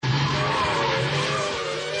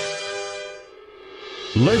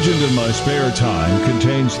Legend in My Spare Time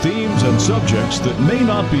contains themes and subjects that may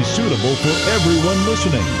not be suitable for everyone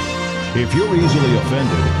listening. If you're easily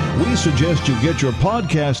offended, we suggest you get your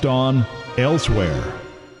podcast on elsewhere.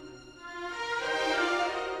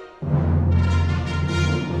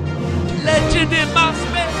 Legend in My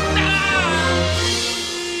Spare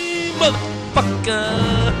Time,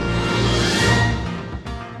 motherfucker.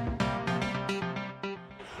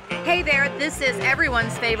 Hey there, this is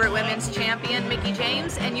everyone's favorite women's champion, Mickie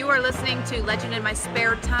James, and you are listening to Legend in My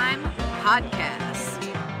Spare Time podcast.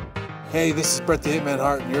 Hey, this is Bret the Hitman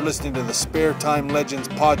Hart, and you're listening to the Spare Time Legends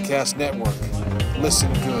Podcast Network.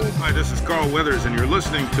 Listen good. Hi, this is Carl Weathers, and you're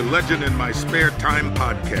listening to Legend in My Spare Time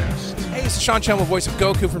podcast. Hey, this is Sean Chumel, voice of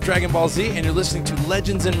Goku from Dragon Ball Z, and you're listening to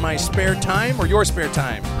Legends in My Spare Time, or Your Spare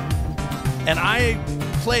Time. And I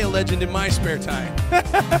play a legend in my spare time.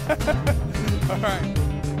 All right.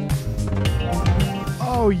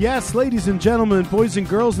 Oh, yes, ladies and gentlemen, boys and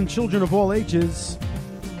girls and children of all ages,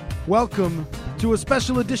 welcome to a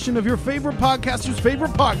special edition of your favorite podcaster's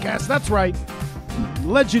favorite podcast. That's right,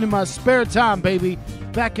 Legend in My Spare Time, baby.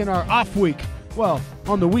 Back in our off week, well,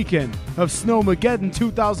 on the weekend of Snowmageddon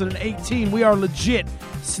 2018. We are legit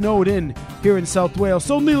snowed in here in South Wales.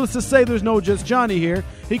 So needless to say, there's no Just Johnny here.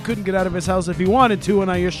 He couldn't get out of his house if he wanted to,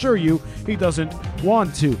 and I assure you, he doesn't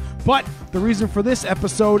want to. But the reason for this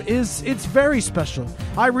episode is it's very special.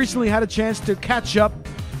 I recently had a chance to catch up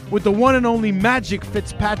with the one and only Magic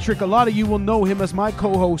Fitzpatrick. A lot of you will know him as my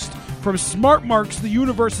co-host from Smart Marks, the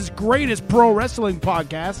universe's greatest pro wrestling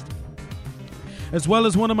podcast, as well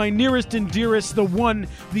as one of my nearest and dearest, the one,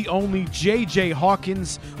 the only JJ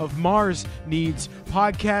Hawkins of Mars Needs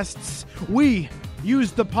Podcasts. We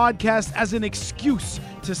use the podcast as an excuse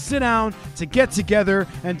to sit down, to get together,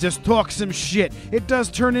 and just talk some shit. It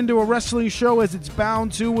does turn into a wrestling show, as it's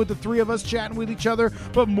bound to, with the three of us chatting with each other,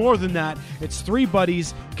 but more than that, it's three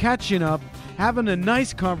buddies catching up, having a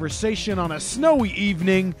nice conversation on a snowy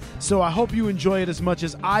evening, so I hope you enjoy it as much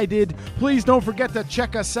as I did. Please don't forget to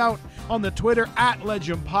check us out on the Twitter at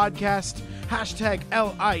Legend Podcast, hashtag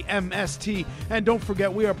LIMST, and don't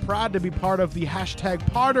forget we are proud to be part of the hashtag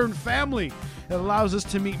Podern family. It allows us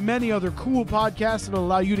to meet many other cool podcasts and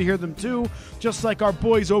allow you to hear them too, just like our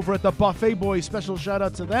boys over at the Buffet Boys. Special shout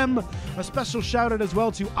out to them. A special shout out as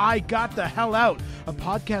well to I Got the Hell Out, a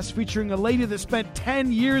podcast featuring a lady that spent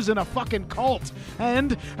 10 years in a fucking cult.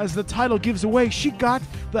 And as the title gives away, she got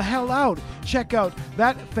the hell out. Check out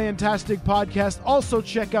that fantastic podcast. Also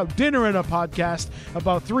check out Dinner in a Podcast,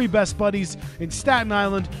 about three best buddies in Staten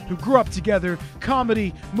Island who grew up together.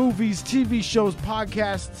 Comedy, movies, TV shows,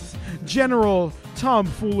 podcasts, general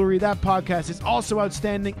tomfoolery. That podcast is also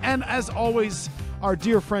outstanding. And as always, our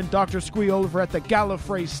dear friend Dr. Squee over at the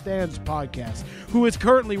Gallifrey Stands podcast, who is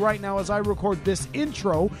currently right now, as I record this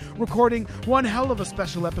intro, recording one hell of a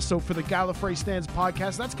special episode for the Gallifrey Stands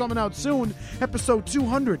podcast. That's coming out soon, episode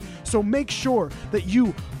 200. So make sure that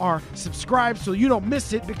you are subscribed so you don't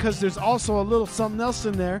miss it, because there's also a little something else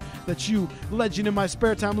in there that you Legend in My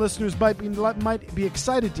Spare Time listeners might be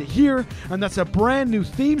excited to hear, and that's a brand new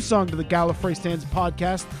theme song to the Gallifrey Stands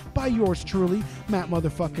podcast by yours truly, Matt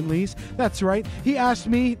motherfucking Lees. That's right. He asked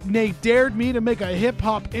me, nay, dared me to make a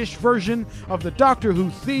hip-hop-ish version of the Doctor Who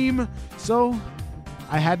theme, so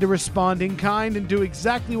I had to respond in kind and do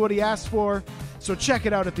exactly what he asked for. So check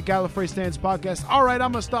it out at the Gallifrey Stands podcast. All right,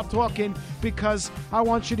 I'm going to stop talking because I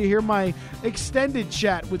want you to hear my extended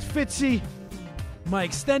chat with Fitzy, my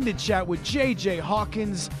extended chat with JJ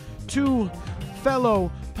Hawkins, two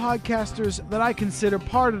fellow podcasters that I consider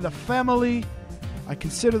part of the family. I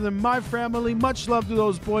consider them my family. Much love to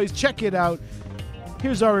those boys. Check it out.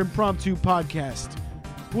 Here's our impromptu podcast.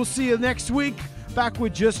 We'll see you next week, back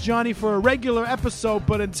with Just Johnny for a regular episode,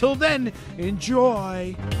 but until then,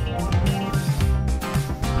 enjoy.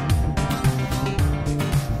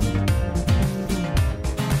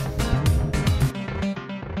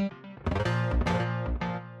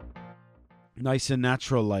 Nice and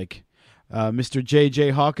natural like. Mr. J.J.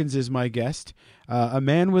 Hawkins is my guest, a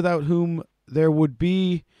man without whom there would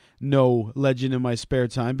be no Legend in My Spare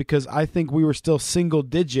Time, because I think we were still single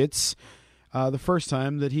digits the first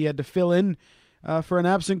time that he had to fill in for an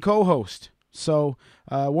absent co-host. So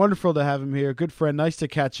wonderful to have him here. Good friend. Nice to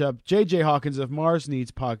catch up. JJ Hawkins of Mars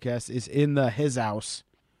Needs Podcast is in his house.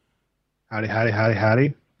 Howdy, howdy, howdy,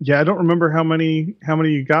 howdy. Yeah, I don't remember how many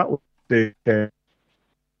you got.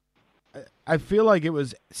 I feel like it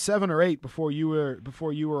was 7 or 8 before you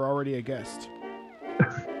were already a guest.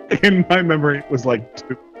 In my memory, it was like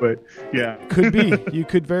 2, but yeah. Could be. You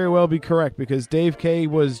could very well be correct, because Dave K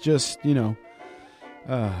was just,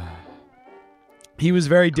 he was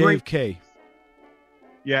very Dave K.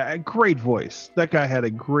 Yeah, a great voice. That guy had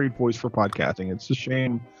a great voice for podcasting. It's a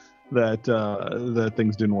shame that that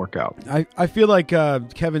things didn't work out. I feel like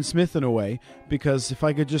Kevin Smith in a way, because if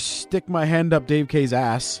I could just stick my hand up Dave K's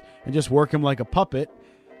ass and just work him like a puppet,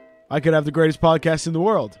 I could have the greatest podcast in the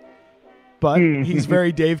world. But he's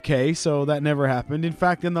very Dave K, so that never happened. In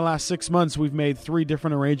fact, in the last 6 months, we've made 3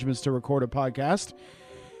 different arrangements to record a podcast.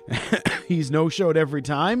 He's no-showed every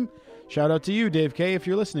time. Shout out to you, Dave K, if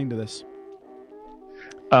you're listening to this.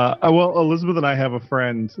 Well, Elizabeth and I have a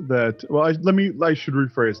friend that. Well, I should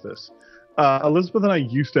rephrase this. Elizabeth and I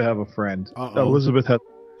used to have a friend. Uh-oh. Elizabeth has.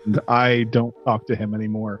 I don't talk to him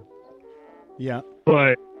anymore. Yeah,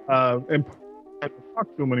 But and I don't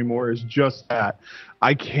talk to him anymore is just that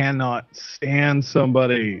I cannot stand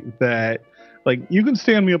somebody that, like, you can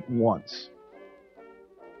stand me up once.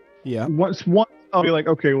 yeah. Once I'll be like,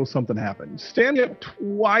 okay, well, something happened. Stand me up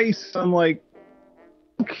twice, I'm like,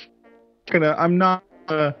 I'm not.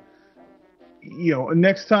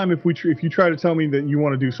 Next time if you try to tell me that you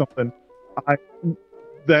want to do something,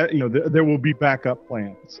 there will be backup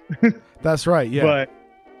plans. That's right, yeah. But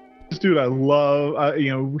this dude, I love. He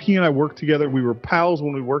and I worked together. We were pals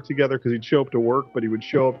when we worked together because he'd show up to work, but he would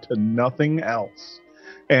show up to nothing else.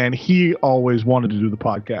 And he always wanted to do the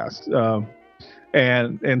podcast.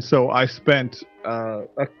 And so I spent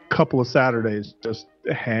a couple of Saturdays just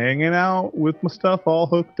hanging out with my stuff all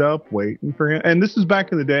hooked up, waiting for him. And this is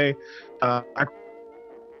back in the day, back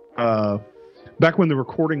when the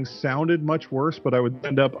recording sounded much worse, but I would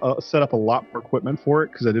end up set up a lot more equipment for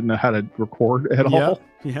it because I didn't know how to record at all.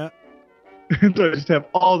 Yeah. So I just have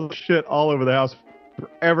all the shit all over the house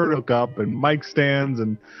forever to hook up, and mic stands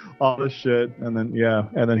and all this shit. And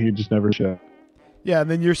then he just never showed. Yeah,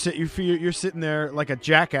 and then you're sitting there like a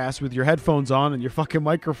jackass with your headphones on and your fucking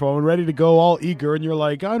microphone ready to go, all eager, and you're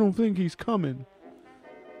like, I don't think he's coming.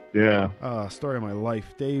 Yeah. Story of my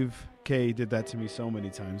life. Dave K did that to me so many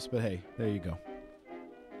times, but hey, there you go.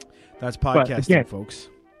 That's podcasting, again, folks.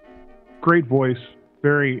 Great voice,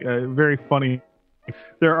 very very funny.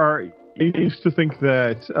 I used to think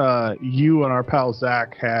that you and our pal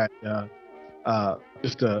Zach had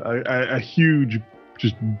just a huge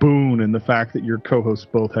just boon in the fact that your co-hosts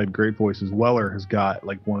both had great voices. Weller has got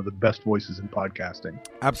like one of the best voices in podcasting.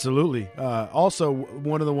 Absolutely. Also,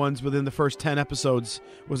 one of the ones within the first 10 episodes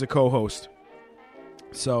was a co-host.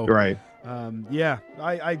 So, right.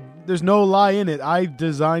 I there's no lie in it. I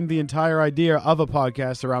designed the entire idea of a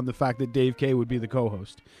podcast around the fact that Dave K would be the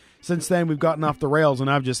co-host. Since then, we've gotten off the rails, and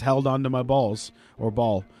I've just held on to my balls, or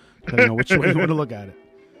ball, depending on which way you want to look at it.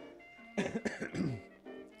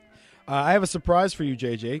 I have a surprise for you,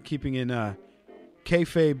 JJ, keeping in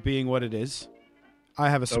kayfabe being what it is. I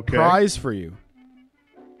have a surprise for you.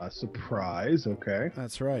 A surprise, okay.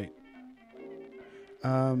 That's right.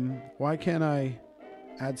 Why can't I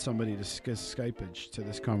add somebody to Skypeage to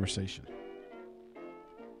this conversation?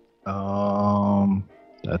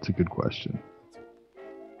 That's a good question.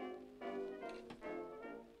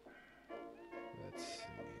 Let's see.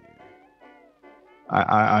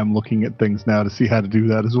 I'm looking at things now to see how to do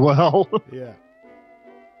that as well. Yeah.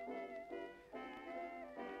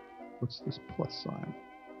 What's this plus sign?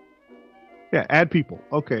 Yeah, add people.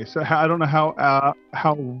 Okay, so I don't know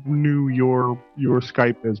how new your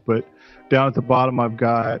Skype is, but down at the bottom I've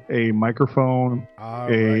got a microphone,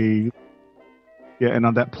 Right. and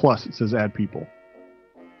on that plus it says add people.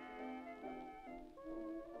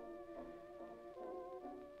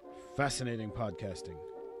 Fascinating podcasting.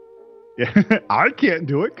 Yeah, I can't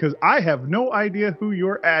do it because I have no idea who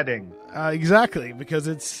you're adding. Exactly, because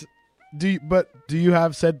it's. Do you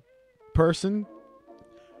have said person?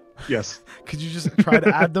 Yes. Could you just try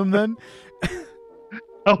to add them then?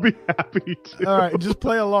 I'll be happy to. All right, just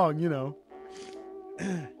play along,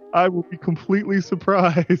 I will be completely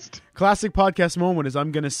surprised. Classic podcast moment is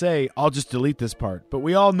I'm going to say, I'll just delete this part. But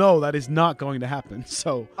we all know that is not going to happen.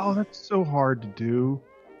 So. Oh, that's so hard to do.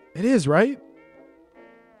 It is, right?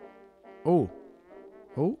 Oh.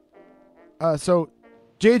 So,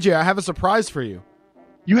 JJ, I have a surprise for you.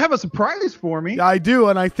 You have a surprise for me? I do,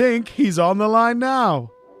 and I think he's on the line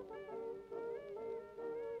now.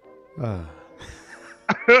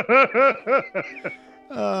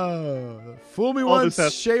 Fool me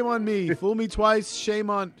once, shame on me. Fool me twice,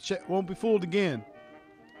 shame on. Won't be fooled again.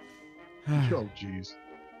 Oh, jeez.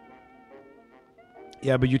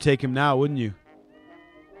 Yeah, but you take him now, wouldn't you?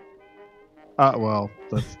 Well,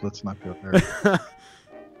 let's not go there.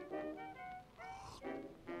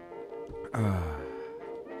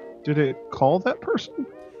 Did it call that person?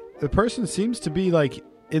 The person seems to be like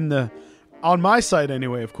on my side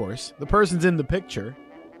anyway, of course. The person's in the picture.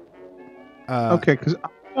 Okay, because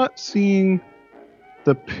I'm not seeing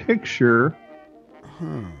the picture.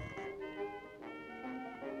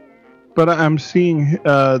 But I'm seeing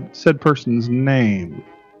said person's name.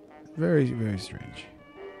 Very, very strange.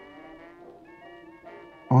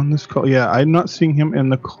 On this call. Yeah, I'm not seeing him in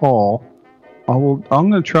the call. I'm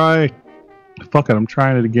going to try. Fuck it, I'm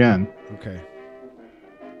trying it again. Okay.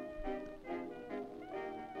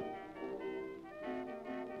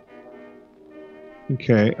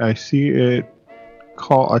 Okay, I see it.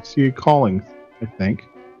 I see it calling, I think.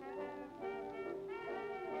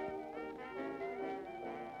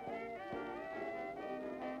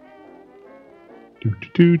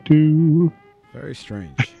 Do. Very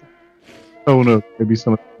strange. Oh no, maybe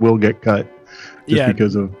some will get cut. Just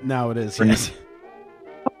because of. Now it is, yes.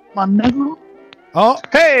 My negro. Oh,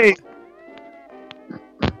 hey!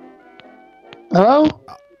 Hello?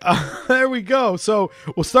 There we go. So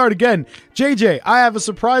we'll start again. JJ, I have a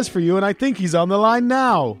surprise for you, and I think he's on the line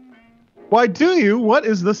now. Why do you? What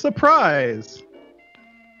is the surprise?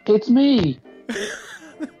 It's me.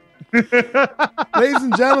 Ladies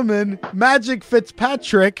and gentlemen, Magic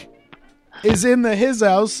Fitzpatrick is in his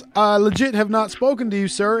house. Legit have not spoken to you,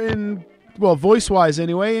 sir, in, well, voice-wise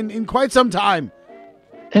anyway, in quite some time.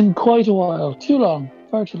 In quite a while. Too long.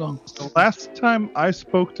 Far too long. The last time I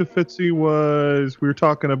spoke to Fitzy was we were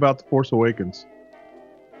talking about The Force Awakens.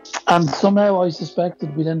 And somehow I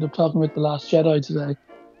suspected we'd end up talking about The Last Jedi today.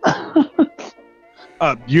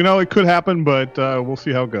 It could happen, but we'll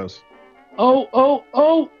see how it goes. Oh!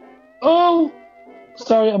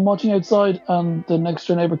 Sorry, I'm watching outside and the next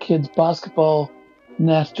door neighbor kid's basketball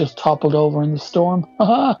net just toppled over in the storm.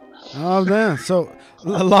 Oh, man. So,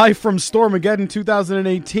 live from Stormageddon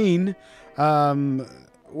 2018.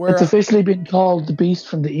 Where it's officially been called The Beast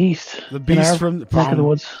from the East. The Beast from the neck of the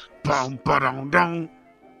woods. I was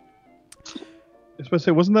supposed to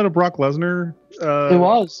say, wasn't that a Brock Lesnar? It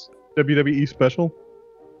was. WWE special?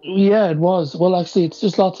 Yeah, it was. Well, actually, it's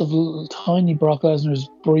just lots of little, tiny Brock Lesnar's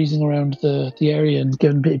breezing around the area and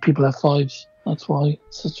giving people F5s. That's why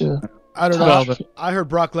it's such a... I don't know. I heard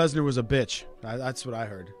Brock Lesnar was a bitch. That's what I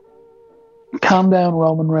heard. Calm down,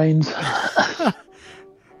 Roman Reigns.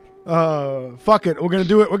 Fuck it. We're gonna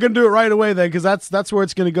do it. We're gonna do it right away then, because that's where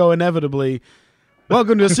it's gonna go inevitably.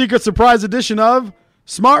 Welcome to a secret surprise edition of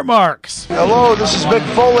Smart Marks. Hello, this is Mick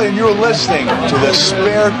Foley, and you're listening to the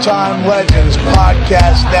Spare Time Legends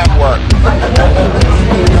Podcast Network.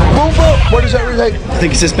 Boom, boom. What does everything? I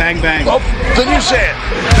think it says bang, bang. Oh, then you say it.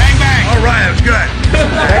 Bang, bang. All right, that's good.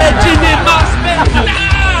 Legend in my spare time,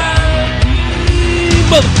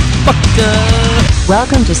 motherfucker.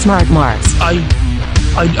 Welcome to Smart Marks.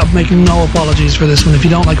 I'm making no apologies for this one. If you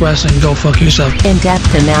don't like wrestling, go fuck yourself.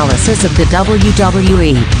 In-depth analysis of the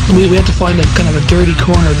WWE. We had to find a kind of a dirty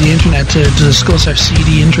corner of the internet to discuss our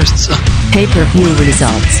seedy interests. Pay-per-view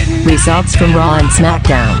results. Results from Raw and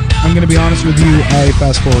SmackDown. I'm going to be honest with you, I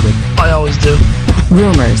fast-forwarded. I always do.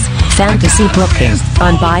 Rumors, fantasy booking,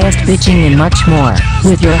 unbiased bitching, and much more.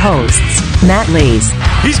 With your hosts, Matt Lees.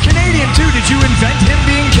 He's Canadian, too. Did you invent him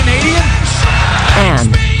being Canadian?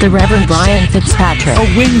 And the Reverend Brian Fitzpatrick. Oh,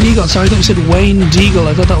 Wayne Deagle. Sorry, I thought you said Wayne Deagle.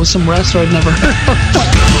 I thought that was some wrestler I'd never heard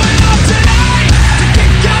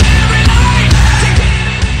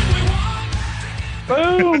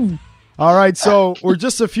of. Boom! All right, so we're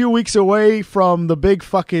just a few weeks away from the big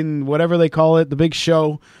fucking, whatever they call it, the big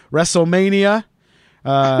show, WrestleMania.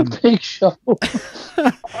 Big show.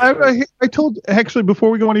 I told, actually, before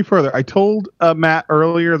we go any further, I told Matt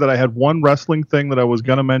earlier that I had one wrestling thing that I was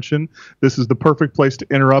going to mention. This is the perfect place to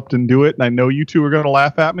interrupt and do it, and I know you two are going to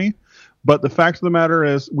laugh at me. But the fact of the matter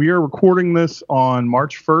is, we are recording this on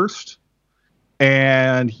March 1st,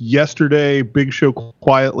 and yesterday, Big Show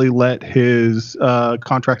quietly let his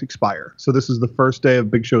contract expire. So this is the first day of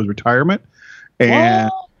Big Show's retirement. And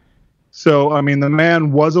so, I mean, the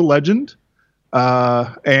man was a legend.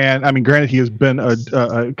 And I mean, granted, he has been a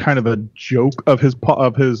kind of a joke of his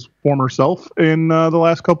former self in the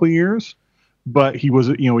last couple of years, but he was,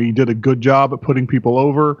 he did a good job at putting people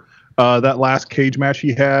over. That last cage match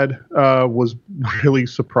he had was really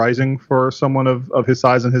surprising for someone of his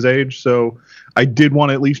size and his age. So I did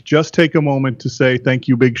want to at least just take a moment to say thank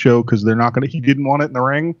you, Big Show, because he didn't want it in the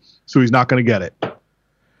ring, so he's not going to get it.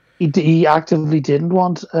 He actively didn't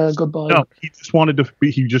want goodbye. No, he just wanted to.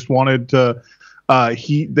 He just wanted to.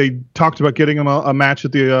 They talked about getting him a match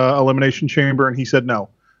at the Elimination Chamber, and he said no.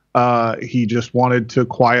 He just wanted to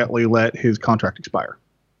quietly let his contract expire.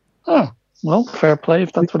 Oh, well, fair play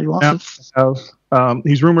if that's what he wanted.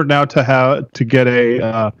 He's rumored now to get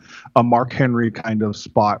a Mark Henry kind of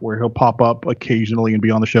spot where he'll pop up occasionally and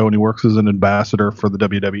be on the show, and he works as an ambassador for the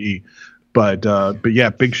WWE. But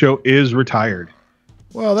yeah, Big Show is retired.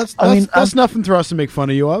 Well, that's nothing for us to make fun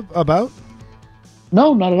of you about.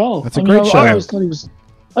 No, not at all. That's a great show. I always thought he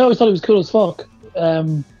was cool as fuck. But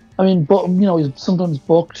he's sometimes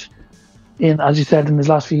booked in, as you said, in his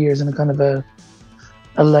last few years in a kind of a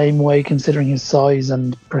lame way, considering his size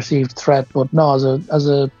and perceived threat. But no, as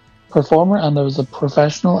a performer and as a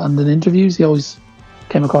professional, and in interviews, he always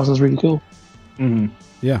came across as really cool. Mm-hmm.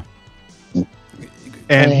 Yeah,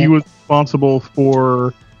 and he was responsible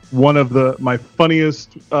for one of my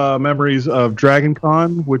funniest memories of Dragon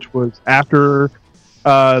Con, which was after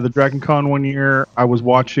the Dragon Con one year. I was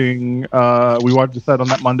watching. We decided on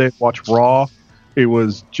that Monday to watch Raw. It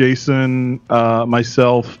was Jason,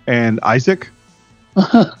 myself, and Isaac.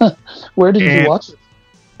 Where did you watch it?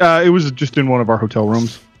 It was just in one of our hotel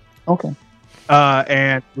rooms. Okay.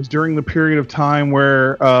 And it was during the period of time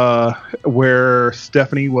where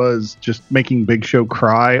Stephanie was just making Big Show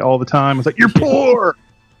cry all the time. It's like, you're poor.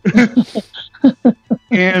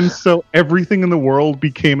 And so everything in the world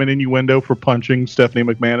became an innuendo for punching Stephanie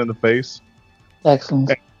McMahon in the face.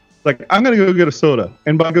 Excellent. Like, I'm going to go get a soda.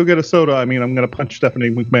 And by go get a soda, I mean I'm going to punch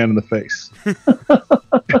Stephanie McMahon in the face.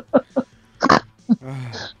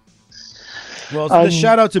 Well, so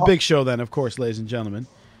shout out to Big Show then, of course, ladies and gentlemen.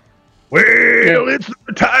 Well, it's the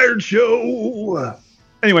retired show.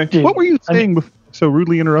 Anyway, what were you saying before so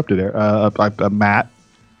rudely interrupted there, Matt?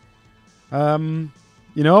 I'm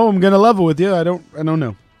gonna level with you. I don't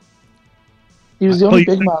know. He was the only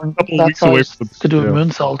big man that size could do a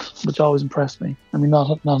moonsault, which always impressed me. I mean,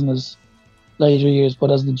 not in his later years,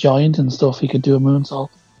 but as the giant and stuff, he could do a moonsault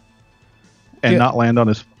and not land on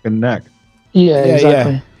his fucking neck. Yeah,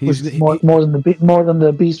 exactly. Yeah. He's more than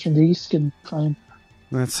the Beast from the East can climb.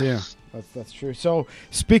 That's true. So,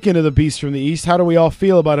 speaking of the Beast from the East, how do we all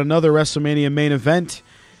feel about another WrestleMania main event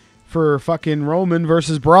for fucking Roman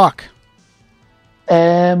versus Brock?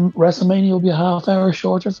 WrestleMania will be a half hour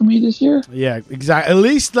shorter for me this year. Yeah, exactly. At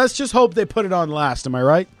least let's just hope they put it on last. Am I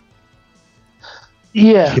right?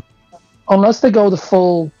 Yeah. Unless they go the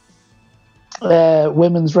full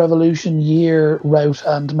Women's Revolution year route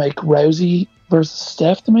and make Rousey versus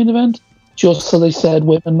Steph the main event, just so they said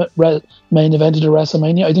women main evented at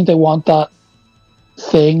WrestleMania. I think they want that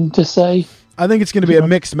thing to say. I think it's going to be a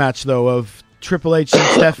mixed match, though, of Triple H and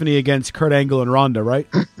Stephanie against Kurt Angle and Ronda, right?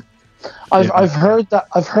 I've heard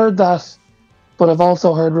that, but I've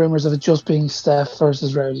also heard rumors of it just being Steph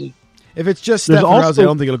versus Rousey. If it's just Steph and Rousey, I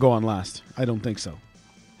don't think it'll go on last. I don't think so.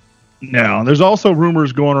 No, there's also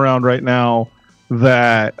rumors going around right now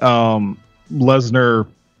that Lesnar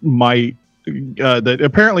might that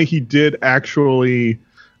apparently he did actually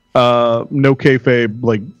no kayfabe,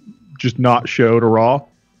 like just not show to Raw.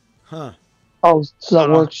 Huh. Oh, so that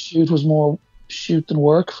work shoot was more shoot than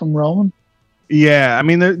work from Roman? Yeah, I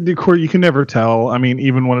mean, you can never tell. I mean,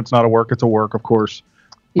 even when it's not a work, it's a work, of course.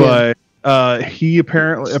 Yeah. But he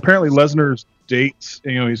apparently Lesnar's dates,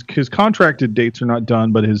 his contracted dates are not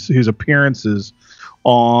done, but his appearances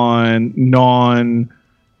on non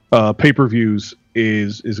pay-per-views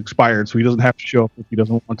is expired, so he doesn't have to show up if he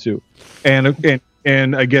doesn't want to.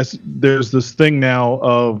 And I guess there's this thing now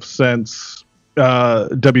of since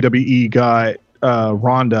WWE got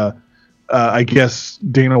Ronda, I guess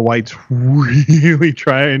Dana White's really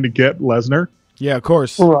trying to get Lesnar. Yeah, of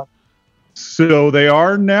course. Right. So they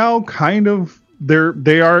are now kind of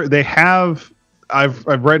I've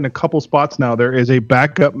read in a couple spots now there is a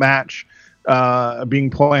backup match being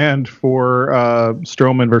planned for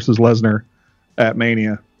Strowman versus Lesnar at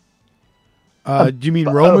Mania. Do you mean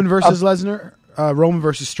Roman versus Lesnar? Roman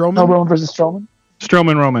versus Strowman? No, Roman versus Strowman.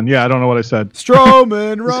 Strowman Roman. Yeah, I don't know what I said.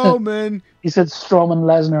 Strowman Roman. He said Strowman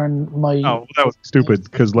Lesnar and my. Oh, that was stupid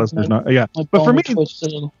because Lesnar's not. Yeah, but for me,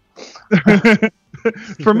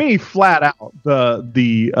 for me, flat out,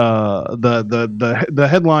 the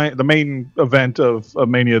headline, the main event of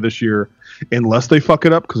Mania this year, unless they fuck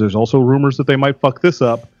it up, because there's also rumors that they might fuck this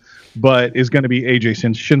up, but is going to be AJ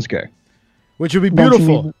Shinsuke, which would be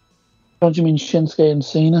beautiful. Don't you mean Shinsuke and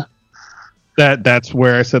Cena? That's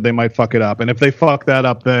where I said they might fuck it up, and if they fuck that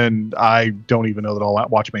up, then I don't even know that I'll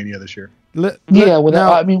watch Mania this year.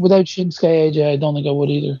 Without Shinsuke AJ, I don't think I would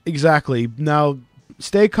either. Exactly. Now,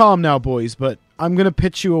 stay calm now, boys, but I'm going to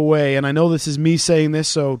pitch you away, and I know this is me saying this,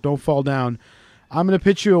 so don't fall down. I'm going to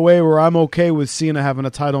pitch you away where I'm okay with Cena having a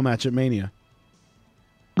title match at Mania.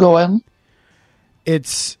 Go on.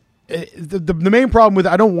 It's the main problem with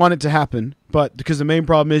it, I don't want it to happen, but because the main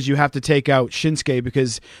problem is you have to take out Shinsuke,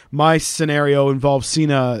 because my scenario involves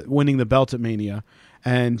Cena winning the belt at Mania,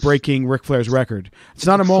 and breaking Ric Flair's record. It's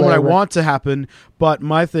not a moment I want to happen, but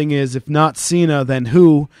my thing is, if not Cena, then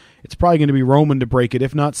who? It's probably going to be Roman to break it.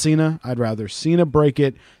 If not Cena, I'd rather Cena break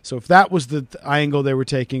it. So if that was the angle they were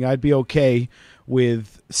taking, I'd be okay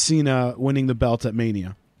with Cena winning the belt at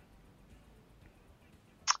Mania.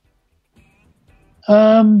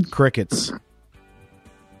 Crickets.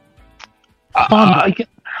 I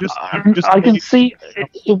can see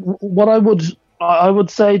what I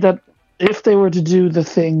would say that if they were to do the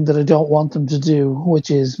thing that I don't want them to do,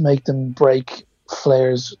 which is make them break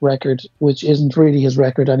Flair's record, which isn't really his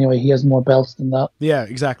record anyway. He has more belts than that. Yeah,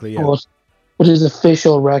 exactly. Yeah. But his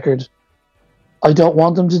official record, I don't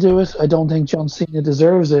want them to do it. I don't think John Cena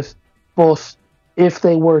deserves it. But if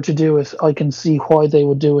they were to do it, I can see why they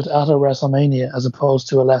would do it at a WrestleMania as opposed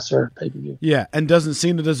to a lesser pay-per-view. Yeah, and doesn't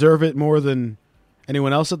Cena deserve it more than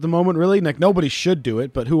anyone else at the moment, really? Like, nobody should do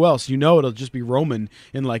it, but who else? You know it'll just be Roman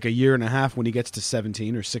in like a year and a half when he gets to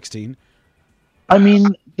 17 or 16. I mean,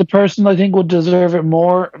 the person I think would deserve it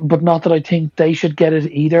more, but not that I think they should get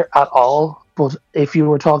it either at all. But if you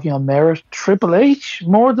were talking on merit, Triple H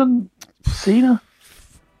more than Cena?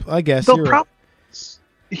 I guess The you're problem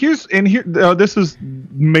this is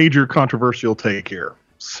major controversial take here.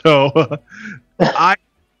 So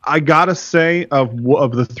I gotta say, of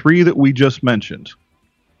the three that we just mentioned,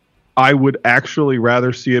 I would actually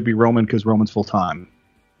rather see it be Roman because Roman's full time.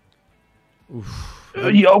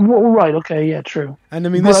 Yeah, well, right. Okay. Yeah. True. And I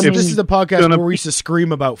mean, this is the podcast where we used to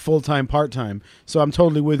scream about full-time, part-time. So I'm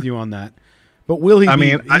totally with you on that. But will he?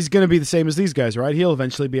 He's going to be the same as these guys, right? He'll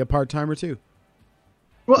eventually be a part-timer too.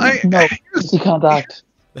 Well, no, he can't act.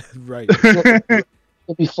 Right.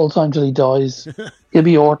 He'll be full-time till he dies. He'll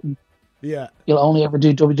be Orton. Yeah. He'll only ever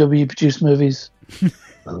do WWE produced movies.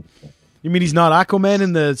 You mean he's not Aquaman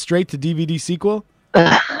in the straight-to-DVD sequel?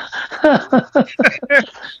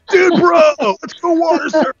 Dude, bro, let's go water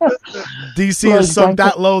surfing. DC has sunk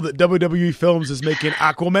that low that WWE Films is making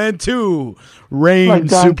Aquaman 2 reign like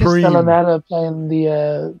Dan supreme.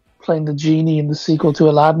 Castellaneta playing the genie in the sequel to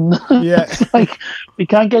Aladdin. Yeah, it's like we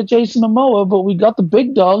can't get Jason Momoa, but we got the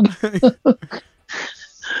big dog.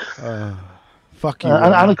 Fuck you.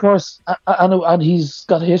 And of course, and he's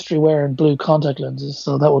got a history wearing blue contact lenses,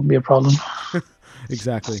 so that wouldn't be a problem.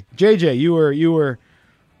 Exactly. JJ, you were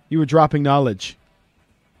dropping knowledge.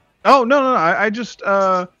 Oh no! I just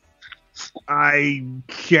I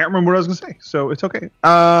can't remember what I was gonna say, so it's okay.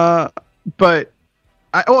 But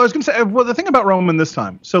I was gonna say, well, the thing about Roman this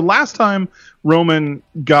time. So last time Roman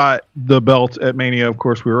got the belt at Mania, of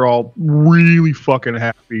course, we were all really fucking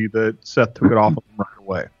happy that Seth took it off of him right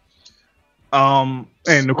away.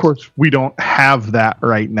 And of course, we don't have that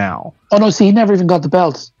right now. Oh no! See, he never even got the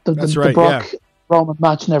belt. That's right. The Brock Roman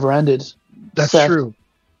match never ended. That's Seth true.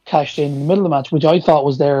 Cashed in the middle of the match, which I thought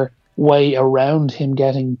was their way around him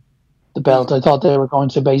getting the belt. I thought they were going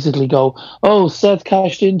to basically go, "Oh, Seth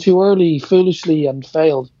cashed in too early, foolishly, and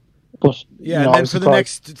failed." But yeah, and then for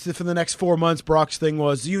the next 4 months, Brock's thing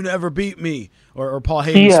was, "You never beat me," or Paul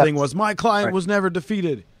Heyman's thing was, "My client was never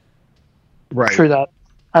defeated." Right. True that.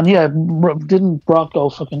 And yeah, didn't Brock go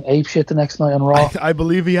fucking apeshit the next night on Raw? I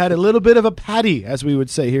believe he had a little bit of a patty, as we would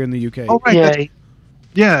say here in the UK. Oh right.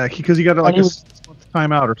 Yeah, because he got like a 6 month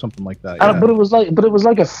timeout or something like that. Yeah. But it was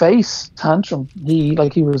like a face tantrum. He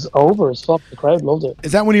was over as fuck. The crowd loved it.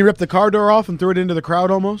 Is that when he ripped the car door off and threw it into the crowd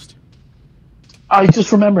almost? I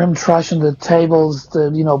just remember him trashing the tables,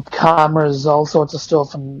 the cameras, all sorts of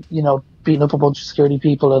stuff, and beating up a bunch of security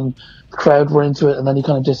people, and the crowd were into it, and then he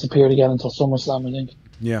kind of disappeared again until SummerSlam, I think.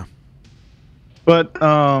 Yeah. But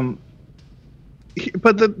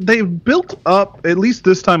they've built up, at least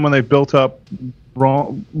this time when they built up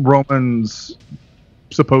Roman's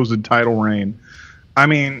supposed title reign. I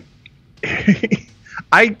mean,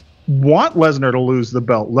 I want Lesnar to lose the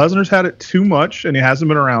belt. Lesnar's had it too much, and he hasn't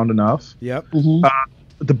been around enough. Yep. Mm-hmm.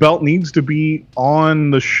 The belt needs to be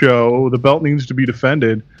on the show. The belt needs to be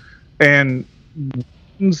defended. And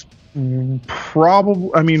Roman's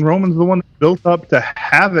Roman's the one that built up to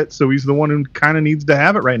have it, so he's the one who kind of needs to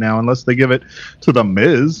have it right now, unless they give it to The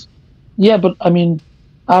Miz. Yeah, but I mean,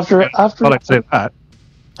 after thought I'd say that.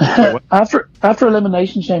 after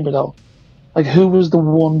Elimination Chamber, though, like, who was the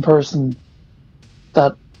one person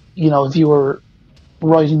that, if you were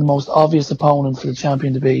writing the most obvious opponent for the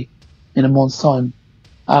champion to be in a month's time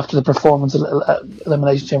after the performance of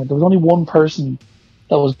Elimination Chamber, there was only one person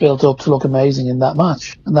that was built up to look amazing in that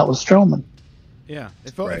match, and that was Strowman. Yeah,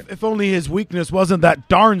 if only his weakness wasn't that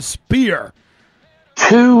darn spear.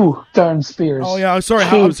 2 darn spears. Oh yeah, I'm sorry.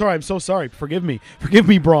 I'm so sorry. Forgive me,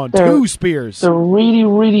 Braun. 2 spears. They're really,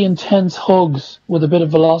 really intense hugs with a bit of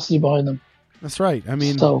velocity behind them. That's right. I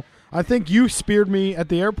mean, I think you speared me at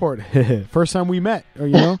the airport. First time we met, or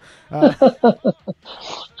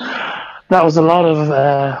That was a lot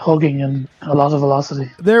of hugging and a lot of velocity.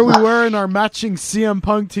 There we were in our matching CM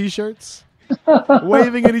Punk T-shirts,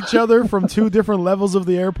 waving at each other from 2 different levels of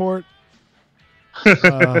the airport.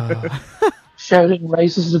 Shouting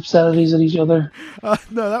racist obscenities at each other.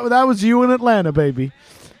 No, that was you in Atlanta, baby.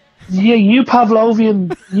 Yeah, you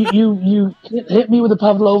Pavlovian. You hit me with a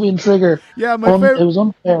Pavlovian trigger. Yeah, it was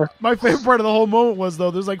unfair. My favorite part of the whole moment was,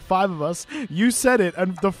 though, there's like 5 of us. You said it,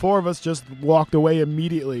 and the 4 of us just walked away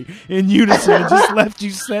immediately in unison and just left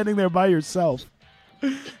you standing there by yourself.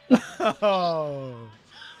 Oh.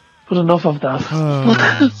 But enough of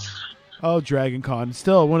that. Oh, Dragon Con.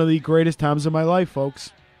 Still one of the greatest times of my life,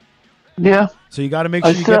 folks. Yeah. So you got to make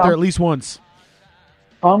sure you get there at least once.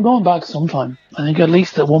 I'm going back sometime. I think at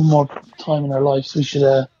least at one more time in our lives we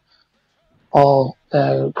should all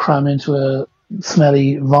cram into a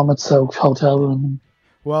smelly, vomit-soaked hotel room.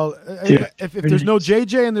 Well, if there's no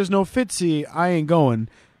JJ and there's no Fitzy, I ain't going.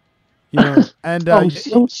 You know, and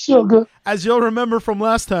sugar. As you'll remember from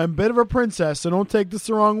last time, bit of a princess, so don't take this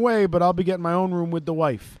the wrong way, but I'll be getting my own room with the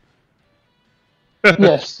wife.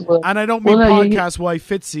 Yes. Well, and I don't mean podcast wife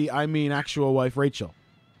Fitzy, I mean actual wife Rachel.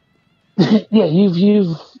 Yeah,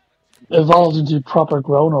 you've evolved into proper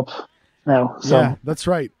grown-up now. So. Yeah, that's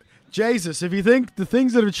right. Jesus, if you think the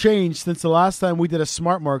things that have changed since the last time we did a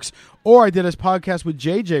Smart Marks, or I did a podcast with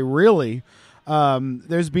JJ, really,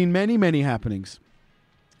 there's been many, many happenings.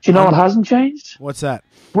 Do you know what hasn't changed? What's that?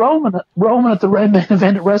 Roman at the main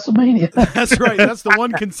event at WrestleMania. That's right. That's the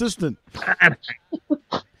one consistent.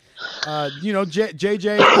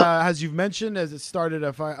 JJ, as you've mentioned, has started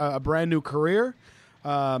a brand new career.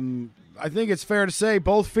 I think it's fair to say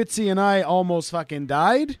both Fitzy and I almost fucking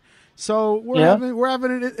died. So we're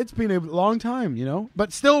having it. It's been a long time, you know.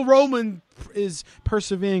 But still, Roman is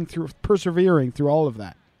persevering through all of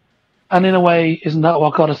that. And in a way, isn't that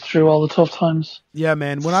what got us through all the tough times? Yeah,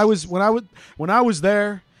 man. When I was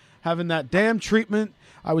there, having that damn treatment,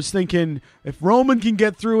 I was thinking, if Roman can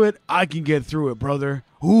get through it, I can get through it, brother.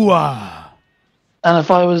 Ooh-ah. And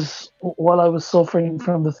while I was suffering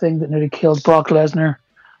from the thing that nearly killed Brock Lesnar,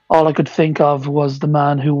 all I could think of was the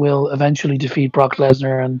man who will eventually defeat Brock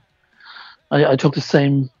Lesnar, and I took the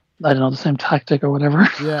same tactic or whatever.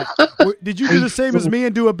 Yeah. Did you do the same as me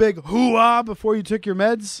and do a big hoo-ah before you took your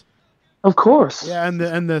meds? Of course. Yeah,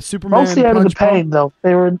 and the Superman mostly out of the pain, though.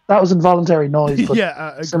 That was involuntary noise. But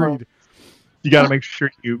yeah, agreed. You got to make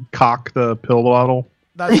sure you cock the pill bottle.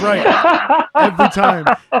 That's right. Every time.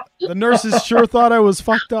 The nurses sure thought I was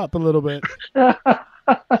fucked up a little bit.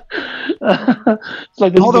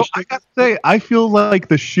 Although I got to say, I feel like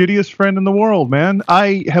the shittiest friend in the world, man.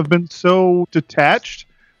 I have been so detached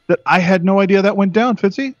that I had no idea that went down.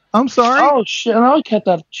 Fitzy, I'm sorry. Oh shit! And I kept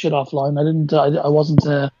that shit offline. I didn't. I wasn't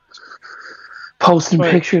posting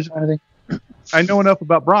pictures or anything. I know enough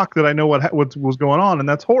about Brock that I know what was going on, and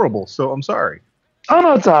that's horrible. So I'm sorry. Oh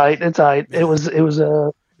no, it's alright. It's alright. It was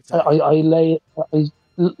I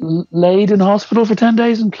laid in hospital for 10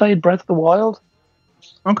 days and played Breath of the Wild.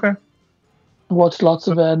 Okay. Watched lots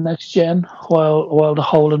of Next Gen while the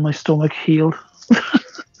hole in my stomach healed.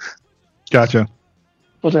 Gotcha.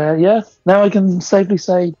 But now I can safely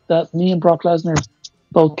say that me and Brock Lesnar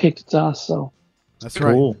both kicked its ass. So that's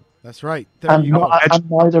cool. Right. That's right. And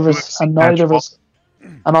neither of us are going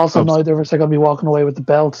to be walking away with the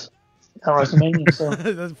belt at WrestleMania. So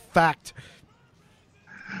that's fact.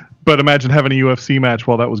 But imagine having a UFC match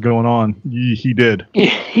while that was going on. He did.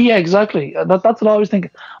 Yeah, exactly. That's what I was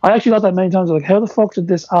thinking. I actually thought that many times. Like, how the fuck did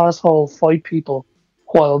this asshole fight people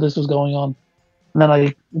while this was going on? And then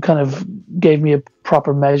I kind of gave me a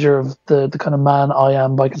proper measure of the kind of man I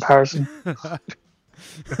am by comparison.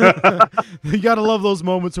 You gotta love those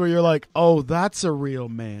moments where you're like, "Oh, that's a real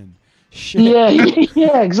man." Shit.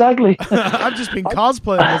 Yeah, exactly. I've just been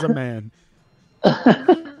cosplaying as a man.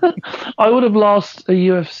 I would have lost a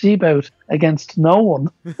UFC bout against no one.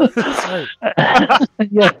 That's right.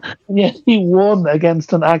 Yeah, he won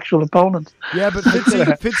against an actual opponent. Yeah, but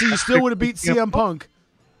Fitzy, you still would have beat CM Punk.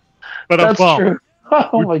 But that's true.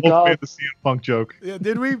 Oh my god! Made the CM Punk joke. Yeah,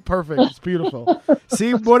 did we? Perfect. It's beautiful.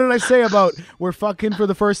 See, what did I say about we're fucking for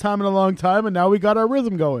the first time in a long time, and now we got our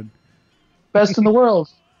rhythm going. Best in the world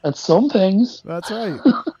at some things. That's right.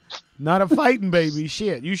 Not a fighting baby.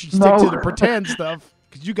 Shit, you should stick to the pretend stuff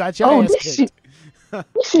because you got your ass kicked.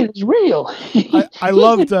 This shit is real. I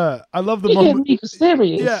loved the moment. He was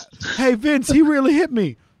serious. Yeah. Hey Vince, he really hit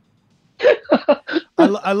me.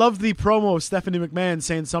 I love the promo of Stephanie McMahon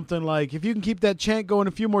saying something like, "If you can keep that chant going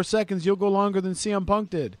a few more seconds, you'll go longer than CM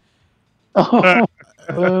Punk did." Oh.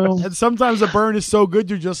 And sometimes a burn is so good,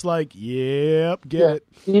 you're just like, yep, get it.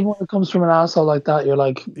 Even when it comes from an asshole like that, you're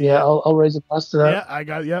like, I'll raise a glass to that. Yeah, I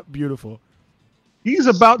got beautiful. He's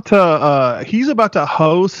about to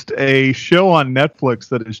host a show on Netflix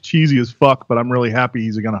that is cheesy as fuck, but I'm really happy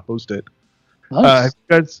he's going to host it. Nice. Have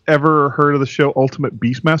you guys ever heard of the show Ultimate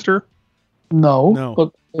Beastmaster? No.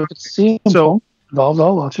 But if it's involved,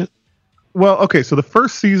 I'll watch it. Well, okay, so the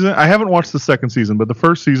first season, I haven't watched the second season, but the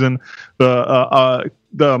first season, the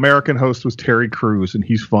American host was Terry Crews, and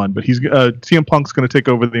he's fun. But CM Punk's going to take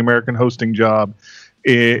over the American hosting job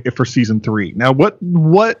for season 3. Now, what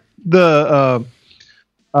the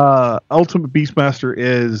Ultimate Beastmaster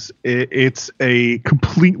is, it's a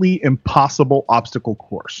completely impossible obstacle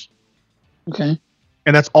course. Okay.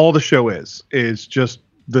 And that's all the show is just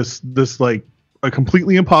this like a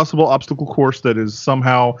completely impossible obstacle course that is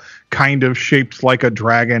somehow kind of shaped like a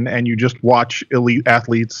dragon, and you just watch elite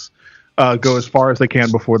athletes go as far as they can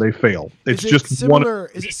before they fail. It's just similar.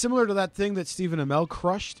 Is it similar to that thing that Stephen Amell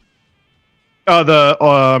crushed? The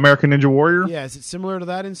American Ninja Warrior? Yeah, is it similar to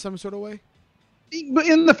that in some sort of way? But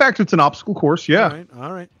in the fact it's an obstacle course, yeah.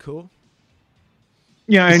 All right, cool.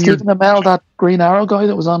 Yeah, and Stephen Amell, that Green Arrow guy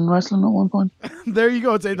that was on wrestling at one point. There you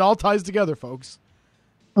go. It all ties together, folks.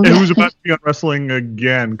 And who's about to be on wrestling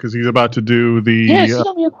again because he's about to do the yeah, he's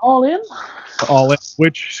gonna be All In. All In,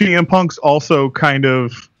 which CM Punk's also kind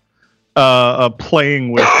of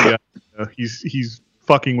playing with. He's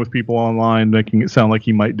fucking with people online, making it sound like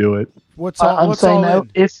he might do it. I'm saying now,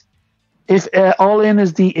 if All In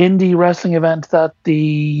is the indie wrestling event that the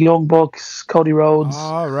Young Bucks, Cody Rhodes,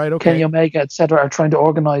 Kenny Omega, etc., are trying to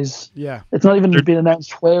organize. Yeah, it's not even been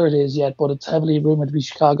announced where it is yet, but it's heavily rumored to be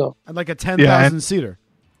Chicago. And like a 10,000 seater.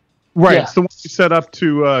 Right, Yeah. it's the one you set up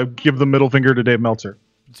to give the middle finger to Dave Meltzer.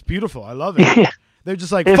 It's beautiful. I love it. Yeah. They're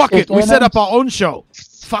just like, fuck it. We set up our own show.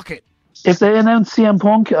 Fuck it. If they announce CM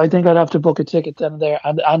Punk, I think I'd have to book a ticket then and there.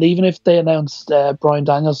 And even if they announced Bryan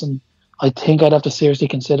Danielson, I think I'd have to seriously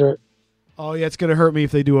consider it. Oh, yeah, it's going to hurt me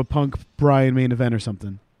if they do a Punk Bryan main event or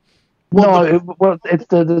something. It's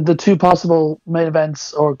the two possible main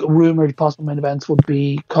events or rumored possible main events would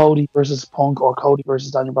be Cody versus Punk or Cody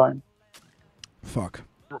versus Daniel Bryan. Fuck.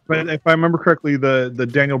 But if I remember correctly, the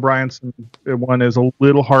Daniel Bryanson one is a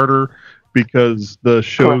little harder because the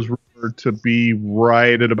show's rumored to be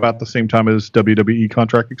right at about the same time as WWE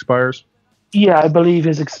contract expires. Yeah, I believe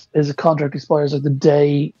his contract expires like the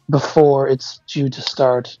day before it's due to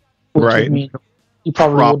start. Which would mean you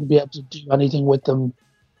probably wouldn't be able to do anything with them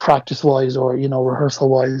practice-wise or,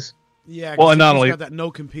 rehearsal-wise. Yeah, well, and not only got that no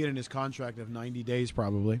compete in his contract of 90 days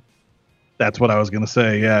probably. That's what I was going to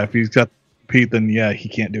say. Yeah, if he's got Pete, then he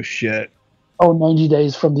can't do shit. Oh, 90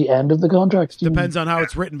 days from the end of the contract? Depends on how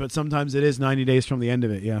it's written, but sometimes it is 90 days from the end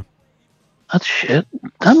of it, yeah. That's shit. That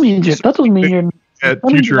doesn't mean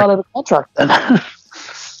you're not out of contract then.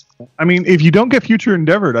 I mean, if you don't get Future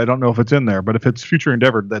Endeavored, I don't know if it's in there, but if it's Future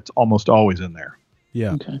Endeavored, that's almost always in there.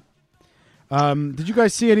 Yeah. Okay. Did you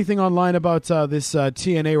guys see anything online about this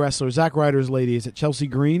TNA wrestler, Zack Ryder's lady? Is it Chelsea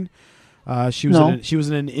Green? She was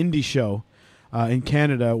in an indie show in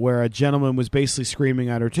Canada where a gentleman was basically screaming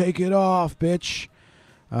at her, "Take it off, bitch,"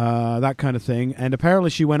 that kind of thing. And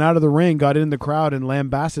apparently she went out of the ring, got in the crowd, and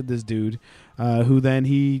lambasted this dude, who then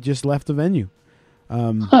he just left the venue.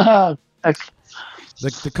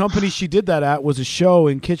 The company she did that at was a show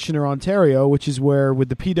in Kitchener, Ontario, which is where, with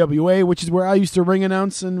the PWA, which is where I used to ring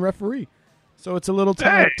announce and referee. So it's a little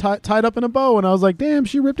tied up in a bow, and I was like, damn,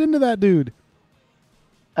 she ripped into that dude.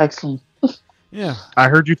 Excellent. Yeah. I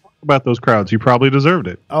heard you talk about those crowds. You probably deserved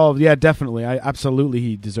it. Oh, yeah, definitely. Absolutely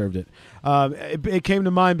he deserved it. It came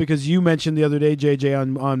to mind because you mentioned the other day,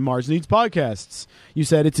 JJ, on Mars Needs Podcasts. You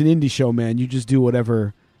said it's an indie show, man. You just do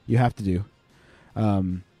whatever you have to do.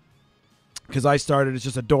 Because I started as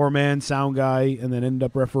just a doorman, sound guy, and then ended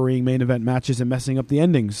up refereeing main event matches and messing up the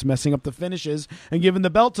endings, messing up the finishes, and giving the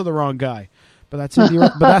belt to the wrong guy. But that's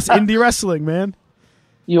indie wrestling, man.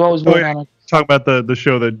 You always win on it. Talk about the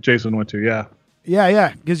show that Jason went to, yeah.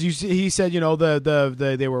 Yeah, because he said, they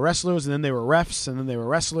were wrestlers, and then they were refs, and then they were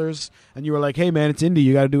wrestlers, and you were like, hey, man, it's indie.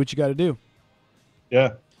 You got to do what you got to do.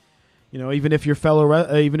 Yeah. Even if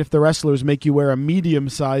even if the wrestlers make you wear a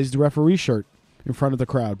medium-sized referee shirt in front of the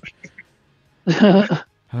crowd. Do you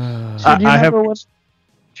remember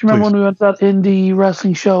when we went to that indie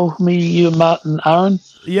wrestling show? Me, you, Matt, and Aaron.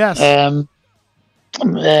 Yes. And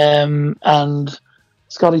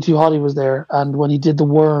Scotty Too Hotty was there, and when he did the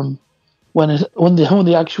worm, when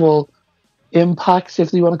the actual impacts,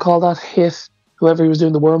 if you want to call that, hit whoever he was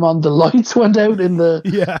doing the worm on, the lights went out in the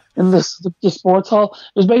the sports hall.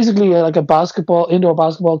 It was basically like a indoor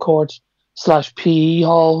basketball court / PE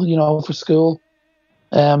hall, for school.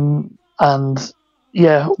 And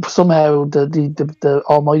yeah, somehow the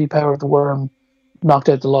almighty power of the worm knocked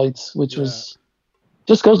out the lights, which was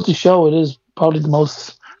just goes to show it is probably the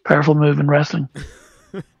most powerful move in wrestling.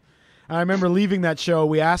 I remember leaving that show.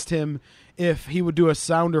 We asked him if he would do a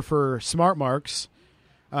sounder for Smart Marks.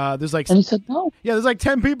 And he said no. Yeah, there's like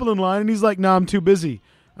 10 people in line, and he's like, "No, I'm too busy."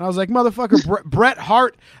 And I was like, "Motherfucker, Bret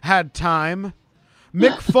Hart had time.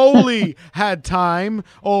 Mick Foley had time.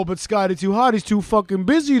 Oh, but Scotty Too Hot, he's too fucking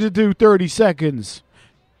busy to do 30 seconds."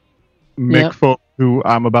 Mick Foley, who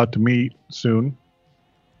I'm about to meet soon.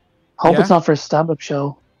 Hope it's not for a stand-up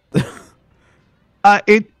show.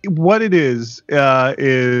 What it is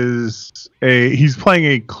he's playing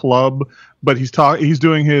a club, but he's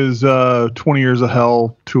doing his 20 Years of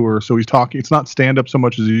Hell tour. So he's talking. It's not stand-up so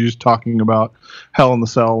much as he's just talking about Hell in the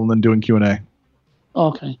Cell and then doing Q&A.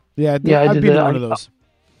 Okay. Yeah, I did one of those.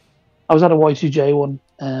 I was at a Y2J one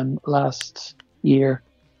last year,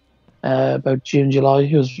 about June, July.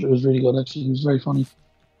 It was really good, actually. He was very funny.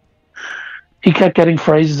 He kept getting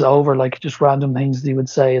phrases over, like just random things that he would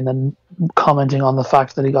say, and then commenting on the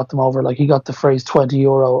fact that he got them over. Like he got the phrase €20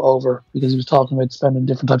 over because he was talking about spending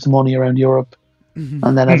different types of money around Europe. Mm-hmm.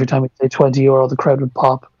 And then every time he'd say €20, the crowd would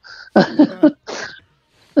pop. And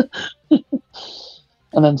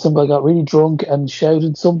then some guy got really drunk and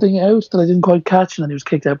shouted something out that I didn't quite catch, and then he was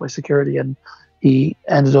kicked out by security, and he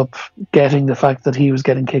ended up getting the fact that he was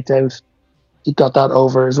getting kicked out. He got that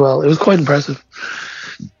over as well. It was quite impressive.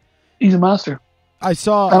 He's a master. I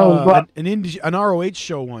saw an ROH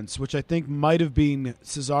show once, which I think might have been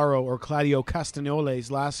Cesaro or Claudio Castagnole's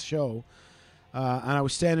last show. And I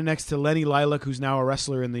was standing next to Lenny Lilac, who's now a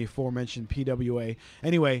wrestler in the aforementioned PWA.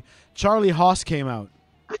 Anyway, Charlie Haas came out.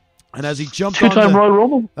 And as he jumped on two-time Royal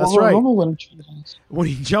Rumble. That's right. When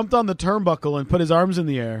he jumped on the turnbuckle and put his arms in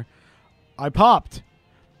the air, I popped.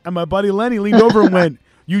 And my buddy Lenny leaned over and went,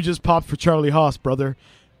 "You just popped for Charlie Haas, brother."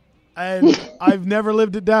 And I've never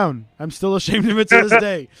lived it down. I'm still ashamed of it to this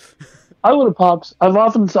day. I would have popped. I've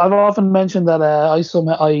often mentioned that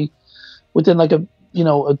I within like a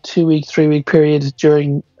 2-week, 3-week period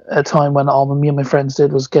during a time when all me and my friends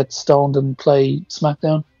did was get stoned and play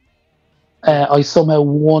SmackDown. I somehow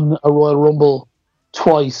won a Royal Rumble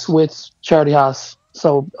twice with Charlie Haas.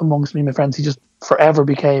 So amongst me and my friends, he just forever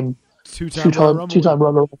became two-time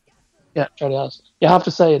Royal Rumble. Yeah, Charlie Haas. You have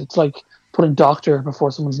to say it. It's like putting doctor before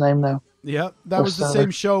someone's name now. Yep, that was the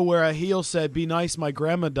same show where a heel said, "Be nice, my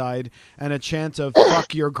grandma died," and a chant of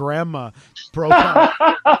 "fuck your grandma" broke out.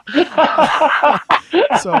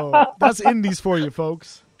 So that's indies for you,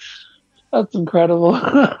 folks. That's incredible.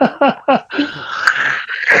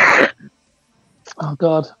 Oh,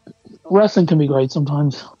 God. Wrestling can be great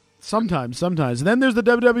sometimes. Sometimes. And then there's the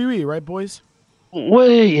WWE, right, boys? Well,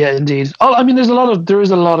 yeah, indeed. Oh, I mean, there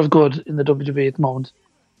is a lot of good in the WWE at the moment.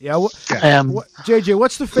 Yeah. JJ,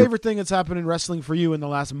 what's the favorite thing that's happened in wrestling for you in the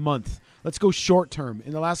last month? Let's go short term.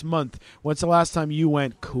 In the last month, what's the last time you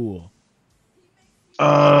went cool?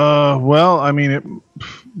 Well, I mean,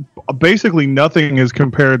 basically nothing is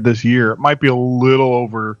compared this year. It might be a little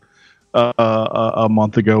over a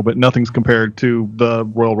month ago, but nothing's compared to the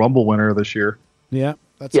Royal Rumble winner this year. Yeah,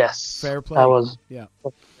 that's fair play. That was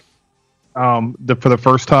for the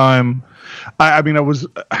first time. I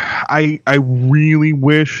really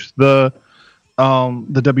wish the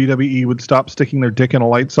WWE would stop sticking their dick in a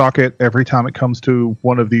light socket every time it comes to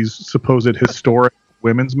one of these supposed historic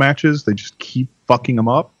women's matches. They just keep fucking them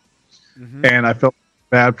up, and I felt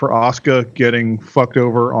bad for Asuka getting fucked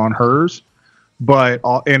over on hers. But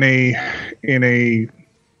in a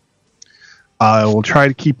I will try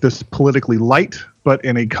to keep this politically light, but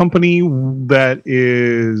in a company that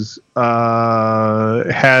is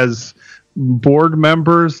has board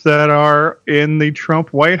members that are in the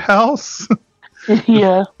Trump White House,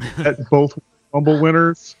 yeah, that both Rumble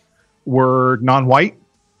winners were non-white.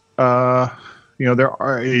 There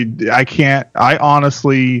are. I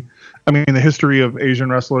honestly, the history of Asian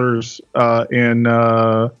wrestlers in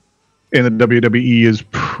the WWE is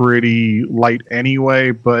pretty light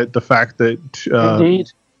anyway, but the fact that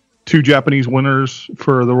two Japanese winners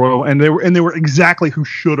for the Royal, and they were exactly who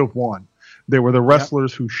should have won. They were the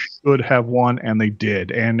wrestlers who should have won, and they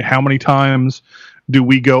did. And how many times do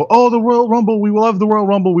we go, "Oh, the Royal Rumble, we love the Royal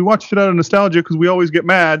Rumble. We watched it out of nostalgia because we always get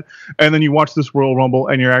mad." And then you watch this Royal Rumble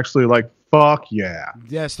and you're actually like, fuck yeah.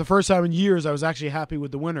 Yes, the first time in years I was actually happy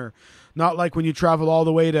with the winner. Not like when you travel all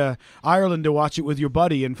the way to Ireland to watch it with your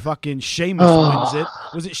buddy and fucking Sheamus wins it.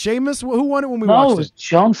 Was it Sheamus? Who won it when we watched it? No, it was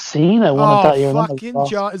John Cena won it that year. Fucking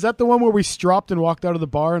John. Is that the one where we stropped and walked out of the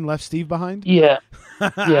bar and left Steve behind? Yeah.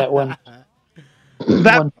 Yeah, when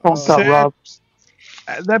Punk got robbed.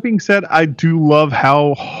 that being said, I do love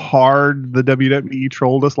how hard the WWE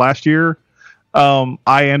trolled us last year.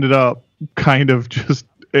 I ended up kind of just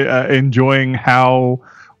enjoying how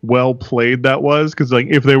well played that was, because like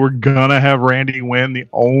if they were gonna have Randy win, the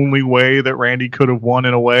only way that Randy could have won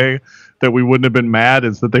in a way that we wouldn't have been mad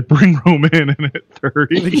is that they bring Roman in at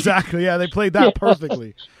 30. Exactly. Yeah, they played that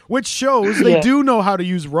perfectly, which shows they do know how to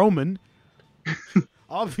use Roman.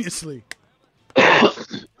 Obviously.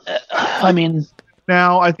 I mean,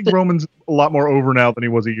 now I think Roman's a lot more over now than he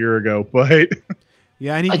was a year ago, but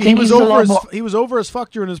yeah, and he was over as fuck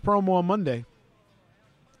during his promo on Monday.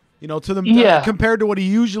 You know, to them compared to what he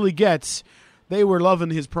usually gets, they were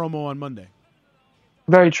loving his promo on Monday.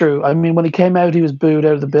 Very true. I mean, when he came out, he was booed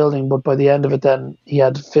out of the building, but by the end of it, then he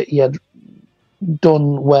had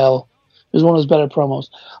done well. It was one of his better promos.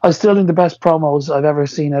 I still think the best promos I've ever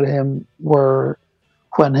seen out of him were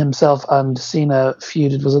when himself and Cena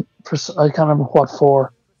feuded. Was it for, I can't remember what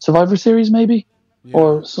for, Survivor Series maybe,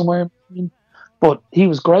 or somewhere. But he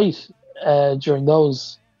was great during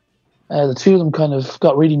those. The two of them kind of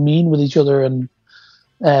got really mean with each other, and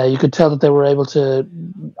you could tell that they were able to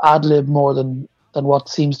ad-lib more than what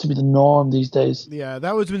seems to be the norm these days. Yeah,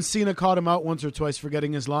 that was when Cena caught him out once or twice for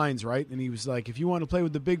getting his lines, right? And he was like, if you want to play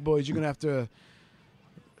with the big boys, you're going to have to...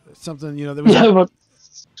 Something, you know... There was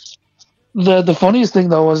but the funniest thing,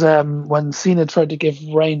 though, was when Cena tried to give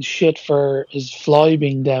Reigns shit for his fly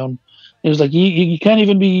being down. He was like, you can't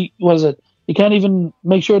even be... What is it? You can't even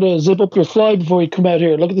make sure to zip up your fly before you come out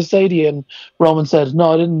here. Look at the stadium. And Roman said,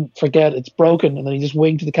 no, I didn't forget. It's broken. And then he just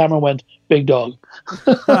winked to the camera and went, big dog.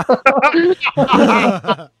 And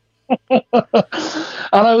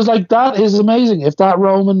I was like, that is amazing. If that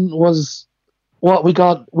Roman was what we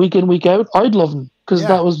got week in, week out, I'd love him, because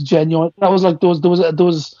that was genuine. That was like, there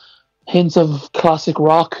was hints of classic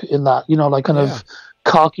Rock in that, you know, like kind of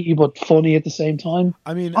cocky but funny at the same time.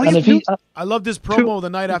 I mean, and I loved his promo the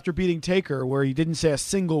night after beating Taker, where he didn't say a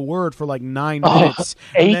single word for like 9 minutes.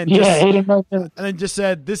 8 or 9 minutes. And then just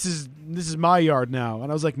said, this is my yard now.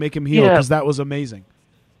 And I was like, make him heel, because that was amazing.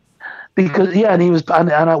 Because and he was, and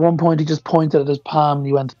at one point he just pointed at his palm and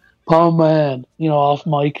he went, "Palm man," you know, off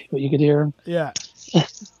mic, but you could hear him. Yeah.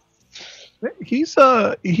 He's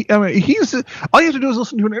all you have to do is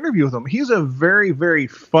listen to an interview with him. He's a very, very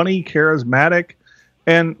funny, charismatic,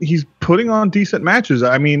 and he's putting on decent matches.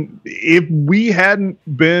 I mean, if we hadn't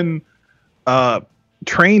been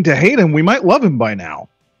trained to hate him, we might love him by now.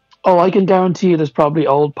 Oh, I can guarantee you there's probably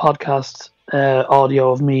old podcast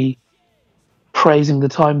audio of me praising the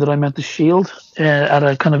time that I met the Shield at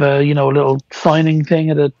a kind of a, you know, a little signing thing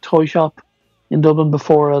at a toy shop in Dublin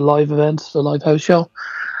before a live event, a live house show.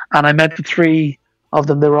 And I met the three of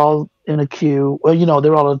them. They were all in a queue. Well, you know, they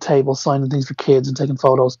were all at a table signing things for kids and taking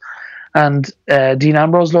photos. And Dean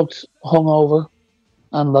Ambrose looked hungover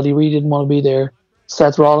and that he really didn't want to be there.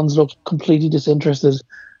 Seth Rollins looked completely disinterested.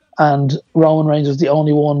 And Roman Reigns was the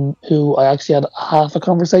only one who I actually had half a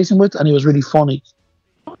conversation with, and he was really funny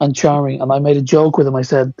and charming. And I made a joke with him. I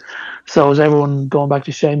said, so is everyone going back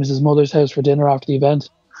to Sheamus' mother's house for dinner after the event?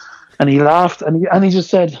 And he laughed, and he just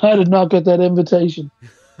said, I did not get that invitation.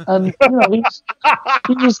 And you know,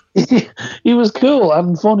 he was cool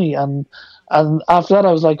and funny, and after that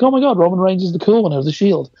I was like, oh my god, Roman Reigns is the cool one out of the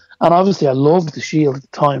Shield. And obviously I loved the Shield at the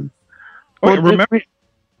time. Wait,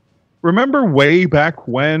 remember way back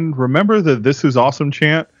when? Remember the "This Is Awesome"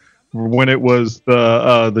 chant when it was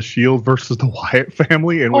the Shield versus the Wyatt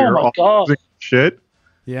family, and we were all losing shit.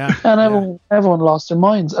 Yeah, and everyone lost their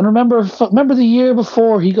minds. And remember the year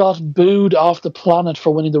before he got booed off the planet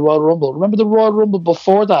for winning the Royal Rumble. Remember the Royal Rumble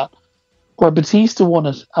before that, where Batista won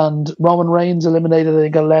it, and Roman Reigns eliminated, I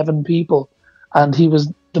think, 11 people, and he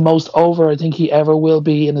was the most over I think he ever will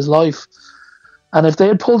be in his life. And if they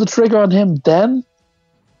had pulled the trigger on him then,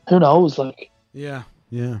 who knows? Like, yeah.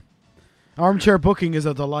 Armchair booking is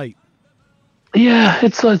a delight. Yeah,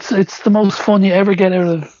 it's the most fun you ever get out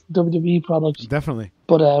of WWE products. Definitely.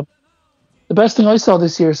 But the best thing I saw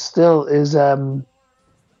this year still is I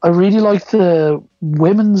really liked the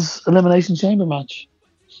women's Elimination Chamber match,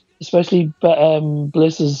 especially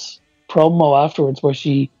Bliss's promo afterwards, where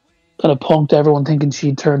she kind of punked everyone thinking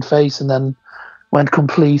she'd turned face and then went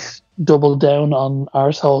complete double down on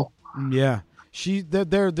arsehole. Yeah,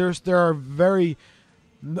 there are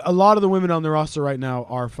a lot of the women on the roster right now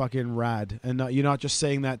are fucking rad, and you're not just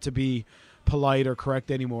saying that to be polite or correct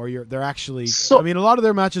anymore. They're actually. I mean, a lot of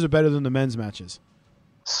their matches are better than the men's matches.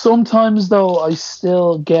 Sometimes, though, I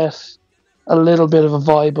still get a little bit of a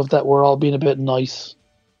vibe of that we're all being a bit nice.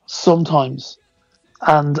 Sometimes,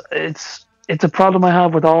 and it's a problem I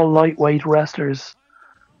have with all lightweight wrestlers.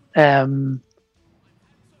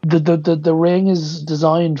 the ring is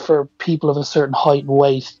designed for people of a certain height and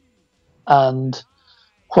weight, and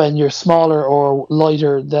when you're smaller or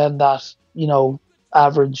lighter than that,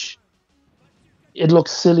 average, it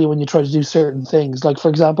looks silly when you try to do certain things. Like, for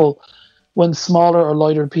example, when smaller or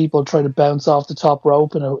lighter people try to bounce off the top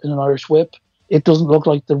rope in an Irish whip, it doesn't look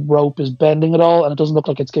like the rope is bending at all, and it doesn't look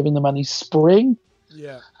like it's giving them any spring.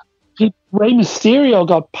 Yeah. Rey Mysterio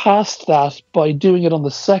got past that by doing it on the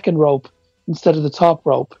second rope instead of the top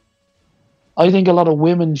rope. I think a lot of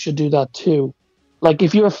women should do that too. Like,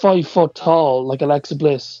 if you're 5 foot tall, like Alexa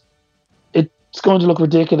Bliss, it's going to look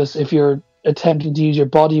ridiculous if you're attempting to use your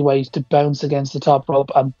body weight to bounce against the top rope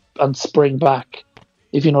and spring back,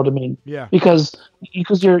 if you know what I mean. Yeah. Because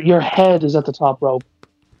your head is at the top rope.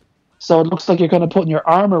 So it looks like you're kind of putting your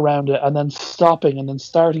arm around it and then stopping and then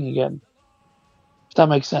starting again. If that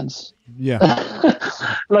makes sense. Yeah.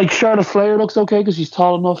 Like, Charlotte Flair looks okay because she's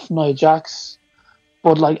tall enough, Nia Jax.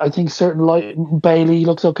 But, like, I think Bayley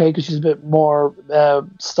looks okay because she's a bit more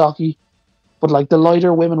stocky. But, like, the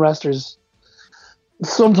lighter women wrestlers,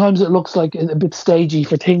 sometimes it looks like a bit stagey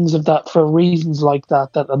for things of that, for reasons like that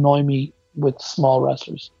annoy me with small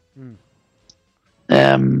wrestlers.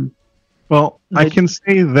 Well, I can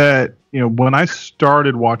say that, when I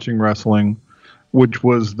started watching wrestling, which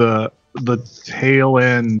was the tail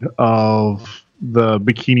end of the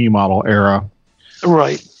bikini model era.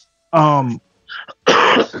 Right.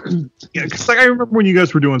 Because I remember when you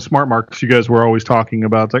guys were doing Smart Marks, you guys were always talking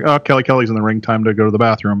about, like, oh, Kelly's in the ring, time to go to the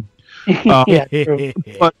bathroom. Yeah, true.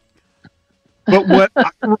 But what I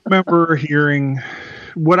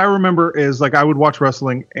remember is, like, I would watch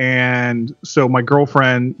wrestling, and so my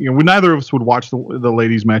girlfriend, neither of us would watch the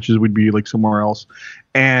ladies' matches. We'd be, like, somewhere else,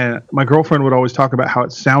 and my girlfriend would always talk about how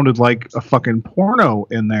it sounded like a fucking porno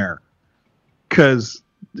in there, because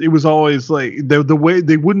it was always like the way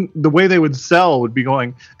they would sell would be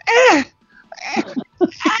going,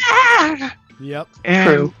 Yep.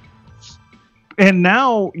 True. And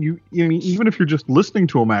now even if you're just listening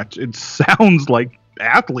to a match, it sounds like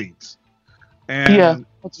athletes. And yeah,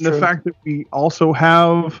 the fact that we also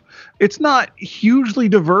have, it's not hugely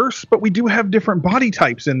diverse, but we do have different body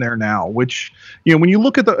types in there now, which, when you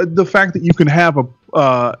look at the fact that you can have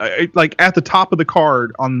like at the top of the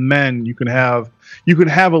card on men, you can have a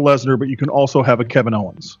Lesnar, but you can also have a Kevin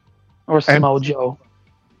Owens. Or Samoa Joe.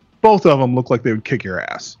 Both of them look like they would kick your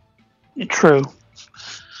ass. True.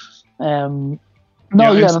 It's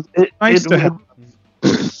nice to have.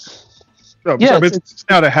 It's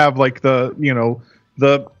now to have, like, to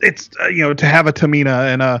have a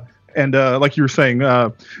Tamina and like you were saying,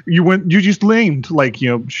 you just named, like,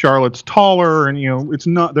 Charlotte's taller, and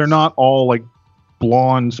they're not all, like,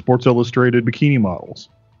 blonde Sports Illustrated bikini models.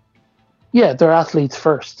 Yeah, they're athletes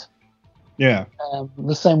first. Yeah.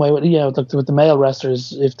 The same way with the male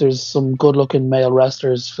wrestlers, if there's some good looking male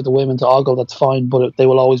wrestlers for the women to ogle, that's fine, but they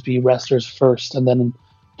will always be wrestlers first, and then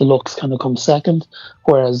the looks kind of come second.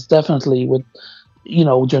 Whereas definitely with,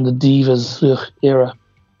 during the Divas era,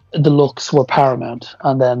 the looks were paramount,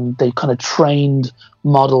 and then they kind of trained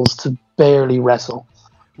models to barely wrestle.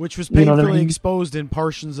 Which was painfully exposed in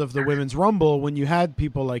portions of the Women's Rumble when you had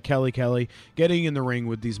people like Kelly getting in the ring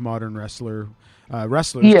with these modern wrestlers.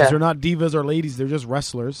 Because they're not divas or ladies, they're just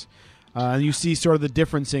wrestlers. And you see sort of the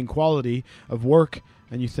difference in quality of work,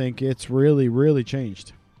 and you think it's really, really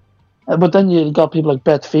changed. But then you got people like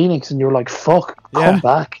Beth Phoenix, and you're like, fuck, come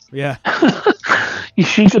back. Yeah.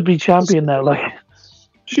 She should be champion now. Like,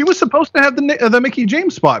 she was supposed to have the Mickie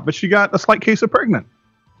James spot, but she got a slight case of pregnant.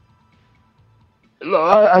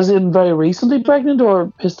 As in very recently pregnant,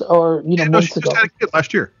 or months ago? She just had a kid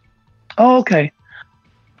last year. Oh, okay.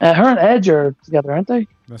 Her and Edge are together, aren't they?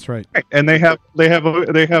 That's right. And they have a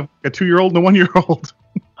 2-year-old and a 1-year-old.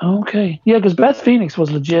 Okay, yeah, because Beth Phoenix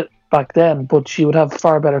was legit back then, but she would have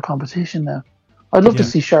far better competition now. I'd love to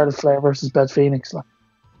see Charlotte Flair versus Beth Phoenix.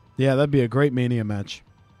 Yeah, that'd be a great Mania match.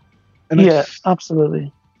 And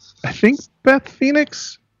absolutely. I think Beth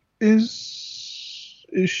Phoenix is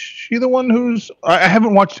she the one who's... I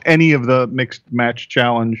haven't watched any of the mixed match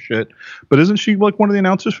challenge shit, but isn't she, like, one of the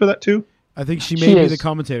announcers for that too? I think she may be the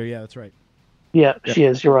commentator. Yeah, that's right. Yeah, she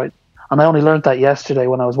is. You're right. And I only learned that yesterday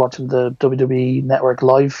when I was watching the WWE Network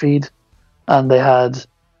live feed, and they had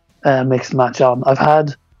a mixed match on. I've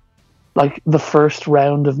had, like, the first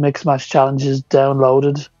round of mixed match challenges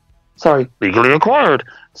legally acquired,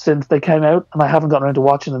 since they came out, and I haven't gotten around to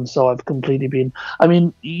watching them, so I've completely been... I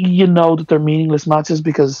mean, that they're meaningless matches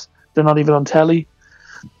because they're not even on telly,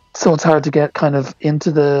 so it's hard to get kind of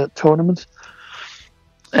into the tournament.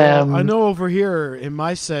 I know over here in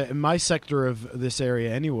my sector of this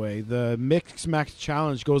area anyway, the mixed match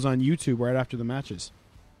challenge goes on YouTube right after the matches.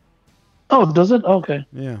 Oh, does it? Okay.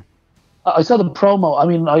 Yeah. I saw the promo. I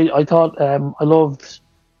mean, I thought I loved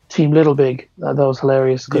Team Little Big. That was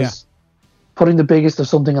hilarious because putting the biggest of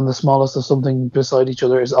something and the smallest of something beside each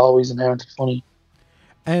other is always inherently funny.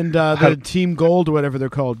 And the Team Gold, or whatever they're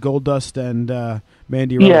called, Goldust and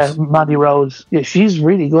Mandy Rose. Yeah, Mandy Rose. Yeah, she's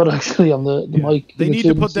really good actually on the mic. They need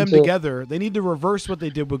to put them together. They need to reverse what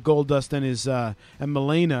they did with Goldust and his and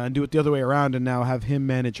Milena and do it the other way around and now have him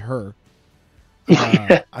manage her.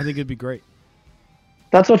 I think it'd be great.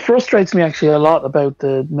 That's what frustrates me actually a lot about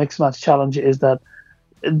the Mixed Match Challenge is that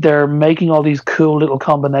they're making all these cool little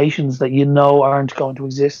combinations that you know aren't going to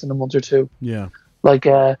exist in a month or two. Yeah. Like,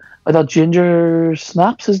 I thought Ginger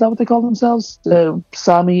Snaps, is that what they call themselves?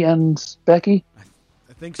 Sammy and Becky?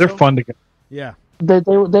 I think so. They're fun together. Yeah. They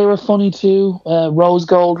were funny too. Rose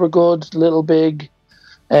Gold were good. Little Big,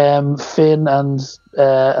 Finn and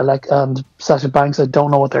Sasha Banks, I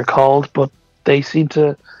don't know what they're called, but they seem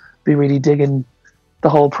to be really digging the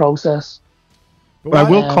whole process. I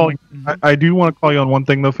will call you. I do want to call you on one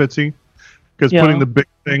thing though, Fitzy, because putting the big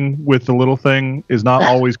thing with the little thing is not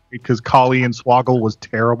always great. Because Kali and Swoggle was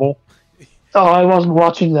terrible. Oh, I wasn't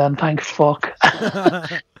watching them. Thank fuck.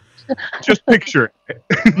 Just picture it.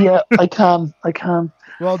 Yeah, I can.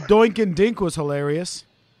 Well, Doink and Dink was hilarious.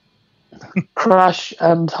 Crash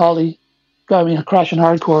and Holly. I mean, Crash and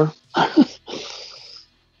Hardcore.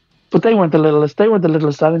 But they weren't the littlest. They weren't the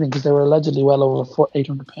littlest anything because they were allegedly well over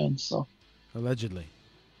 800 pounds. So allegedly.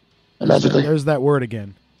 There's that word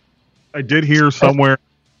again. I did hear somewhere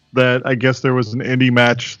that I guess there was an indie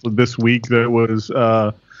match this week that was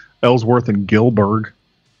Ellsworth and Gilbert.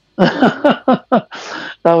 That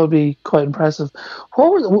would be quite impressive.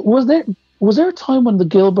 Was there a time when the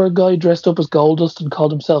Gilbert guy dressed up as Goldust and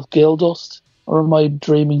called himself Gildust? Or am I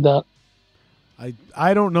dreaming that?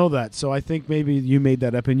 I don't know that, so I think maybe you made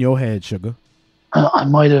that up in your head, Sugar. I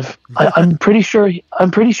might have. I'm pretty sure. I'm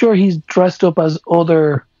pretty sure he's dressed up as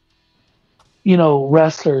other,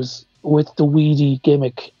 wrestlers with the weedy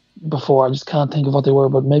gimmick before. I just can't think of what they were,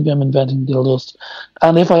 but maybe I'm inventing Gildust.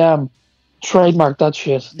 And if I am, trademark that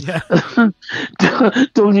shit. Yeah.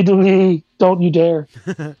 WWE, don't you dare,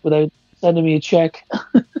 without sending me a check.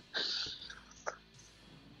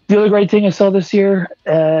 The other great thing I saw this year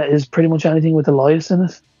is pretty much anything with Elias in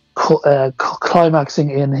it. Climaxing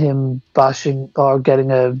in him bashing or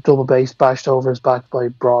getting a double bass bashed over his back by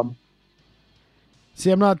Braun.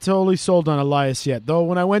 See, I'm not totally sold on Elias yet. Though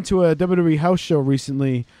when I went to a WWE house show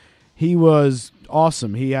recently, he was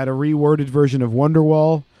awesome. He had a reworded version of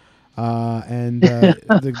Wonderwall, and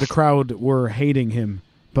the crowd were hating him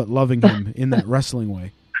but loving him in that wrestling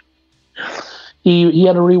way. He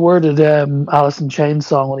had a reworded Alice in Chains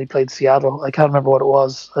song when he played Seattle. I can't remember what it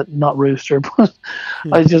was. Not Rooster, but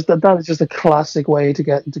that is just a classic way to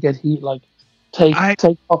get heat. Like take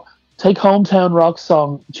Hometown Rock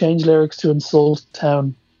song, change lyrics to Insult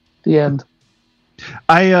Town. The end.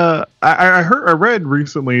 I read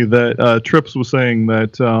recently that Trips was saying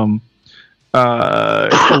that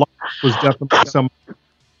was definitely someone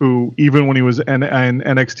who, even when he was in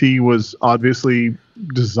NXT, was obviously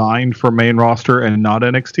designed for main roster and not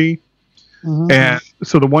NXT. Mm-hmm. And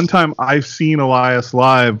so the one time I've seen Elias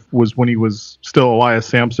live was when he was still Elias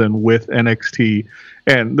Sampson with NXT.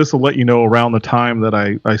 And this will let you know around the time that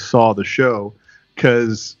I saw the show,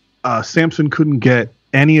 because Sampson couldn't get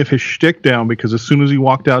any of his shtick down, because as soon as he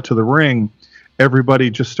walked out to the ring, everybody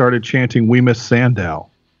just started chanting, "We miss Sandow."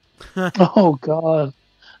 Oh, God.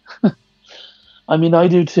 I mean, I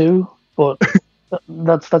do too, but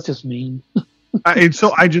that's just mean.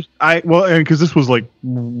 Because this was like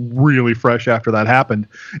really fresh after that happened,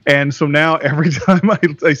 and so now every time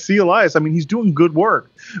I see Elias, I mean, he's doing good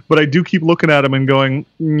work, but I do keep looking at him and going,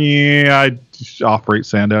 "Yeah, I just operate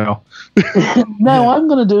Sandow." No, I'm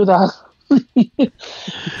going to do that.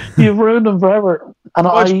 You've ruined him forever. And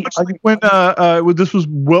when this was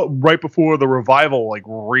right before the Revival like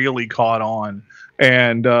really caught on.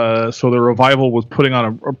 And so the Revival was putting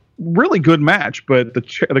on a really good match, but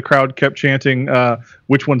the crowd kept chanting,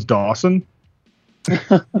 "Which one's Dawson?"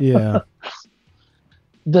 Yeah.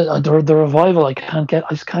 The Revival, I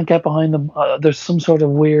just can't get behind them. There's some sort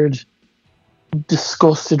of weird,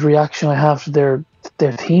 disgusted reaction I have to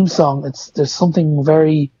their theme song. There's something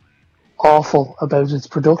very awful about its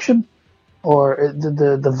production, or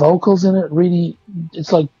the vocals in it. Really,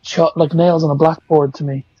 it's like nails on a blackboard to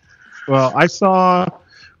me. Well,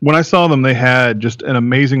 when I saw them, they had just an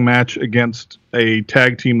amazing match against a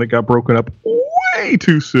tag team that got broken up way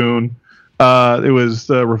too soon. It was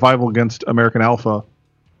the Revival against American Alpha.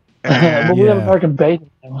 But we have American Beta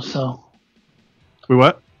now, so. We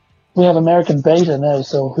what? We have American Beta now,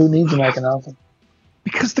 so who needs American Alpha?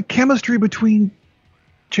 because the chemistry between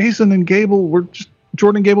Jason and Gable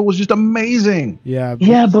Jordan and Gable was just amazing. Yeah,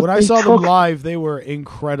 but when I saw them live, they were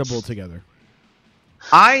incredible together.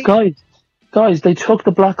 Guys, they took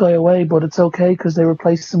the black guy away, but it's okay because they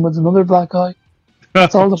replaced him with another black guy.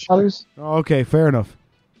 That's all that matters. Okay, fair enough.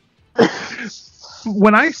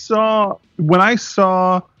 When I saw,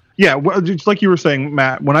 just like you were saying,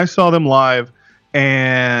 Matt, when I saw them live,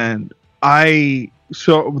 and they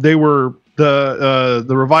were the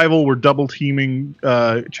Revival were double teaming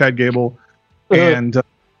Chad Gable, and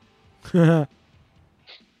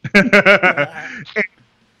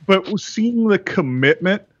but seeing the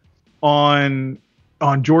commitment on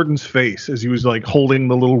Jordan's face as he was like holding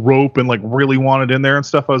the little rope and like really wanted in there and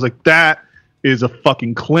stuff, I was like, that is a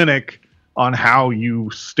fucking clinic on how you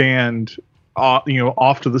stand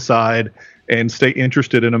off to the side and stay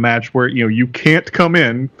interested in a match where you can't come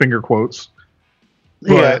in, finger quotes,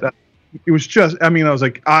 but it was just, I mean, I was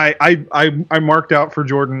like, I marked out for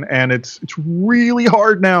Jordan, and it's really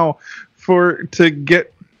hard now to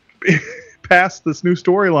get past this new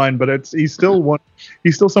storyline, but he's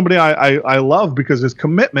still somebody I love because his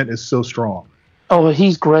commitment is so strong. Oh,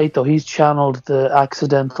 he's great though. He's channeled the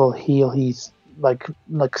accidental heel. He's like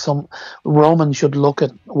some Roman should look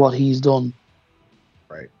at what he's done.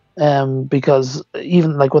 Right. Because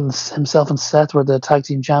even like when himself and Seth were the tag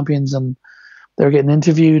team champions and they were getting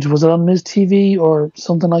interviewed, was it on Miz TV or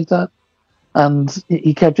something like that? And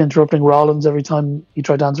he kept interrupting Rollins every time he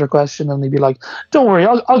tried to answer a question, and he'd be like, "Don't worry,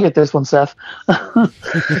 I'll get this one, Seth."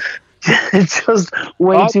 It's just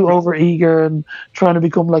way too overeager and trying to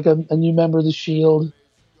become like a new member of the Shield.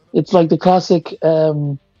 It's like the classic,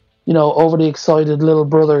 overly excited little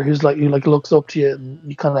brother who's like, looks up to you and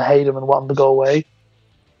you kind of hate him and want him to go away.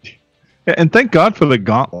 Yeah, and thank God for the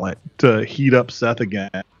gauntlet to heat up Seth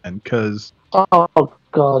again, because oh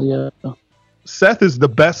God, yeah. Seth is the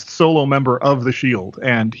best solo member of the Shield,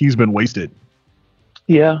 and he's been wasted.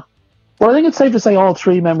 Yeah. Well, I think it's safe to say all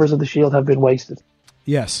three members of the Shield have been wasted.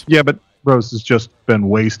 Yes. Yeah, but Rose has just been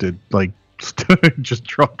wasted, like just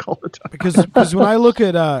drunk all the time. Because when I look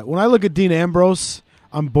at Dean Ambrose,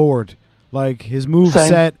 I'm bored. Like his move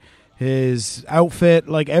set, his outfit,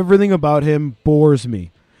 like everything about him bores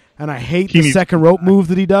me, and I hate the second rope move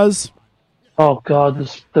that he does. Oh God,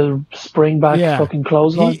 the spring back fucking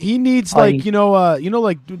clothesline. He needs Disney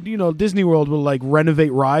World will like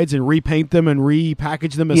renovate rides and repaint them and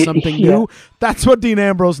repackage them as something new. That's what Dean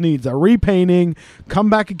Ambrose needs, a repainting. Come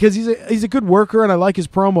back, because he's a good worker and I like his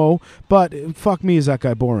promo, but fuck me, is that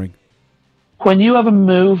guy boring. When you have a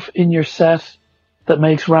move in your set that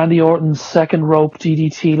makes Randy Orton's second rope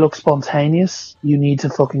DDT look spontaneous, you need to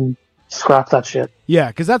fucking scrap that shit. Yeah,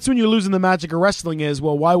 because that's when you're losing the magic of wrestling is,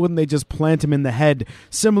 well, why wouldn't they just plant him in the head?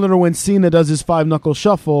 Similar to when Cena does his 5-knuckle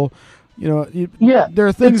shuffle. There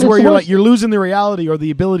are things where you're losing the reality or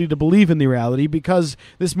the ability to believe in the reality because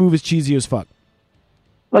this move is cheesy as fuck.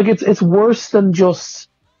 Like, it's worse than just,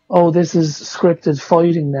 this is scripted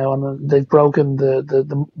fighting now and they've broken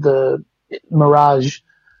the mirage.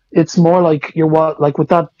 It's more like like with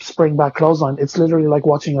that spring back clothesline, it's literally like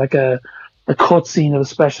watching like a cutscene of a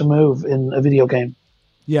special move in a video game.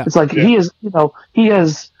 Yeah, it's like he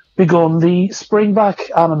has begun the spring back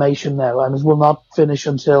animation now, and it will not finish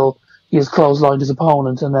until he has clotheslined his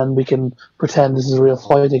opponent, and then we can pretend this is a real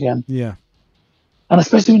fight again. Yeah, and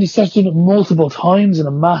especially when he starts doing it multiple times in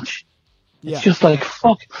a match, it's just like,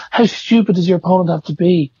 fuck. How stupid does your opponent have to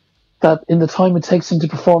be that in the time it takes him to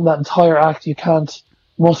perform that entire act, you can't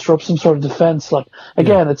muster up some sort of defense? Like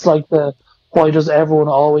again, it's like why does everyone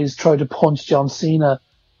always try to punch John Cena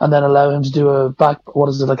and then allow him to do a kind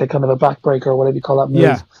of a backbreaker or whatever you call that move?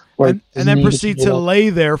 Yeah. And then proceed to lay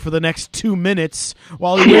there for the next 2 minutes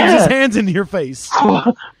while he waves his hands into your face.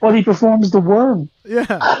 While he performs the worm.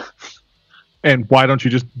 Yeah. And why don't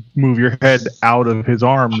you just move your head out of his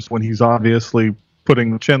arms when he's obviously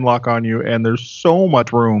putting the chin lock on you, and there's so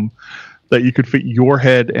much room that you could fit your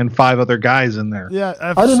head and 5 other guys in there. Yeah,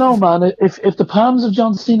 I don't know, man. If the palms of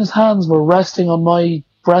John Cena's hands were resting on my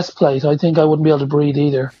breastplate, I think I wouldn't be able to breathe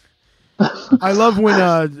either. I love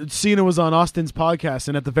when Cena was on Austin's podcast,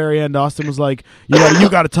 and at the very end, Austin was like, "You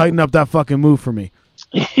got to tighten up that fucking move for me."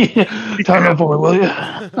 Tighten up for me, will you?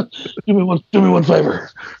 Do me one favor.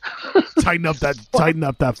 Tighten up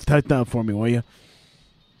for me, will you?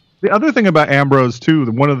 The other thing about Ambrose too,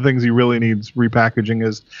 one of the things he really needs repackaging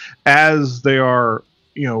is, as they are,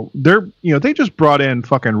 they just brought in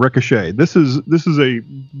fucking Ricochet. This is a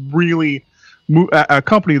really a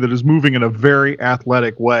company that is moving in a very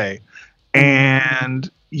athletic way,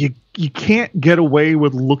 and you can't get away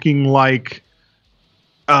with looking like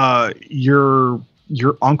you're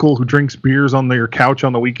your uncle who drinks beers on your couch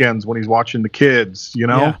on the weekends when he's watching the kids, you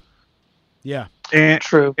know? Yeah. And,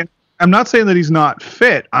 True. And I'm not saying that he's not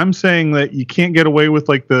fit. I'm saying that you can't get away with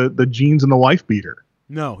like the jeans and the wife beater.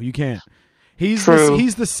 No, you can't. He's the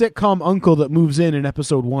sitcom uncle that moves in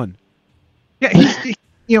episode 1. Yeah,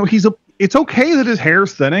 it's okay that his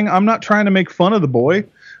hair's thinning. I'm not trying to make fun of the boy,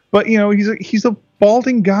 but he's a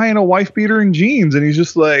balding guy in a wife beater and jeans, and he's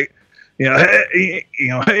just like, hey,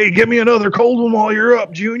 give me another cold one while you're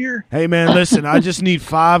up, Junior. Hey man, listen, I just need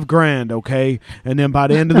 $5,000, okay? And then by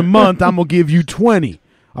the end of the month, I'm gonna give you 20.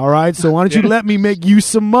 All right, so why don't you let me make you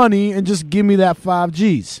some money and just give me that 5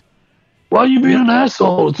 G's? Why are you being an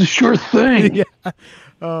asshole? It's a sure thing. Yeah.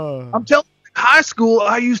 I'm telling you, in high school,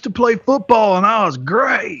 I used to play football, and I was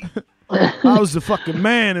great. I was the fucking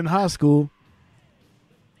man in high school.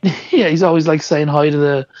 Yeah, he's always like saying hi to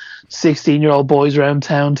the 16-year-old boys around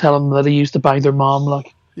town, telling them that he used to bang their mom.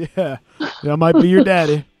 Like, yeah, I might be your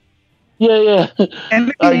daddy. Yeah.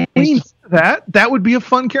 And that would be a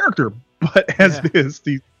fun character. But as it is,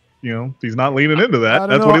 he's not leaning into that.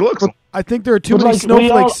 That's what he looks like. I think there are too many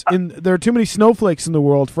snowflakes there are too many snowflakes in the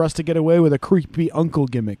world for us to get away with a creepy uncle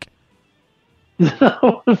gimmick.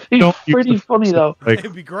 That would be pretty funny, though.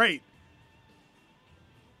 It'd be great.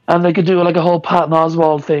 And they could do like a whole Patton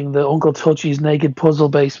Oswalt thing, the Uncle Touchy's naked puzzle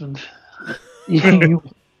basement. You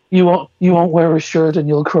won't wear a shirt and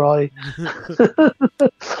you'll cry.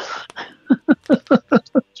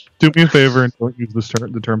 Do me a favor and don't use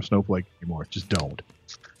the term snowflake anymore. Just don't.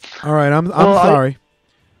 All right, I'm sorry.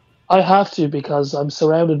 I have to because I'm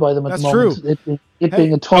surrounded by them at That's the moment. True. It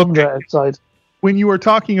being a tundra outside. When you were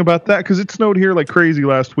talking about that, because it snowed here like crazy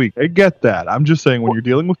last week, I get that. I'm just saying when you're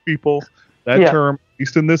dealing with people, that term, at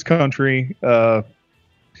least in this country,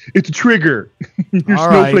 it's a trigger. Your All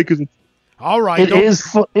snowflake right. is. All right.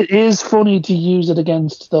 It is funny to use it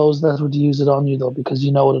against those that would use it on you, though, because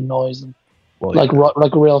you know it annoys them. Well,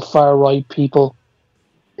 like real far right people,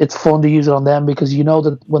 it's fun to use it on them because you know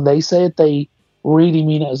that when they say it, they really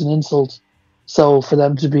mean it as an insult. So for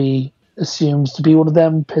them to be assumed to be one of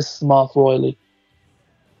them pisses them off royally.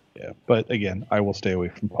 Yeah, but again, I will stay away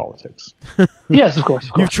from politics. Yes, of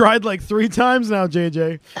course. You've tried like 3 times now,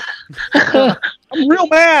 JJ. I'm real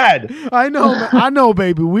mad. I know,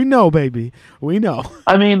 baby. We know, baby. We know.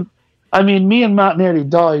 I mean, me and Matt nearly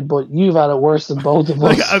died, but you've had it worse than both of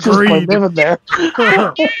us. Agreed. Just by living there.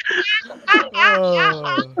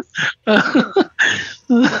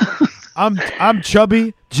 I'm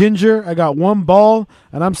chubby, ginger. I got 1 ball,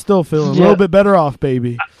 and I'm still feeling a little bit better off,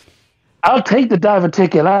 baby. I'll take the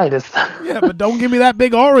diverticulitis. Yeah, but don't give me that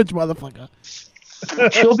big orange, motherfucker.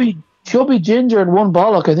 Chubby ginger and 1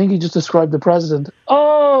 bollock. I think he just described the president.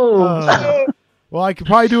 Oh. Well, I could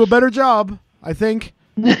probably do a better job, I think.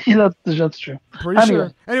 Yeah, that's true. Pretty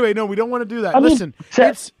sure. Anyway, no, we don't want to do that. I mean, Listen,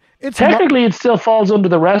 it's technically it still falls under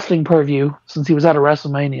the wrestling purview since he was at a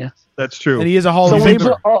WrestleMania. That's true. And he is a Hall of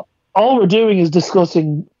Famer. All we're doing is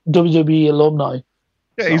discussing WWE alumni.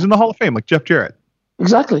 Yeah, he's in the Hall of Fame, like Jeff Jarrett.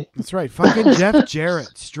 Exactly. That's right. Fucking Jeff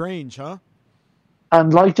Jarrett. Strange, huh?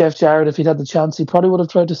 And like Jeff Jarrett, if he'd had the chance, he probably would have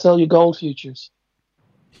tried to sell you gold futures.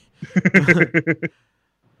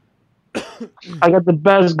 I got the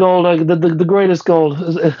best gold, the greatest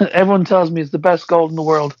gold. Everyone tells me it's the best gold in the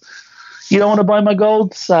world. You don't want to buy my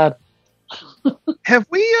gold? Sad. Have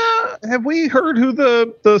we heard who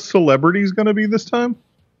the celebrity's going to be this time?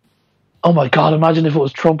 Oh my God! Imagine if it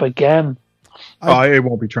was Trump again. It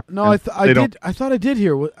won't be Trump. No, I thought I did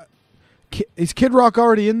hear. Is Kid Rock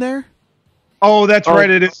already in there? Oh, that's right.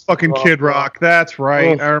 It is fucking Kid Rock. That's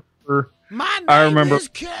right. Oh. I remember. Is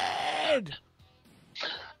Kid.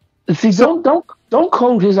 See, don't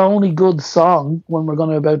quote his only good song when we're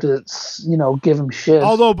about to, give him shit.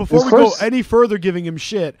 Although before we go any further giving him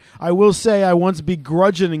shit, I will say I once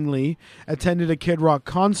begrudgingly attended a Kid Rock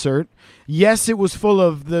concert. Yes, it was full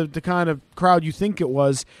of the kind of crowd you think it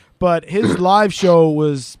was, but his live show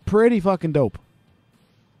was pretty fucking dope.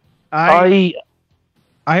 I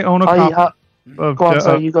own a copy of. Go on,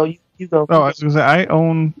 sorry, you go. Oh, I was going to say I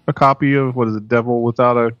own a copy of what is it, Devil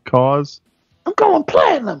Without a Cause. I'm going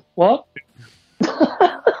platinum. What? See,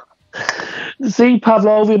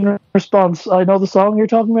 Pavlovian response. I know the song you're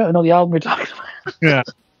talking about. I know the album you're talking about. Yeah.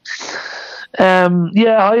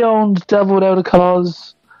 I owned Devil Without a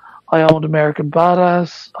Cause. I owned American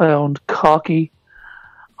Badass. I owned Cocky.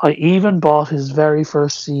 I even bought his very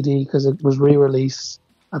first CD because it was re-released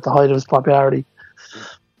at the height of his popularity,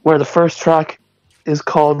 where the first track is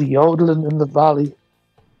called Yodeling in the Valley.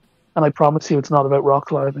 And I promise you it's not about rock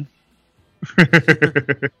climbing.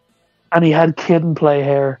 And he had kid and play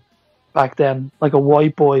hair back then, like a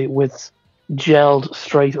white boy with gelled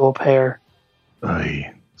straight up hair.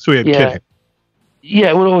 So he had Kid.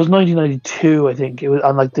 Yeah, well, it was 1992, I think. It was,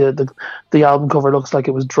 and like the album cover looks like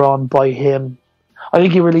it was drawn by him. I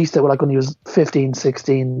think he released it like when he was 15,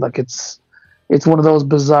 16. Like it's one of those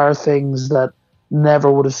bizarre things that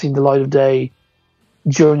never would have seen the light of day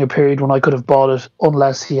during a period when I could have bought it,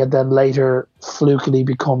 unless he had then later flukily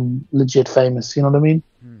become legit famous. You know what I mean?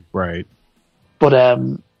 Right. But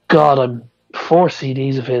God, I'm 4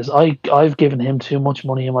 CDs of his. I've given him too much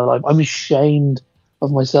money in my life. I'm ashamed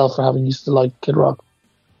of myself for having used to like Kid Rock.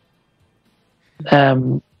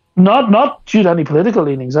 Not due to any political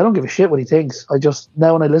leanings. I don't give a shit what he thinks. I just,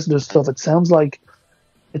 now when I listen to his stuff, it sounds like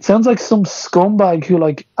some scumbag who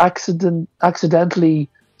like accidentally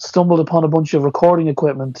stumbled upon a bunch of recording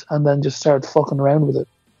equipment and then just started fucking around with it.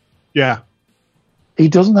 Yeah. He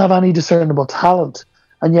doesn't have any discernible talent,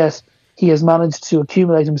 and yet he has managed to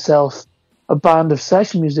accumulate himself a band of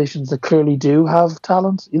session musicians that clearly do have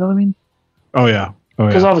talent. You know what I mean? Oh yeah.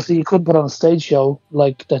 Because obviously he couldn't put on a stage show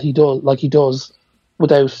like he does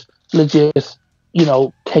without legit,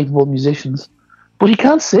 capable musicians. But he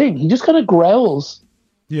can't sing. He just kind of growls.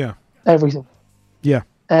 Yeah. Everything. Yeah.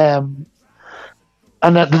 And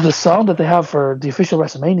the song that they have for the official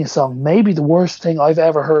WrestleMania song may be the worst thing I've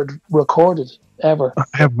ever heard recorded, ever. I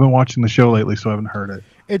haven't been watching the show lately, so I haven't heard it.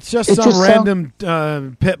 It's just some random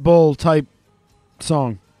Pitbull type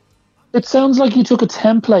song. It sounds like you took a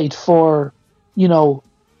template for,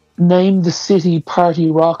 Name the City party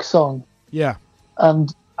rock song. Yeah.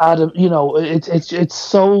 And add it's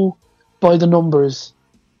so by the numbers,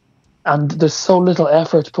 and there's so little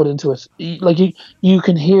effort put into it. Like you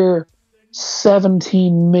can hear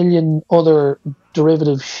 17 million other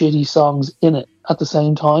derivative shitty songs in it at the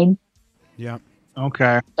same time. Yeah.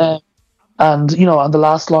 Okay. And and the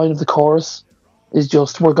last line of the chorus is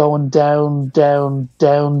just, "We're going down, down,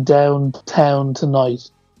 down, downtown tonight."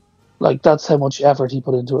 Like, that's how much effort he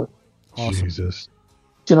put into it. Awesome. Jesus.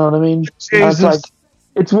 Do you know what I mean? Jesus.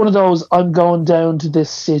 It's one of those "I'm going down to this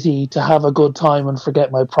city to have a good time and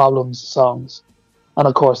forget my problems" songs. And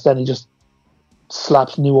of course, then he just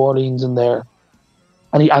slaps New Orleans in there,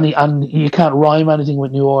 and you can't rhyme anything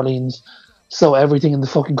with New Orleans, so everything in the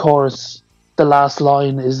fucking chorus, the last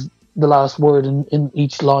word in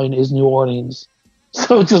each line is New Orleans,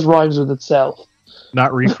 so it just rhymes with itself.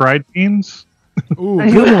 Not refried beans. Ooh,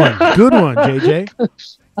 good one, JJ.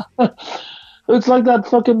 It's like that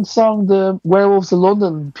fucking song, the Werewolves of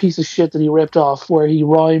London piece of shit that he ripped off, where he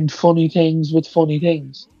rhymed funny things with funny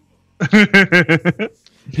things.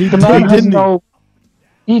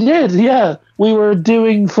 He did, yeah. We were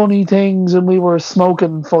doing funny things and we were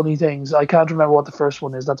smoking funny things. I can't remember what the first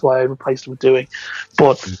one is. That's why I replaced it with doing.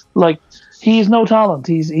 But like, he's no talent.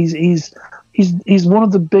 He's one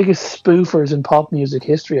of the biggest spoofers in pop music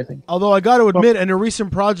history, I think. Although I got to admit, in a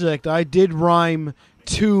recent project, I did rhyme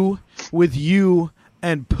 "to" with "you"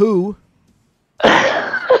 and "poo."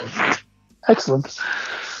 Excellent.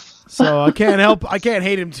 So I can't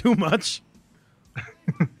hate him too much.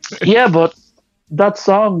 Yeah, but that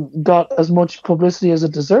song got as much publicity as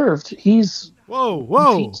it deserved. He's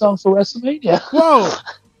whoa theme song for WrestleMania. Whoa,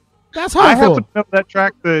 that's hurtful. I happen to know that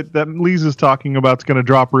track that Lisa's talking about is going to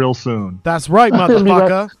drop real soon. That's right,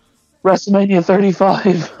 motherfucker. WrestleMania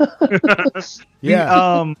 35.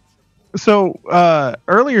 Yeah. So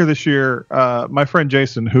earlier this year, my friend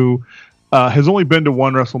Jason, who has only been to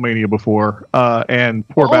one WrestleMania before, and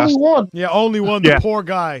poor bastard. One. Yeah, only one. The poor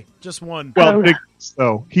guy, just one. Well,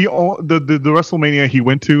 so the WrestleMania he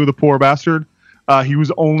went to, the poor bastard, he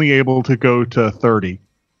was only able to go to 30.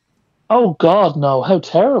 Oh God, no! How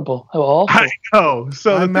terrible! How awful! I know.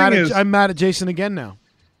 So I'm mad at Jason again now.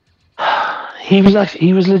 He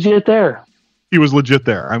was legit there. He was legit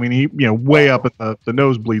there. I mean, he way up at the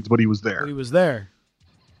nosebleeds, but he was there. But he was there.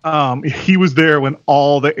 He was there when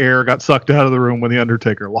all the air got sucked out of the room when the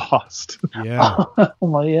Undertaker lost. Yeah. Oh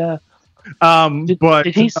my, yeah.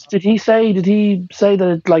 Did he say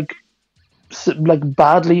that it like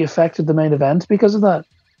badly affected the main event because of that?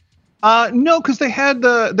 No, because they had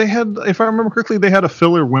if I remember correctly, they had a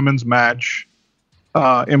filler women's match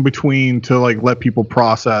in between to like let people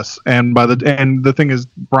process, and the thing is,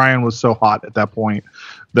 Brian was so hot at that point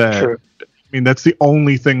that True. I mean that's the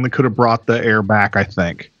only thing that could have brought the air back, I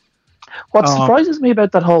think. What surprises me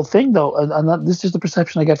about that whole thing, though, and this is the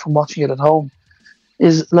perception I get from watching it at home,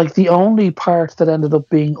 is like the only part that ended up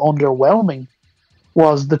being underwhelming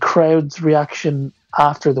was the crowd's reaction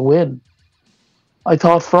after the win. I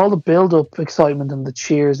thought for all the build-up excitement and the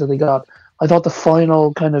cheers that they got, I thought the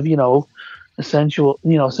final kind of, essential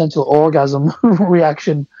orgasm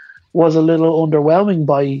reaction was a little underwhelming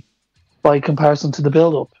by comparison to the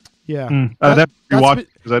build-up. Yeah. That rewatch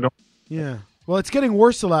because I don't. Yeah. Well, it's getting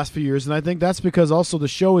worse the last few years, and I think that's because also the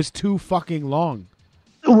show is too fucking long.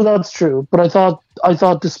 Well, that's true, but I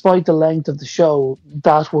thought despite the length of the show,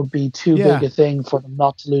 that would be too big a thing for them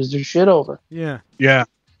not to lose their shit over. Yeah. Yeah.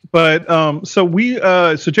 But so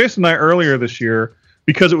Jason and I earlier this year,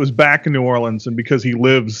 because it was back in New Orleans and because he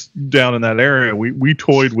lives down in that area, we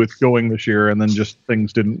toyed with going this year, and then just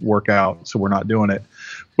things didn't work out, so we're not doing it.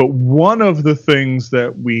 But one of the things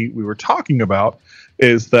that we were talking about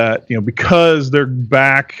is that, because they're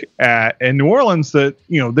back in New Orleans, that,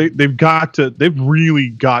 they've really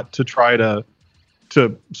got to try to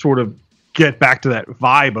sort of get back to that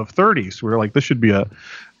vibe of 30s. We're like, this should be an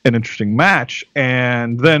interesting match.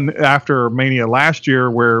 And then after Mania last year,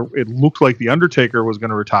 where it looked like The Undertaker was going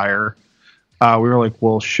to retire, we were like,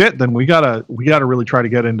 well, shit, then we gotta really try to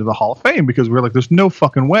get into the Hall of Fame, because we're like, there's no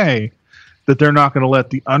fucking way that they're not going to let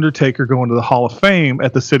The Undertaker go into the Hall of Fame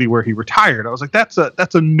at the city where he retired. I was like, that's a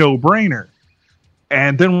no-brainer.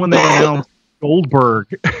 And then when they announced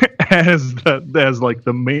Goldberg as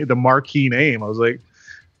the marquee name, I was like,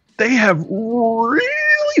 they have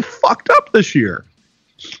really fucked up this year.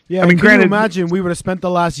 Yeah, I mean, can you imagine we would have spent the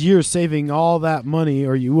last year saving all that money,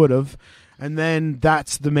 or you would have, and then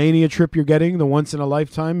that's the Mania trip you're getting, the once in a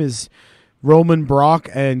lifetime, is Roman, Brock,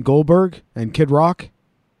 and Goldberg and Kid Rock.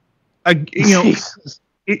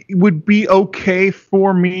 It would be okay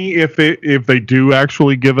for me if they do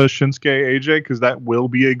actually give us Shinsuke AJ, because that will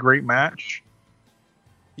be a great match.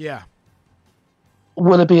 Yeah.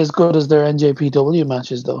 Will it be as good as their NJPW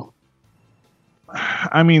matches, though?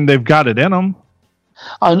 I mean, they've got it in them.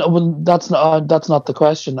 Well, that's not the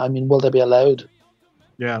question. I mean, will they be allowed?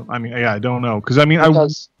 Yeah, I don't know,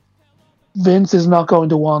 because Vince is not going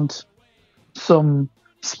to want some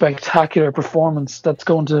spectacular performance that's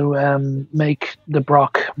going to make the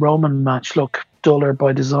Brock Roman match look duller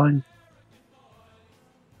by design.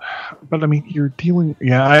 But you're dealing.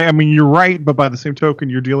 Yeah, you're right. But by the same token,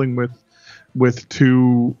 you're dealing with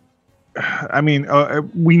two.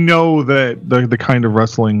 We know that the kind of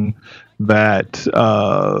wrestling that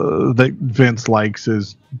that Vince likes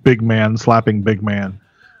is big man slapping big man.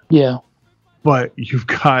 Yeah. But you've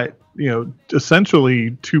got,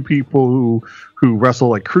 essentially two people who wrestle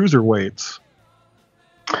like cruiserweights.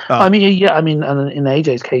 And in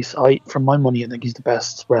AJ's case, for my money, I think he's the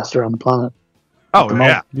best wrestler on the planet. Oh,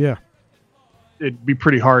 yeah. Yeah. It'd be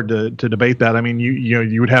pretty hard to debate that.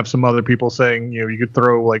 You would have some other people saying, you could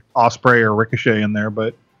throw like Ospreay or Ricochet in there,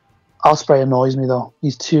 but Ospreay annoys me, though.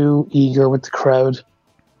 He's too eager with the crowd.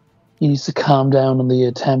 He needs to calm down on the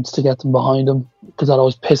attempts to get them behind him, because that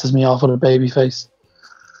always pisses me off with a babyface.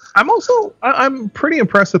 I'm pretty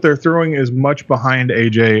impressed that they're throwing as much behind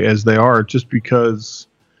AJ as they are, just because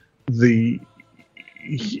as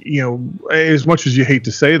much as you hate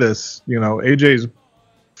to say this, AJ's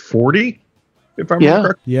 40, if I'm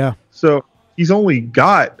correct. Yeah. So he's only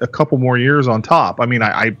got a couple more years on top.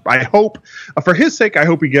 I hope, for his sake, I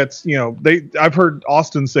hope he gets, I've heard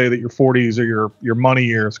Austin say that your 40s are your money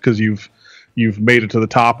years, because you've made it to the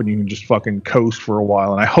top and you can just fucking coast for a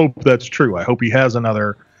while. And I hope that's true. I hope he has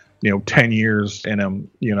another, 10 years in him,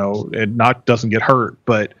 and doesn't get hurt,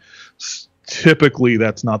 but typically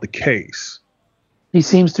that's not the case. He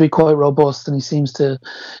seems to be quite robust, and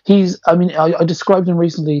I described him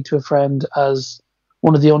recently to a friend as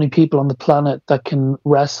one of the only people on the planet that can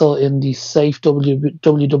wrestle in the safe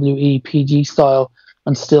WWE PG style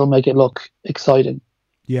and still make it look exciting.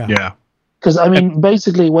 Yeah. Yeah. Because,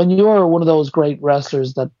 basically, when you're one of those great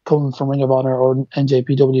wrestlers that come from Ring of Honor or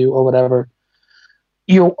NJPW or whatever,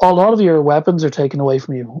 a lot of your weapons are taken away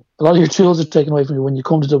from you. A lot of your tools are taken away from you when you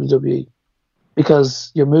come to WWE,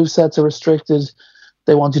 because your movesets are restricted.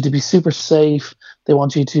 They want you to be super safe. They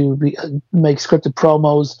want you to make scripted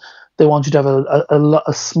promos. They want you to have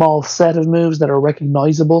a small set of moves that are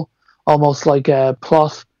recognizable, almost like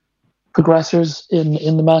plot progressors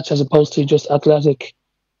in the match, as opposed to just athletic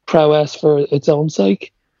prowess for its own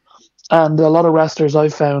sake. And a lot of wrestlers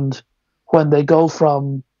I've found, when they go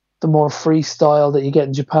from the more freestyle that you get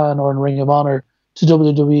in Japan or in Ring of Honor to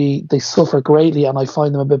WWE, they suffer greatly, and I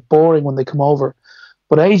find them a bit boring when they come over.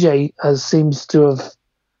 But AJ seems to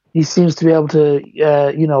be able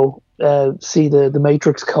to see the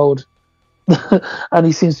Matrix code, and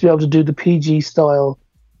he seems to be able to do the PG style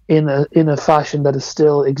in a fashion that is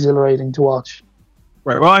still exhilarating to watch.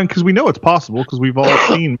 Right. Well, and because we know it's possible, because we've all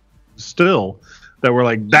seen still that we're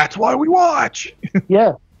like, that's why we watch.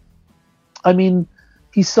 Yeah.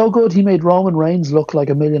 He's so good. He made Roman Reigns look like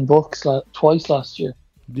 $1 million twice last year.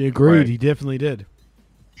 Agreed. Right. He definitely did.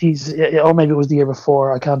 Or maybe it was the year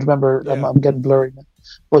before. I can't remember. Yeah. I'm getting blurry.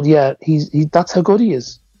 But yeah, that's how good he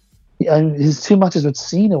is. his 2 matches with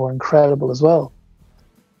Cena were incredible as well.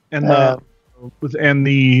 And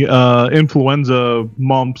the influenza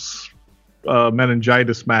mumps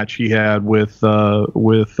meningitis match he had with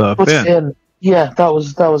Finn. Yeah, that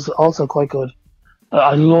was also quite good.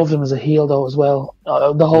 I loved him as a heel though as well.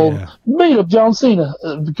 The whole made up John Cena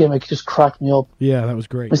gimmick just cracked me up. Yeah, that was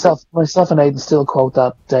great. Myself and Aidan still quote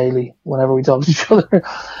that daily whenever we talk to each other.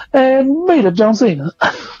 Made up John Cena.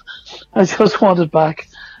 I just want it back.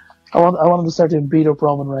 I wanted to start doing beat up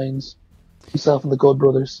Roman Reigns, himself and the Good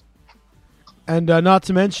Brothers. And not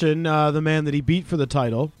to mention the man that he beat for the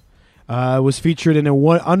title was featured in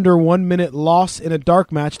under 1 minute loss in a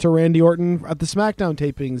dark match to Randy Orton at the SmackDown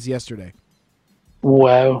tapings yesterday.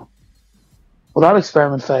 Wow. Well, that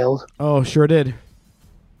experiment failed. Oh, sure did.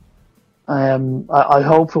 I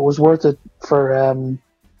hope it was worth it for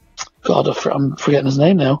God, I'm forgetting his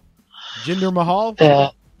name now. Jinder Mahal?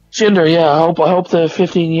 Jinder, yeah. I hope the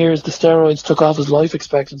 15 years the steroids took off his life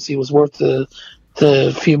expectancy was worth the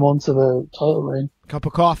few months of a title reign. Cup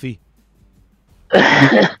of coffee.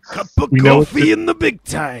 Cup of coffee in the big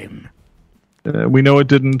time. We know it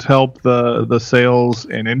didn't help the sales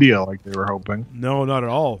in India like they were hoping. No, not at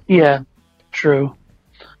all. Yeah, true.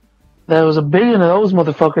 There was 1 billion of those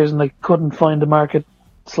motherfuckers and they couldn't find a market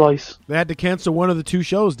slice. They had to cancel one of the 2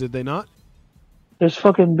 shows, did they not? There's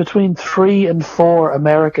fucking between 3 and 4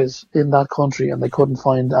 Americas in that country and they couldn't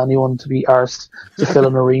find anyone to be arsed to fill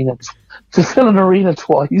an arena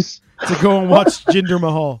twice. To go and watch Jinder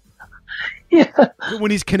Mahal. Yeah.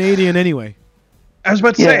 When he's Canadian anyway. I was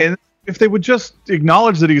about to say, if they would just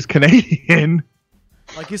acknowledge that he's Canadian.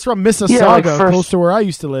 Like he's from Mississauga, close to where I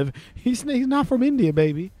used to live. He's not from India,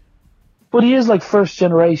 baby. But he is like first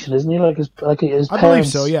generation, isn't he? Like his parents. I believe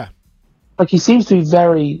so, yeah. Like he seems to be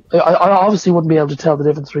very... I obviously wouldn't be able to tell the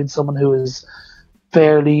difference between someone who is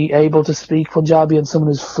barely able to speak Punjabi and someone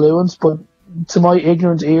who's fluent, but to my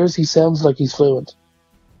ignorant ears, he sounds like he's fluent.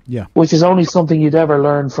 Yeah. Which is only something you'd ever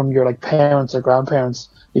learn from your like parents or grandparents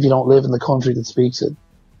if you don't live in the country that speaks it.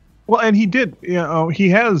 Well, and he did, he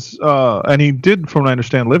has, and he did, from what I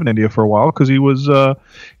understand, live in India for a while because he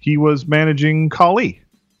was managing Kali.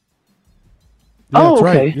 Yeah, that's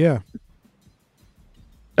right. Yeah.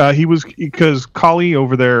 He was, because Kali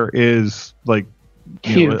over there is like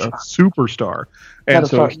huge, a superstar, and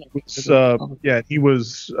so he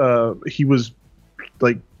was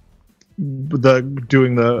like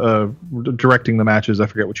directing the matches. I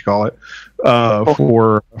forget what you call it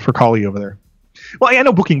for Kali over there. Well, I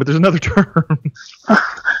know booking, but there's another term.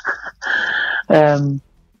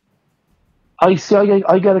 I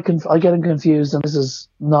get confused, and this is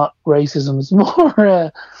not racism. It's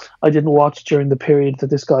more I didn't watch during the period that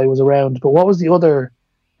this guy was around. But what was the other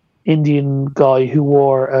Indian guy who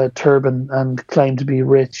wore a turban and claimed to be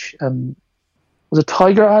rich? And was it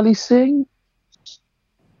Tiger Ali Singh?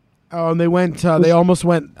 Oh, and they went. They almost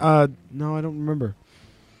went. No, I don't remember.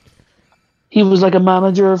 He was like a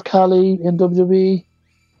manager of Kali in WWE.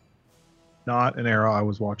 Not an era I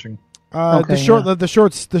was watching. The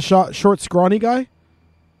short, scrawny guy.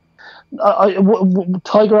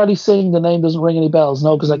 Tiger Ali Singh. The name doesn't ring any bells.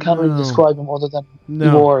 No, because I can't really describe him other than he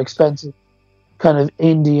wore expensive kind of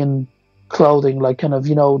Indian clothing, like kind of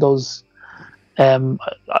those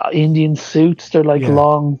Indian suits. They're like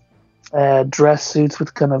long dress suits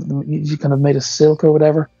with kind of made of silk or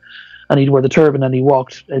whatever. And he'd wear the turban and he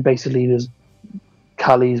walked. Basically, he was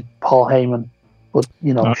Kali's Paul Heyman, but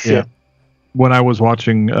shit. Yeah. When I was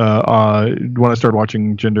watching, when I started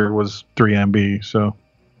watching, Jinder was 3MB. So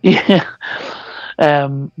yeah,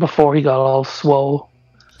 before he got all swole.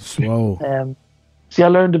 See, I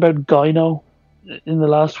learned about gyno in the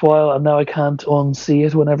last while, and now I can't unsee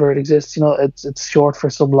it whenever it exists. It's short for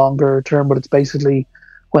some longer term, but it's basically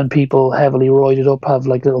when people heavily roided up have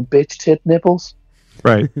like little bitch tit nipples,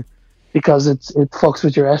 right? Because it fucks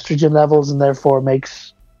with your estrogen levels and therefore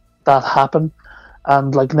makes that happen.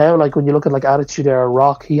 And like now, like when you look at like Attitude Era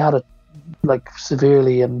Rock, he had it like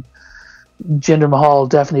severely, and Jinder Mahal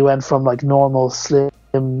definitely went from like normal slim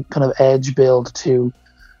kind of edge build to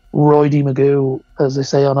roidy Magoo, as they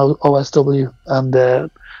say on OSW,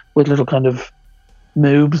 and with little kind of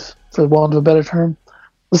moobs, for want of a better term.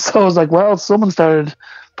 So I was like, well, someone started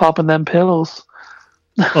popping them pillows.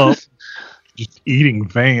 Oh. Just eating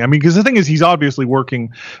vein. I mean, because the thing is, he's obviously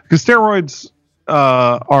working, because steroids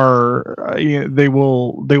they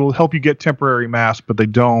will help you get temporary mass, but they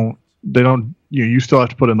don't. You still have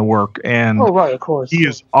to put in the work. And right, of course. He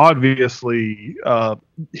is obviously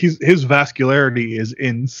his vascularity is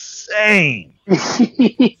insane.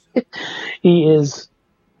 He is.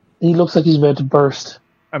 He looks like he's about to burst.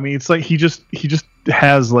 I mean, it's like he just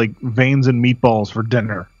has like veins and meatballs for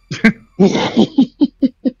dinner.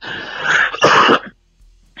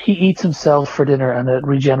 He eats himself for dinner, and it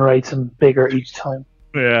regenerates him bigger each time.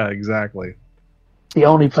 Yeah, exactly. The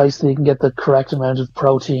only place that he can get the correct amount of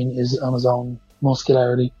protein is on his own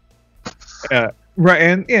muscularity.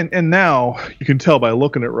 Right, and now you can tell by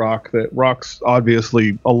looking at Rock that Rock's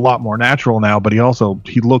obviously a lot more natural now, but he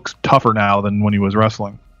looks tougher now than when he was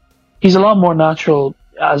wrestling. He's a lot more natural,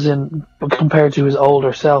 as in compared to his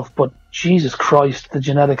older self. But Jesus Christ, the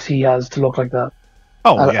genetics he has to look like that.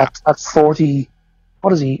 Oh yeah, at 40.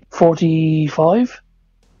 What is he? 45?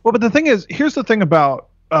 Well, but the thing is, here's the thing about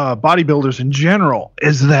bodybuilders in general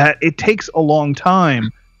is that it takes a long time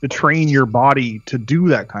to train your body to do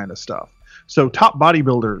that kind of stuff. So top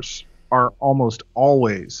bodybuilders are almost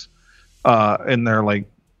always in their like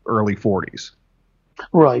early 40s.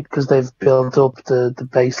 Right, because they've built up the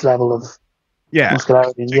base level of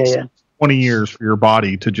muscularity. Yeah. 20 years for your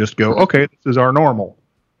body to just go, okay, this is our normal.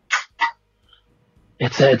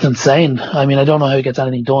 It's insane. I mean, I don't know how he gets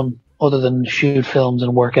anything done other than shoot films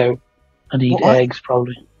and work out and eat eggs,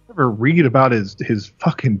 probably. Never read about his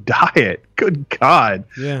fucking diet. Good God.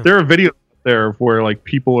 Yeah. There are videos there where like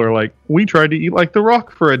people are like, we tried to eat like The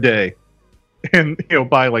Rock for a day. And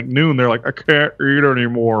by like noon they're like, I can't eat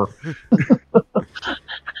anymore.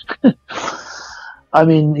 I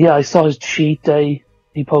mean, yeah, I saw his cheat day.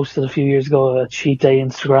 He posted a few years ago a cheat day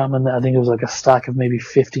Instagram, and I think it was like a stack of maybe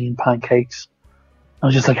 15 pancakes. I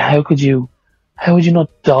was just like, how would you not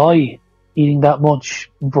die eating that much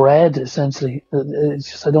bread, essentially? It's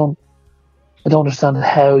just, I don't understand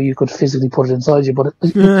how you could physically put it inside you, but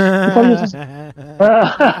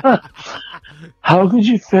how could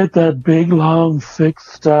you fit that big, long, thick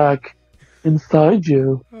stack inside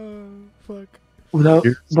you? Fuck. Without,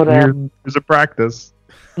 here's a practice.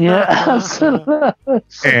 Yeah, absolutely.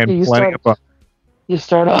 And plenty of fun. You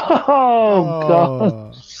start off,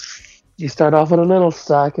 God. You start off with a little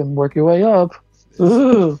stack and work your way up.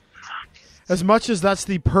 Ooh. As much as that's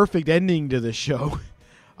the perfect ending to the show,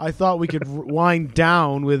 I thought we could wind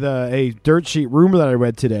down with a dirt sheet rumor that I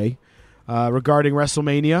read today regarding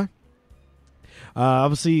WrestleMania.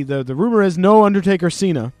 Obviously, the rumor is no Undertaker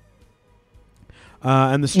Cena.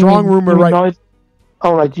 And the strong rumor right...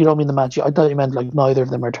 Oh, right, you don't mean the match. I thought you meant like neither of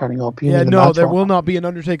them are turning up. There will not be an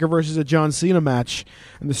Undertaker versus a John Cena match.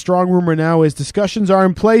 And the strong rumor now is discussions are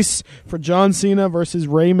in place for John Cena versus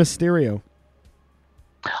Rey Mysterio.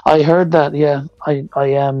 I heard that, yeah. I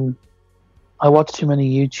watch too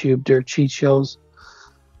many YouTube dirt sheet shows.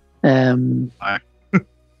 Pardon?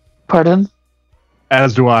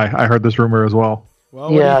 As do I. I heard this rumor as well.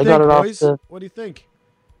 Well, yeah, I got it boys? What do you think?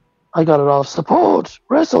 I got it off support,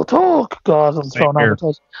 wrestle, talk. God, I'm throwing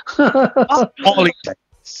advertising.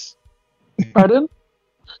 Pardon?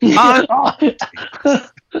 I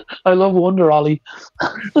love Wonder Ollie.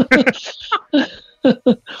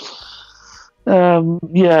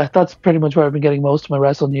 Yeah, that's pretty much where I've been getting most of my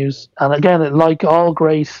wrestle news. And again, like all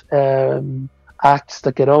great acts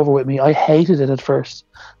that get over with me, I hated it at first,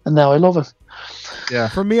 and now I love it. Yeah.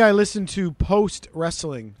 For me, I listen to Post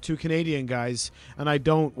Wrestling, two Canadian guys, and I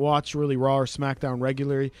don't watch really Raw or SmackDown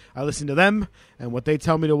regularly. I listen to them, and what they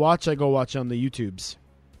tell me to watch, I go watch on the YouTubes.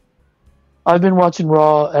 I've been watching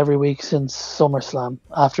Raw every week since SummerSlam,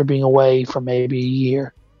 after being away for maybe a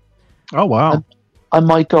year. Oh, wow. I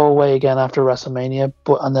might go away again after WrestleMania,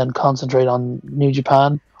 and then concentrate on New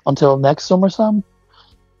Japan until next SummerSlam.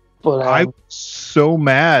 But I was so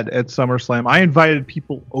mad at SummerSlam. I invited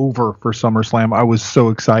people over for SummerSlam. I was so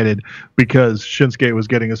excited because Shinsuke was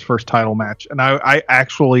getting his first title match, and I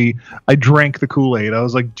drank the Kool-Aid. I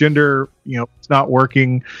was like, Jinder, it's not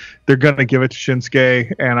working. They're gonna give it to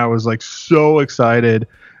Shinsuke, and I was like so excited.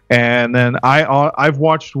 And then I've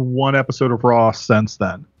watched one episode of Raw since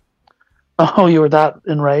then. Oh, you were that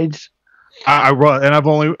enraged?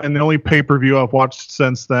 The only pay-per-view I've watched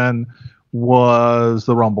since then was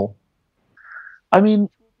the Rumble. I mean,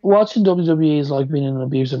 watching WWE is like being in an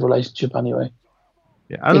abusive relationship anyway.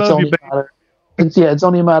 Yeah, I love you, babe. It's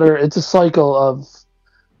only a matter. It's a cycle of.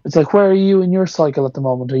 It's like, where are you in your cycle at the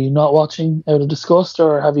moment? Are you not watching out of disgust,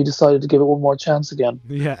 or have you decided to give it one more chance again?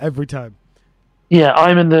 Yeah, every time. Yeah,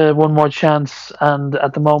 I'm in the one more chance, and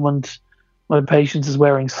at the moment, my patience is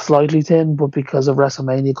wearing slightly thin, but because of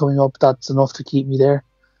WrestleMania coming up, that's enough to keep me there.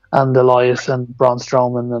 And Elias and Braun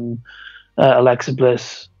Strowman and Alexa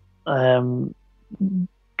Bliss, Kevin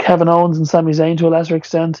Owens and Sami Zayn to a lesser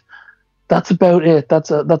extent. That's about it.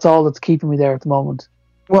 That's all that's keeping me there at the moment.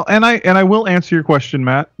 Well, and I will answer your question,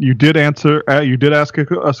 Matt. You did answer. You did ask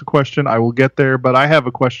us a question. I will get there, but I have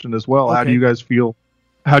a question as well. Okay. How do you guys feel?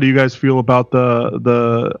 How do you guys feel about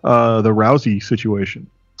the Rousey situation?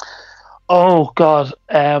 Oh God,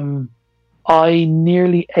 I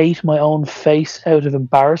nearly ate my own face out of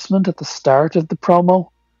embarrassment at the start of the promo,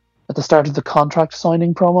 at the start of the contract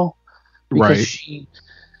signing promo, because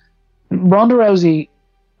Ronda Rousey,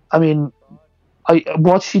 I mean,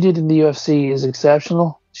 what she did in the UFC is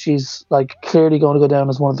exceptional. She's like clearly going to go down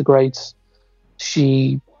as one of the greats.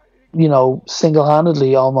 She,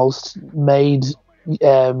 single-handedly almost made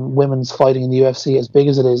women's fighting in the UFC as big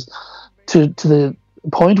as it is, to the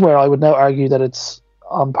point where I would now argue that it's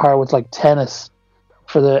on par with like tennis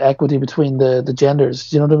for the equity between the genders.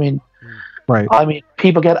 Do you know what I mean? Right. I mean,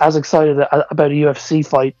 people get as excited about a UFC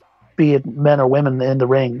fight, be it men or women in the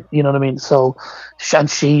ring. You know what I mean? So, and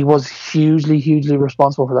she was hugely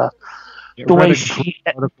responsible for that.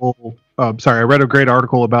 I read a great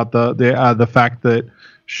article about the fact that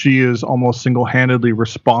she is almost single-handedly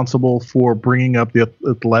responsible for bringing up the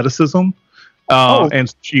athleticism,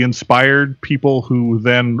 and she inspired people who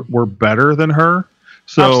then were better than her.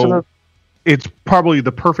 So absolutely. It's probably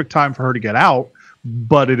the perfect time for her to get out,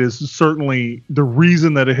 but it is certainly the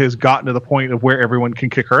reason that it has gotten to the point of where everyone can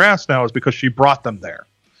kick her ass now is because she brought them there,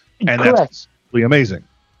 and correct. That's really amazing.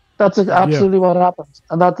 That's absolutely what happened,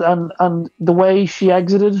 and the way she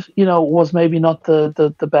exited, was maybe not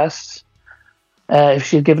the best. If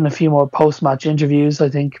she had given a few more post-match interviews, I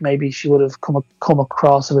think maybe she would have come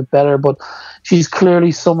across a bit better. But she's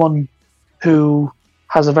clearly someone who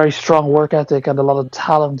has a very strong work ethic and a lot of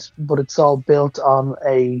talent, but it's all built on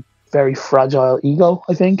a very fragile ego,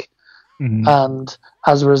 I think. Mm-hmm. And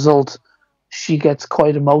as a result, she gets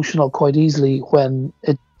quite emotional quite easily when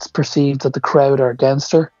it's perceived that the crowd are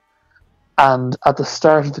against her. And at the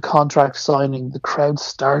start of the contract signing, the crowd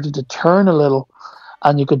started to turn a little,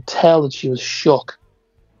 and you could tell that she was shook,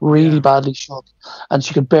 really badly shook. And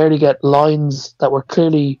she could barely get lines that were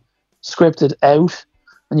clearly scripted out.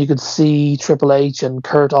 And you could see Triple H and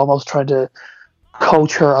Kurt almost trying to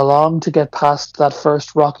coach her along to get past that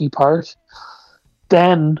first rocky part.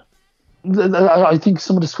 Then, I think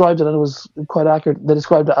someone described it, and it was quite accurate. They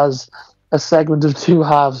described it as a segment of two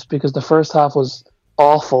halves, because the first half was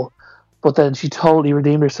awful, but then she totally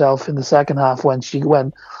redeemed herself in the second half when she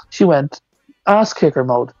went ass kicker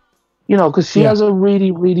mode, because she has a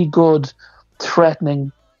really, really good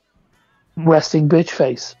threatening resting bitch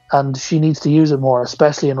face, and she needs to use it more,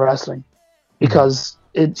 especially in wrestling, because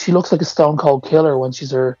she looks like a stone cold killer when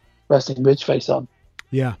she's her resting bitch face on.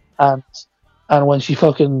 Yeah. And when she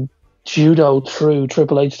fucking judoed through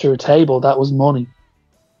Triple H through a table, that was money.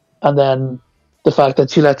 And then the fact that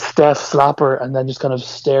she let Steph slap her and then just kind of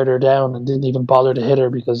stared her down and didn't even bother to hit her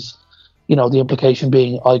because, the implication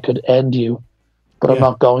being, I could end you, but I'm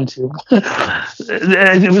not going to.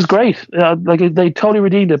 It was great. They totally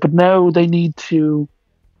redeemed it, but now they need to...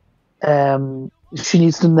 she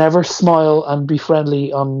needs to never smile and be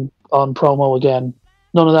friendly on promo again.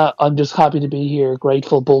 None of that. I'm just happy to be here.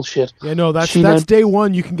 Grateful bullshit. Yeah, no, that's day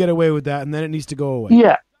one. You can get away with that, and then it needs to go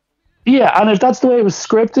away. Yeah, and if that's the way it was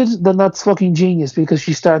scripted, then that's fucking genius, because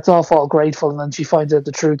she starts off all grateful and then she finds out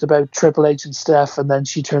the truth about Triple H and Steph, and then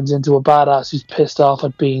she turns into a badass who's pissed off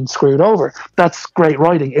at being screwed over. That's great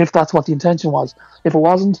writing, if that's what the intention was. If it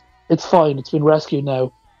wasn't, it's fine. It's been rescued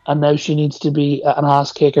now, and now she needs to be an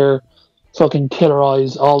ass kicker, fucking killer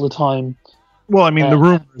eyes all the time. Well, I mean, the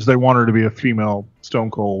rumor is they want her to be a female Stone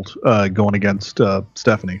Cold going against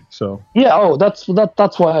Stephanie. So that's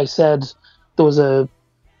why I said there was a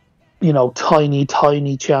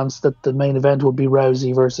tiny chance that the main event would be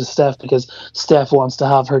Rousey versus Steph, because Steph wants to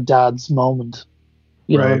have her dad's moment.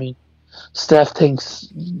 You know what I mean? Steph thinks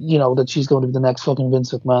that she's going to be the next fucking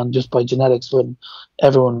Vince McMahon just by genetics, when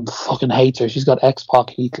everyone fucking hates her. She's got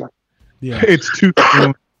X-Pac Hitler. Yeah, it's too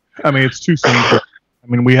soon. I mean, it's too soon.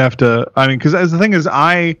 We have to. Because as the thing is,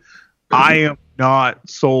 I am not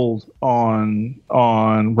sold on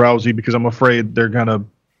Rousey, because I'm afraid they're gonna.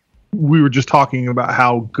 We were just talking about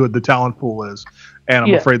how good the talent pool is, and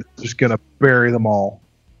I'm afraid they're just gonna bury them all.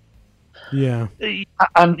 Yeah,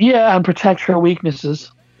 and protect her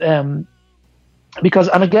weaknesses. Because,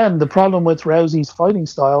 and again, the problem with Rousey's fighting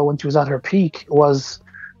style when she was at her peak was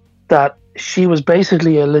that she was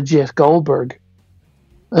basically a legit Goldberg.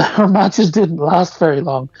 Her matches didn't last very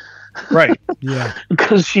long. Right. Yeah.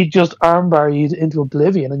 Because she just armbar you into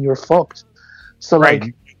oblivion and you're fucked. So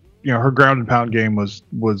like, her ground and pound game was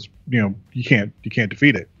you can't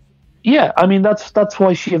defeat it. Yeah, that's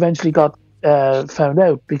why she eventually got found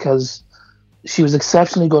out, because she was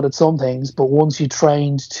exceptionally good at some things, but once you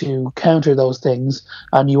trained to counter those things,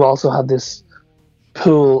 and you also had this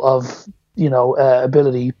pool of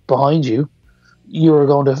ability behind you, you were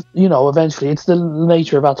going to eventually, it's the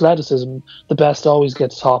nature of athleticism, the best always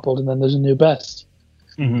gets toppled and then there's a new best.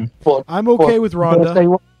 But I'm okay with Ronda.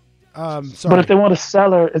 But if they want to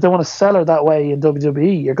sell her, that way in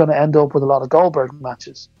WWE, you're going to end up with a lot of Goldberg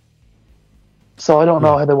matches. So I don't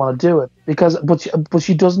know how they want to do it but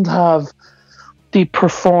she doesn't have the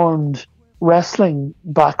performed wrestling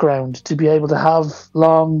background to be able to have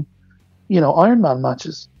long, Iron Man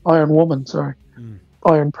matches. Iron Woman, sorry.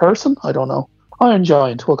 Iron Person? I don't know. Iron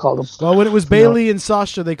Giant, we'll call them. Well, when it was Bayley and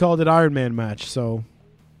Sasha, they called it Iron Man match, so...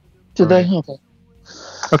 Did they? Okay.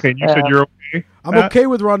 Okay, you said you're okay? I'm okay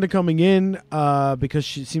with Ronda coming in because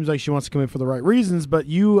she seems like she wants to come in for the right reasons, but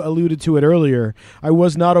you alluded to it earlier. I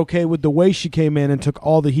was not okay with the way she came in and took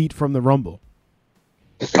all the heat from the Rumble.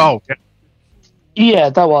 Oh, okay. Yeah,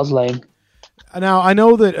 that was lame. Now, I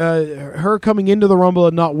know that her coming into the Rumble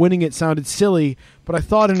and not winning it sounded silly, but I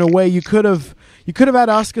thought in a way you could have had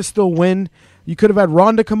Asuka still win. You could have had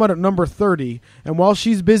Ronda come out at number 30, and while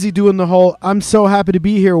she's busy doing the whole "I'm so happy to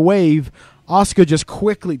be here" wave, Asuka just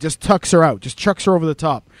quickly tucks her out, just chucks her over the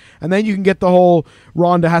top. And then you can get the whole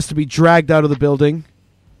Ronda has to be dragged out of the building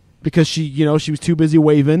because she was too busy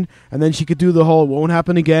waving, and then she could do the whole "it won't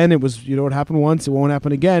happen again." It was, it happened once, it won't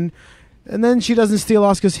happen again. And then she doesn't steal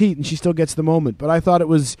Asuka's heat, and she still gets the moment. But I thought it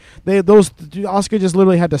was Asuka just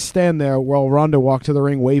literally had to stand there while Ronda walked to the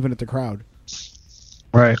ring waving at the crowd.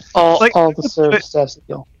 Right. All the service stuff.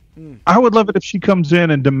 I would love it if she comes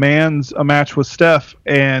in and demands a match with Steph,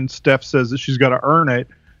 and Steph says that she's got to earn it,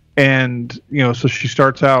 and so she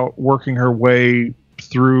starts out working her way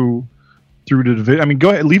through the division. I mean, go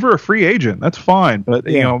ahead, leave her a free agent. That's fine, but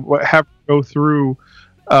have her go through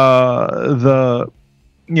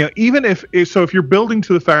even if you're building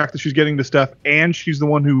to the fact that she's getting to Steph and she's the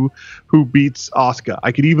one who beats Asuka,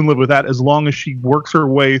 I could even live with that as long as she works her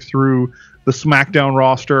way through the SmackDown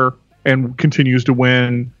roster and continues to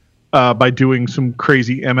win by doing some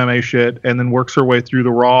crazy MMA shit, and then works her way through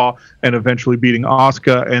the Raw and eventually beating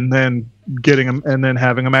Asuka, and then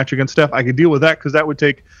having a match against Steph. I could deal with that because that would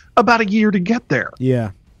take about a year to get there.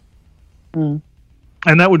 Yeah. And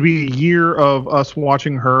that would be a year of us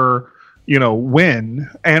watching her, win,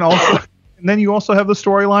 and also, and then you also have the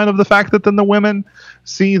storyline of the fact that then the women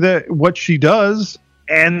see that what she does,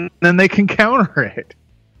 and then they can counter it.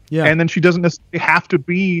 Yeah. And then she doesn't necessarily have to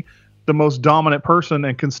be the most dominant person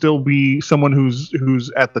and can still be someone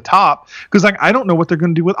who's at the top. Because I don't know what they're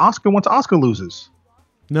going to do with Asuka once Asuka loses.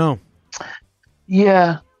 No.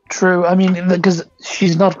 Yeah, true. I mean, because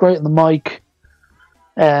she's not great in the mic.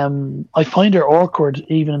 I find her awkward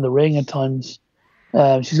even in the ring at times.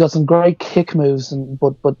 She's got some great kick moves,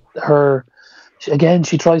 but she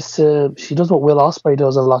does what Will Ospreay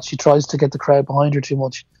does a lot. She tries to get the crowd behind her too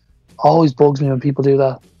much. Always bugs me when people do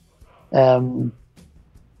that.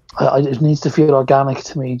 It needs to feel organic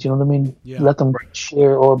to me. Do you know what I mean? Yeah. Let them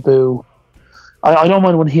cheer or boo. I don't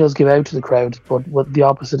mind when heels give out to the crowd, but what the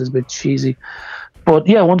opposite is a bit cheesy. But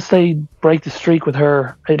yeah, once they break the streak with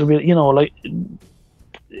her, it'll be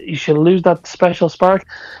you should lose that special spark.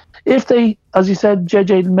 If they, as you said,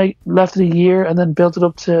 JJ left it a year and then built it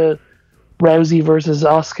up to Rousey versus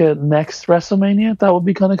Asuka next WrestleMania, that would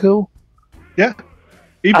be kind of cool. Yeah.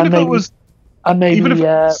 Even if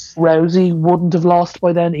Rousey wouldn't have lost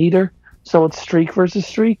by then either. So it's streak versus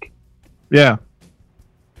streak. Yeah.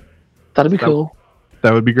 That'd be cool.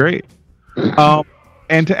 That would be great.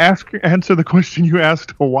 And to answer the question you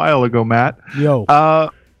asked a while ago, Matt.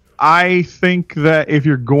 I think that if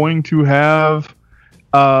you're going to have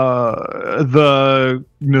the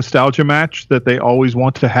nostalgia match that they always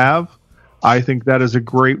want to have, I think that is a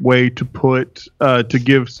great way to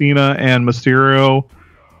give Cena and Mysterio,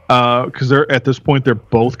 because they're at this point they're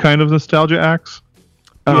both kind of nostalgia acts.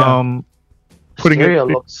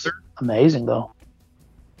 Mysterio looks amazing though.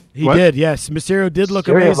 He did, yes. Mysterio did look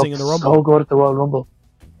amazing in the Rumble. So good at the Royal Rumble.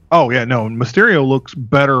 Oh yeah, no. Mysterio looks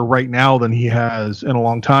better right now than he has in a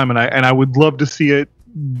long time, and I would love to see it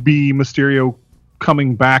be Mysterio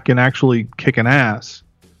coming back and actually kicking ass.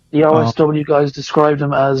 The OSW guys described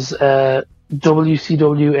him as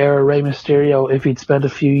WCW era Rey Mysterio if he'd spent a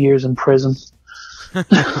few years in prison.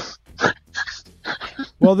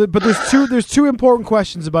 Well, but there's two important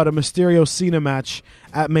questions about a Mysterio Cena match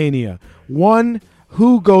at Mania. One,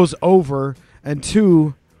 who goes over, and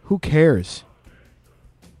two, who cares?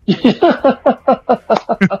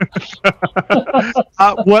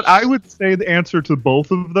 What I would say the answer to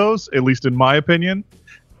both of those, at least in my opinion,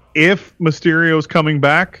 if Mysterio's coming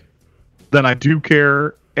back, then I do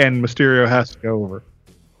care, and Mysterio has to go over.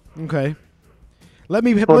 Okay. Let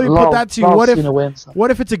me put that to you.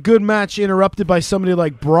 What if it's a good match interrupted by somebody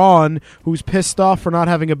like Braun, who's pissed off for not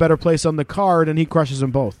having a better place on the card, and he crushes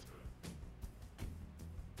them both?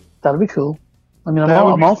 That'd be cool. I mean,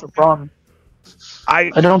 I'm all for Braun. I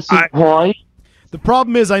don't see why. The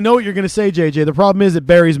problem is, I know what you're going to say, JJ. The problem is it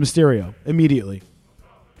buries Mysterio immediately.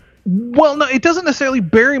 Well, no, it doesn't necessarily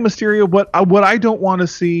bury Mysterio, but what I don't want to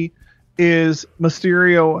see is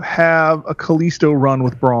Mysterio have a Kalisto run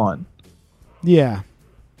with Braun. Yeah.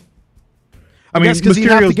 I mean, because he'd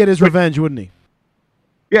have to get his revenge, wouldn't he?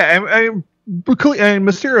 Yeah, and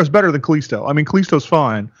Mysterio's better than Kalisto. I mean, Kalisto's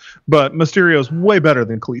fine, but Mysterio's way better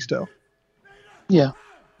than Kalisto. Yeah.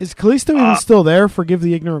 Is Kalisto even still there? Forgive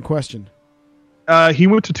the ignorant question. He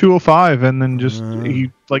went to 205, and then just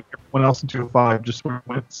he like everyone else in 205 just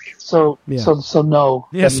went. So no.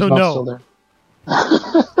 Yeah, so no. Still there.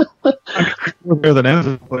 Better than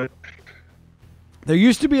ever, but there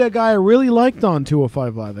used to be a guy I really liked on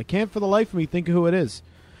 205 Live. I can't for the life of me think of who it is.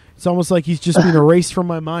 It's almost like he's just been erased from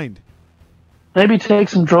my mind. Maybe take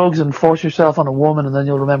some drugs and force yourself on a woman, and then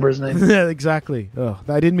you'll remember his name. Yeah, exactly. Oh,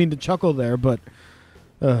 I didn't mean to chuckle there, but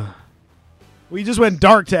we just went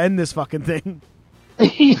dark to end this fucking thing.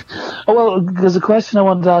 Well, there's a question I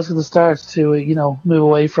wanted to ask at the start to move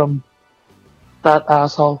away from that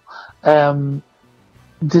asshole.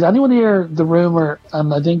 Did anyone hear the rumor?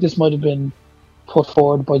 And I think this might have been put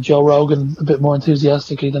forward by Joe Rogan a bit more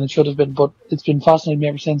enthusiastically than it should have been, but it's been fascinating me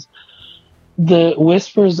ever since. The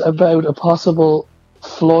whispers about a possible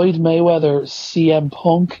Floyd Mayweather CM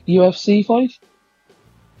Punk UFC fight.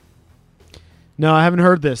 No, I haven't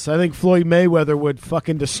heard this. I think Floyd Mayweather would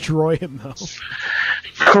fucking destroy him, though.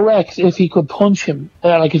 Correct, if he could punch him,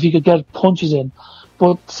 if he could get punches in.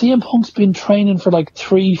 But CM Punk's been training for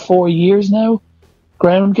 3-4 years now,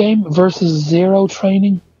 ground game versus zero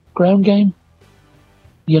training ground game.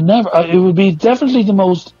 You never. It would be definitely the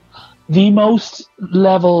most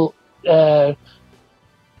level I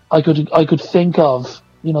could think of.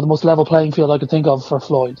 The most level playing field I could think of for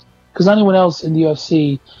Floyd. Because anyone else in the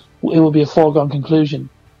UFC, it would be a foregone conclusion.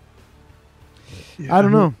 Yeah. I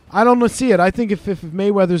don't know. I don't see it. I think if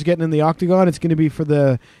Mayweather's getting in the octagon, it's going to be for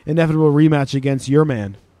the inevitable rematch against your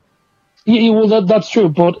man. Yeah, well, that's true.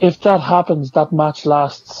 But if that happens, that match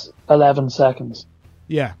lasts 11 seconds.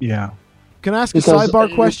 Yeah. Yeah. Can I ask a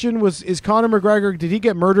sidebar question? Is Conor McGregor, did he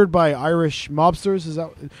get murdered by Irish mobsters?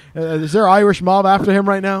 Is there Irish mob after him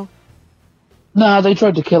right now? Nah, they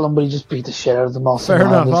tried to kill him, but he just beat the shit out of them all. Fair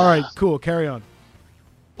enough. All right, cool. Carry on.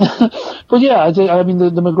 But yeah, I mean, the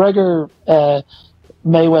McGregor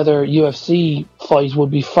Mayweather UFC fight would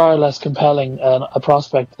be far less compelling a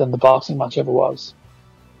prospect than the boxing match ever was,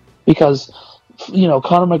 because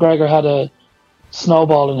Conor McGregor had a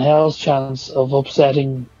snowball in hell's chance of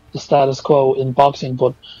upsetting the status quo in boxing,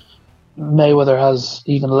 but Mayweather has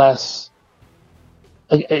even less.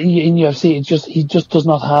 In UFC, he just does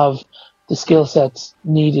not have the skill sets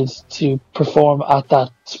needed to perform at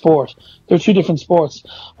that sport. They're two different sports.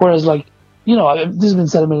 Whereas, this has been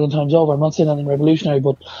said a million times over. I'm not saying anything revolutionary,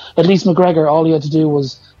 but at least McGregor, all he had to do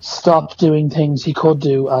was stop doing things he could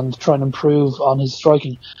do and try and improve on his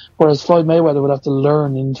striking. Whereas Floyd Mayweather would have to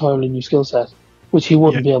learn an entirely new skill set, which he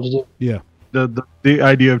wouldn't be able to do. Yeah. The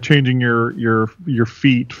idea of changing your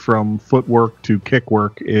feet from footwork to kick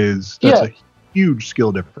work that's a huge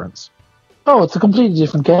skill difference. Oh, it's a completely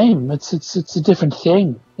different game. It's a different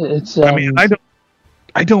thing. I mean,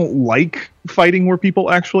 I don't like fighting where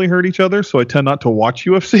people actually hurt each other, so I tend not to watch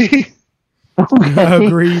UFC.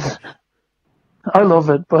 Agreed. I love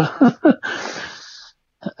it, but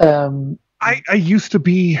I used to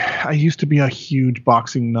be a huge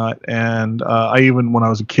boxing nut, and even when I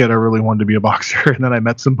was a kid, I really wanted to be a boxer, and then I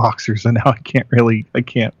met some boxers, and now I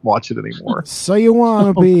can't watch it anymore. So you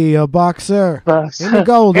want to be a boxer in the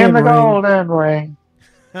golden ring?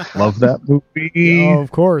 Love that movie. Oh,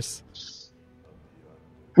 of course.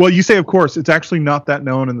 Well, you say of course. It's actually not that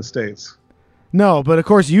known in the States. No, but of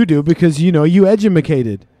course you do, because you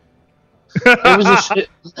edumacated. It was a shit.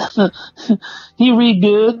 He read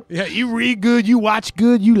good. Yeah, you read good, you watch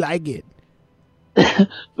good, you like it. It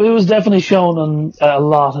was definitely shown on a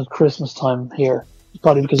lot at Christmas time here,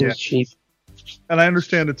 probably because it was cheap. And I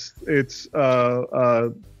understand it's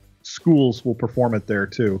schools will perform it there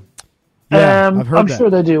too. Yeah, I've heard I'm that. sure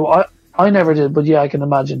they do. I never did, but yeah, I can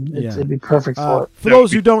imagine it'd be perfect for it. For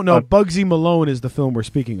those who don't know, Bugsy Malone is the film we're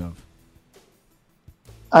speaking of.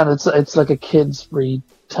 And it's like a kid's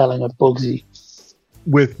retelling of Bugsy.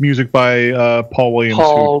 With music by Paul Williams.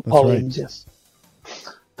 Paul Williams, yes.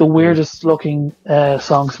 The weirdest looking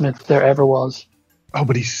songsmith there ever was. Oh,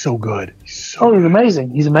 but he's so good. He's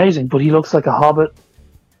amazing. He's amazing, but he looks like a hobbit.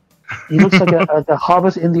 He looks like a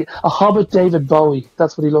hobbit a hobbit David Bowie.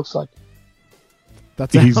 That's what he looks like.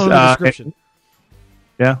 That's a description.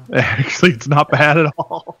 Yeah, actually, it's not bad at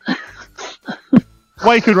all.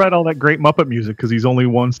 Why he could write all that great Muppet music, because he's only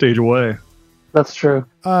one stage away. That's true.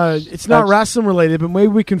 It's not wrestling related, but maybe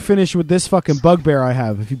we can finish with this fucking bugbear I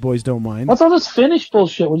have, if you boys don't mind. What's all this Finnish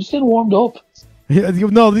bullshit? We're just getting warmed up.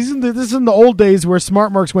 No, this is in the old days where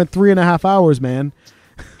Smart Marks went 3.5 hours, man.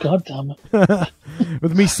 God damn it.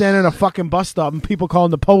 With me standing at a fucking bus stop and people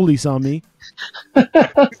calling the police on me. And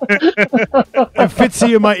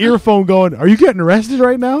Fitzy in my earphone going, "Are you getting arrested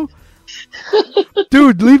right now?"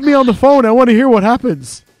 Dude, leave me on the phone. I want to hear what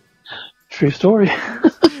happens. True story.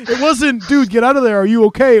 It wasn't, dude, get out of there. Are you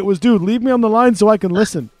okay? It was, dude, leave me on the line so I can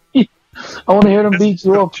listen. I want to hear them beat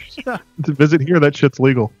you up. To visit here, that shit's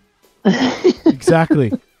legal.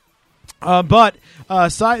 Exactly. But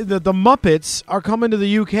the Muppets are coming to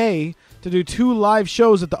the UK to do 2 live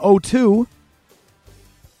shows at the O2.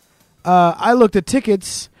 I looked at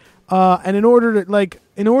tickets, and in order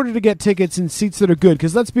to get tickets in seats that are good,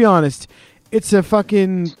 because let's be honest, it's a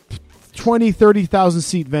fucking 20,000-30,000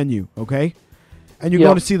 seat venue, okay? And you're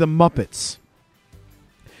going to see the Muppets.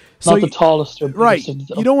 Not the tallest. Right.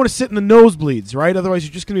 You don't want to sit in the nosebleeds, right? Otherwise,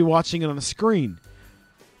 you're just going to be watching it on a screen.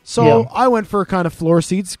 So I went for kind of floor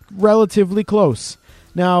seats, relatively close.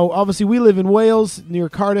 Now, obviously, we live in Wales, near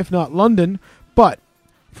Cardiff, not London. But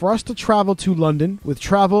for us to travel to London with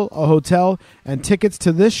travel, a hotel, and tickets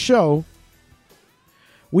to this show,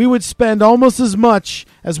 we would spend almost as much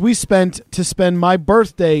as we spent to spend my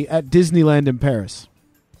birthday at Disneyland in Paris.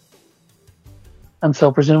 And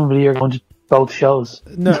so presumably you're going to both shows.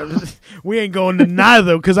 No, we ain't going to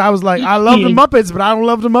neither, because I was like, I love the Muppets, but I don't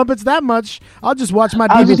love the Muppets that much. I'll just watch my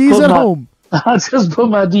DVDs at home. I'll just put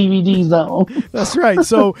my DVDs down. That's right.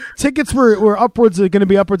 So tickets were going to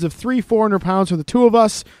be upwards of £300-400 for the 2 of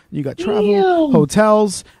us. You got travel,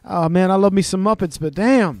 hotels. Oh man, I love me some Muppets, but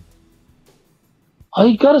damn.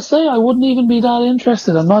 I gotta say, I wouldn't even be that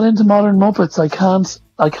interested. I'm not into modern Muppets. I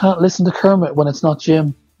can't listen to Kermit when it's not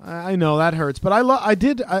Jim. I know that hurts, but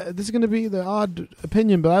this is going to be the odd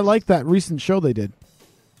opinion, but I like that recent show they did.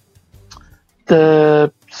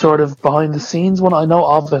 The sort of behind the scenes one, I know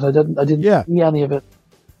of it. I didn't see any of it.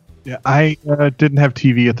 Yeah, I didn't have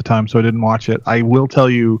TV at the time, so I didn't watch it. I will tell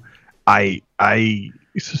you, I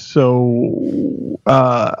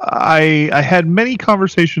had many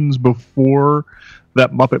conversations before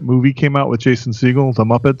that Muppet movie came out with Jason Segel, The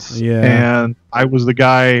Muppets, and I was the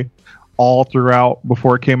guy all throughout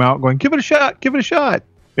before it came out going, give it a shot.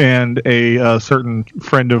 And a certain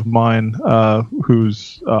friend of mine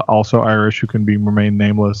who's also Irish, who can remain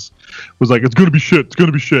nameless, was like, it's gonna be shit.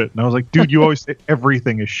 And I was like, dude, you always say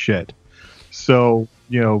everything is shit, so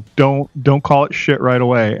don't call it shit right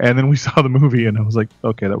away. And then we saw the movie and I was like,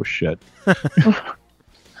 okay, that was shit.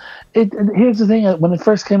 Here's the thing, when it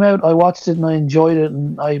first came out, I watched it and I enjoyed it,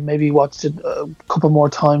 and I maybe watched it a couple more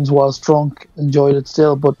times whilst drunk, enjoyed it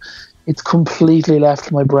still, but it's completely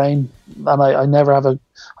left my brain, and I never want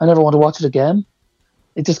to watch it again.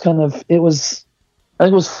 It just I think it was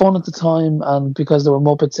fun at the time, and because there were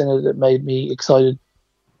Muppets in it, it made me excited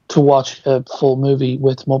to watch a full movie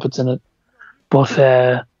with Muppets in it. But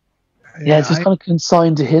it's just kind of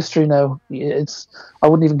consigned to history now. I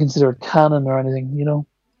wouldn't even consider it canon or anything,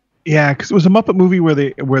 Yeah, because it was a Muppet movie where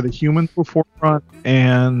the humans were forefront,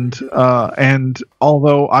 and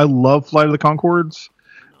although I love Flight of the Conchords,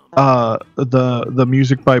 the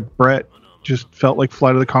music by Brett just felt like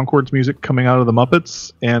Flight of the Conchords music coming out of the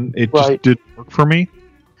Muppets, and it just didn't work for me.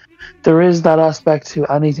 There is that aspect to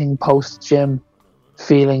anything post Jim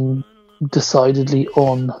feeling decidedly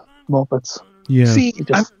un-Muppets. Yeah. See,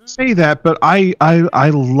 I say that, but I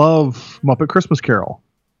love Muppet Christmas Carol.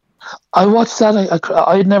 I watched that.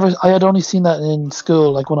 I had only seen that in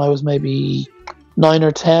school, like when I was maybe 9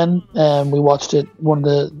 or 10. We watched it one of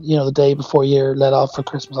the day before year let off for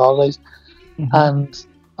Christmas holidays, and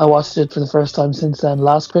I watched it for the first time since then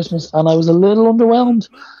last Christmas, and I was a little underwhelmed.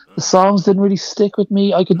 The songs didn't really stick with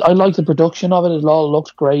me. I liked the production of it; it all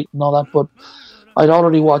looked great and all that, but I'd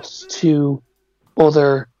already watched 2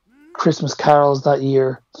 other Christmas carols that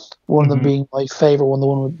year. One of them being my favorite one, the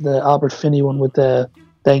one with the Albert Finney one with the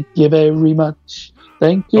 "Thank you very much,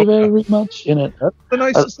 thank you very much" in it. That's the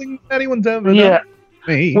nicest thing anyone's ever done.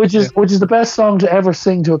 Me. Which is the best song to ever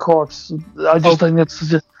sing to a corpse. I just think that's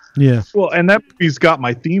just Well, and that movie's got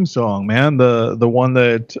my theme song, man. The one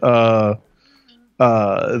that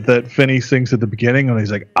that Finney sings at the beginning when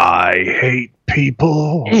he's like, "I hate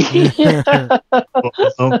people."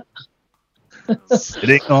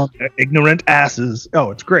 Sitting on their ignorant asses.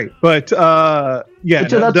 Oh, it's great. But I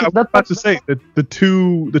was about to say that the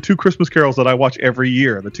two Christmas carols that I watch every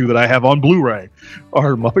year, the 2 that I have on Blu-ray,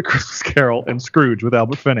 are Muppet Christmas Carol and Scrooge with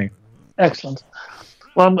Albert Finney. Excellent.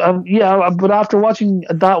 Well, but after watching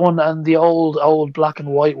that one and the old black and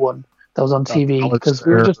white one that was on TV, because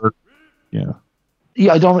Yeah.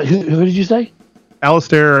 Yeah, I don't. Who did you say?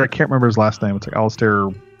 Alistair. I can't remember his last name. It's like Alistair.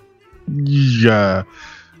 Yeah.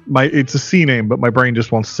 It's a C name, but my brain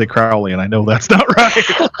just wants to say Crowley, and I know that's not right.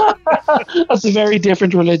 That's a very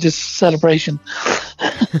different religious celebration.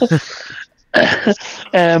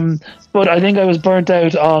 But I think I was burnt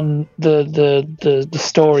out on the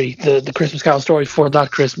story, the Christmas Carol story for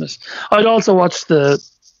that Christmas. I'd also watched the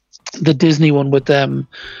Disney one with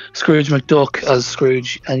Scrooge McDuck as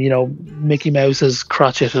Scrooge, and Mickey Mouse as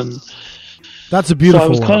Cratchit, and that's a beautiful. So I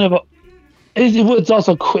was one. kind of. It's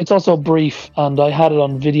also brief, and I had it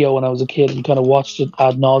on video when I was a kid and kind of watched it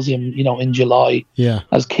ad nauseum, in July. Yeah.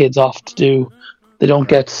 As kids often do, they don't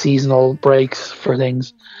get seasonal breaks for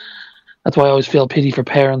things. That's why I always feel pity for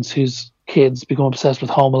parents whose kids become obsessed with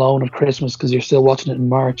Home Alone at Christmas because you're still watching it in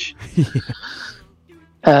March.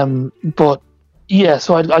 But yeah,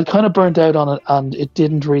 so I kind of burnt out on it, and it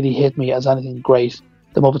didn't really hit me as anything great.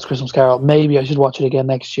 The Muppets Christmas Carol. Maybe I should watch it again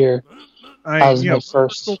next year. My first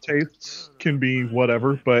personal tastes can be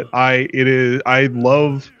whatever, but I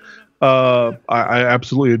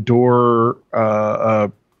absolutely adore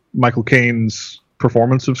Michael Caine's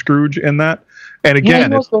performance of Scrooge in that. And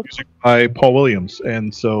again, it's music by Paul Williams,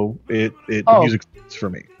 and so the music fits for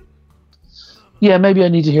me. Yeah, maybe I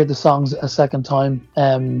need to hear the songs a second time,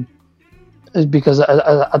 because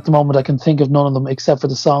at the moment I can think of none of them except for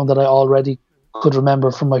the song that I already could remember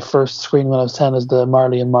from my first screen when I was 10 is the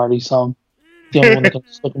Marley and Marley song. The only one that got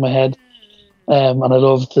stuck in my head. And I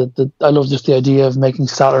love I love just the idea of making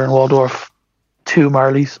Statler and Waldorf two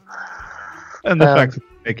Marleys. And the fact that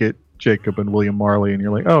they make it Jacob and William Marley, and you're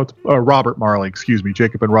like, oh, it's Robert Marley, excuse me,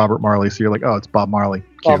 Jacob and Robert Marley. So you're like, oh, it's Bob Marley.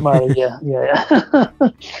 Cute. Bob Marley, yeah.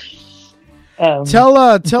 Tell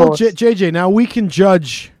JJ, now we can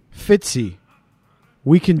judge Fitzy.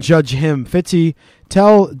 We can judge him. Fitzy,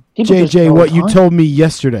 tell JJ what you told me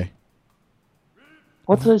yesterday.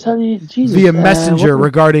 What did I tell you? Jesus. Via Messenger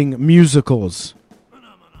regarding musicals.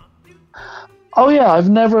 Oh yeah, I've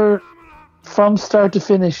never, from start to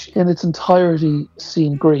finish in its entirety,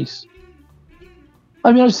 seen Grease.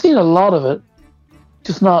 I mean, I've seen a lot of it,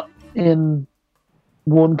 just not in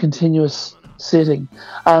one continuous sitting.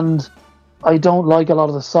 And I don't like a lot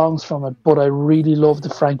of the songs from it, but I really love the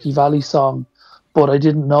Frankie Valli song. But I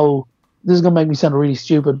didn't know, this is going to make me sound really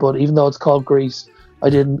stupid, but even though it's called Grease, I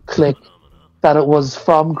didn't click that it was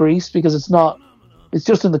from Grease, because it's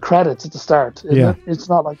just in the credits at the start, isn't it? It's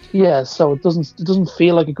not like, so it doesn't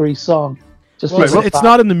feel like a Grease song. It's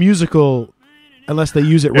not in the musical unless they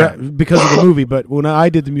use it because of the movie, but when I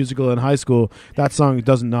did the musical in high school, that song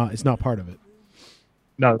it's not part of it.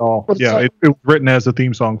 Not at all. It was written as a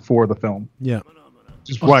theme song for the film. Yeah.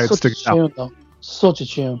 Just why it's sticking out. Though. Such a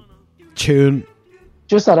tune.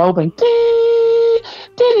 Just that opening.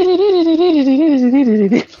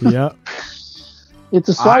 Yeah. It's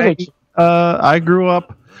a swagger. I grew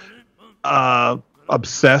up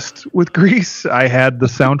obsessed with Grease. I had the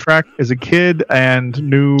soundtrack as a kid and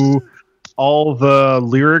knew all the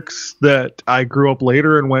lyrics that I grew up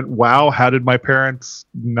later and went, wow, how did my parents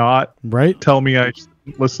not tell me I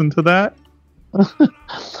shouldn't listen to that?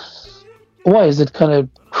 Why? Is it kind of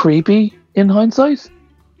creepy in hindsight?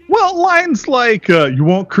 Well, lines like, you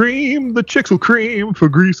want cream, the chicks will cream for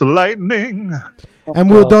Grease Lightning. And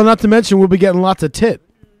not to mention, we'll be getting lots of tit.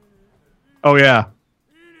 Oh, yeah.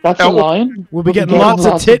 That's a line? We'll be getting lots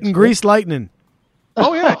of tit and Grease Lightning.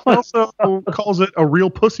 Oh, yeah. He also calls it a real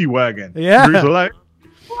pussy wagon. Yeah.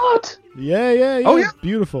 What? Yeah. Oh, yeah.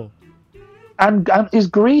 Beautiful. And is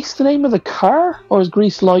Grease the name of the car? Or is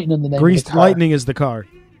Grease Lightning the name of the car? Grease Lightning is the car.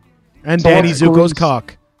 And Danny Zuko's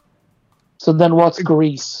cock. So then what's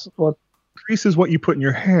Grease? Grease is what you put in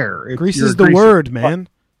your hair. Grease is the word, man.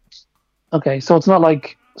 Okay, so it's not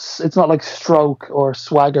like stroke or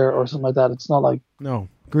swagger or something like that. It's not like... No.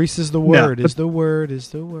 Grease is the word. Is the word.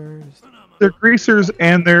 They're greasers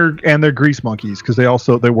and they're grease monkeys because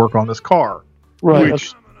they work on this car. Right.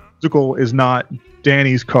 Which musical is not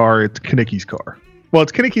Danny's car, it's Kanicki's car. Well,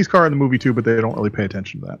 it's Kanicki's car in the movie too, but they don't really pay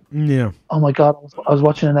attention to that. Yeah. Oh my god, I was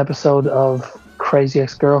watching an episode of Crazy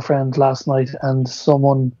Ex-Girlfriend last night, and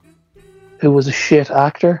someone who was a shit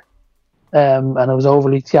actor, and it was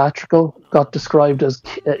overly theatrical, got described as,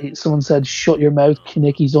 someone said, "Shut your mouth,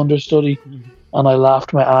 Kanicki's understudy," and I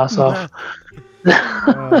laughed my ass off.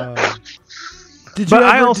 Did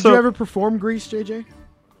you ever perform Grease, JJ?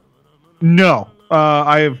 No.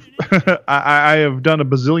 I have done a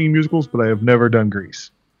bazillion musicals, but I have never done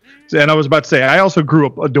Grease. And I was about to say, I also grew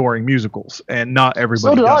up adoring musicals, and not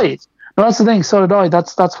everybody does. So did I. No, that's the thing. So did I.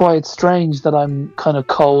 That's why it's strange that I'm kind of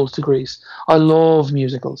cold to Grease. I love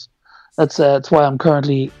musicals. That's why I'm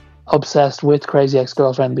currently obsessed with Crazy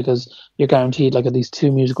Ex-Girlfriend because you're guaranteed like at least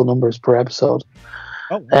 2 musical numbers per episode.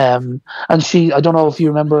 Oh. And I don't know if you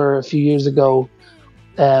remember a few years ago,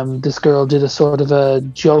 this girl did a sort of a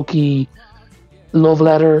jokey love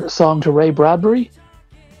letter song to Ray Bradbury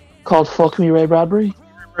called Fuck Me Ray Bradbury.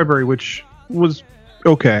 Which was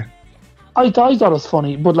okay. I thought it was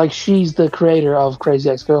funny, but like she's the creator of Crazy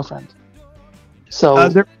Ex-Girlfriend. So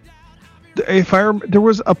there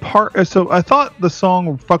was a part. So I thought the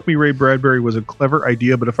song "Fuck Me Ray Bradbury" was a clever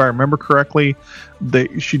idea, but if I remember correctly,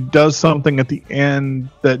 she does something at the end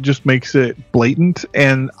that just makes it blatant.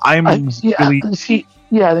 And I think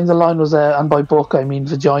the line was "and by book I mean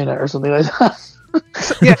vagina" or something like that.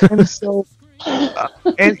 Yeah, and so.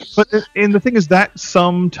 And the thing is that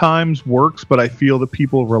sometimes works, but I feel that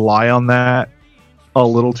people rely on that a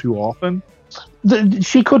little too often.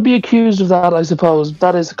 She could be accused of that, I suppose.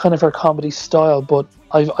 That is kind of her comedy style, but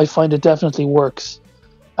I find it definitely works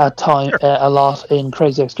at time a lot in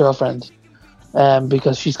Crazy Ex-Girlfriend,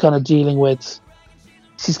 because she's kind of dealing with.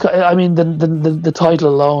 The title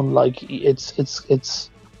alone, like it's.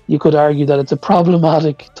 You could argue that it's a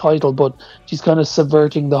problematic title, but she's kind of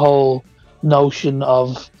subverting the whole notion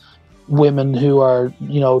of women who are,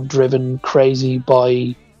 driven crazy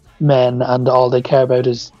by men and all they care about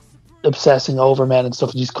is obsessing over men and stuff.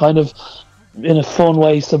 And she's kind of, in a fun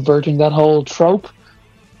way, subverting that whole trope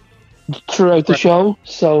throughout the show.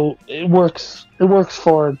 So it works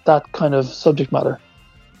for that kind of subject matter.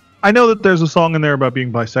 I know that there's a song in there about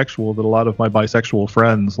being bisexual that a lot of my bisexual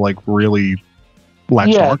friends like really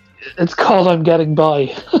latch on. It's called I'm Getting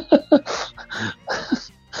By.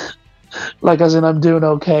 Like as in I'm doing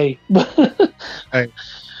okay. Right.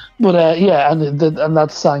 But and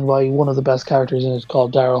that's sang by one of the best characters in it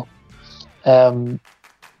called Daryl.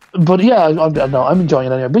 But yeah, I'm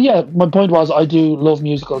enjoying it anyway. But yeah, my point was I do love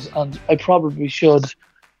musicals and I probably should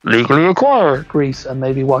legally acquire Grease and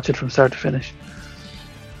maybe watch it from start to finish.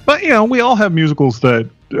 But we all have musicals that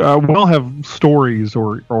we all have stories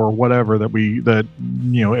or whatever that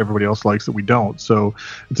everybody else likes that we don't. So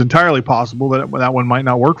it's entirely possible that one might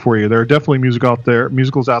not work for you. There are definitely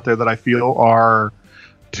musicals out there that I feel are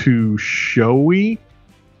too showy.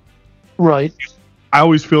 Right. I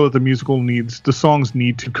always feel that the songs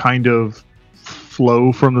need to kind of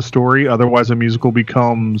flow from the story. Otherwise, a musical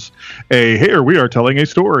becomes here we are telling a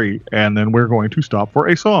story, and then we're going to stop for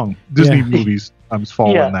a song. Disney movies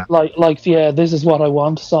fall in that. Like This Is What I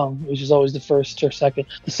Want song, which is always the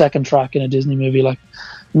second track in a Disney movie. Like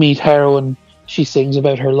Meet Heroine, she sings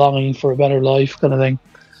about her longing for a better life, kind of thing.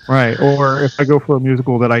 Right. Or if I go for a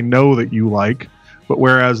musical that I know that you like, but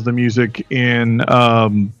whereas the music in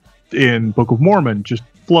Book of Mormon just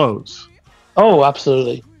flows. Oh,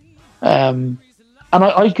 absolutely. And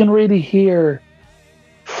I can really hear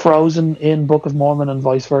Frozen in Book of Mormon and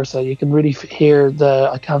vice versa. You can really hear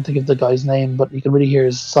I can't think of the guy's name, but you can really hear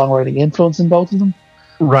his songwriting influence in both of them.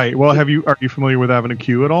 Right. Well, are you familiar with Avenue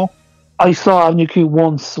Q at all? I saw Avenue Q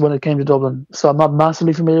once when it came to Dublin, so I'm not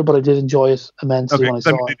massively familiar, but I did enjoy it immensely when I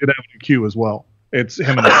saw it. They did Avenue Q as well. It's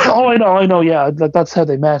him and Oh, I know. Yeah, that's how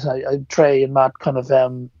they met. Trey and Matt kind of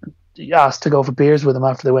asked to go for beers with him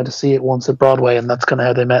after they went to see it once at Broadway, and that's kind of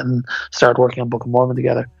how they met and started working on Book of Mormon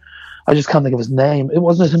together. I just can't think of his name. It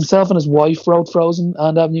wasn't himself and his wife wrote Frozen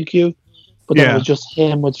and Avenue Q, but then it was just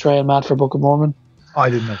him with Trey and Matt for Book of Mormon. I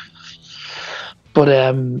didn't know.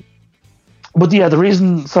 But yeah, the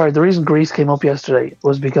reason Grease came up yesterday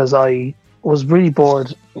was because I was really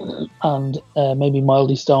bored and maybe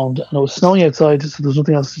mildly stoned, and it was snowing outside, so there was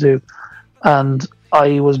nothing else to do, and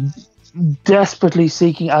I was desperately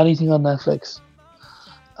seeking anything on Netflix,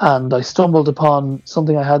 and I stumbled upon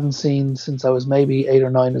something I hadn't seen since I was maybe 8 or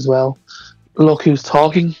 9 as well. Look Who's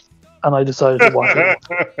Talking, and I decided to watch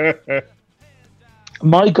it.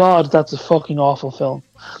 My God, that's a fucking awful film.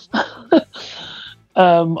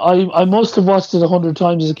 I must have watched it 100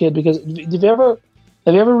 times as a kid, because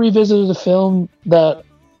have you ever revisited a film that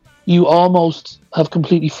you almost have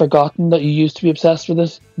completely forgotten that you used to be obsessed with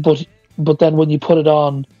it, but then when you put it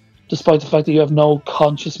on, despite the fact that you have no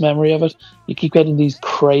conscious memory of it, you keep getting these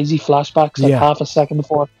crazy flashbacks like half a second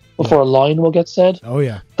before a line will get said. Oh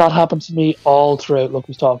yeah. That happened to me all throughout Look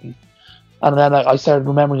Who's Talking. And then I started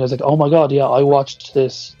remembering, I was like, oh my God, yeah, I watched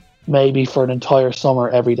this maybe for an entire summer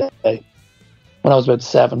every day when I was about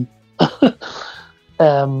 7.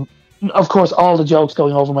 Of course, all the jokes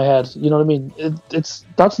going over my head. You know what I mean?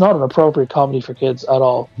 That's not an appropriate comedy for kids at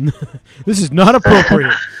all. This is not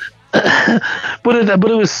appropriate. but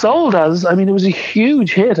it was sold as, I mean, it was a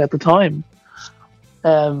huge hit at the time.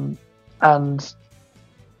 And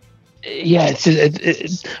yeah, it's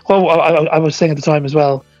just, well, I was saying at the time as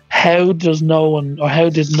well, how does no one, or how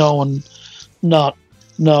did no one not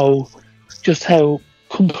know just how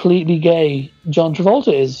completely gay John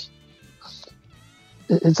Travolta is?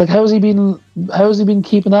 It's like, how has he been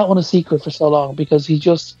keeping that one a secret for so long? Because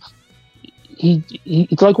it's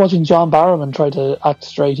like watching John Barrowman try to act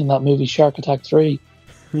straight in that movie Shark Attack 3.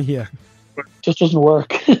 Yeah. Just doesn't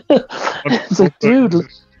work. It's like, dude.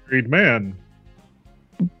 Married man.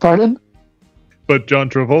 Pardon? But John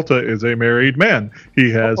Travolta is a married man.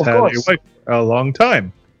 He has Of had course. a wife a long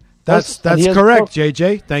time. That's correct,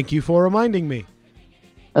 JJ. Thank you for reminding me.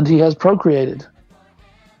 And he has procreated.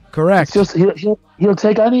 Correct. It's just he'll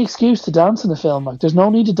take any excuse to dance in a film. Like, there's no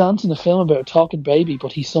need to dance in a film about a talking baby,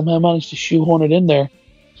 but he somehow managed to shoehorn it in there.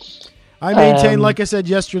 I maintain, like I said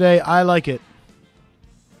yesterday, I like it.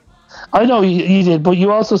 I know you did, but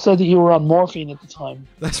you also said that you were on morphine at the time.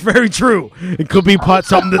 That's very true. It could be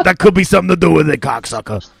something that could be something to do with it,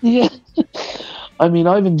 cocksucker. Yeah. I mean,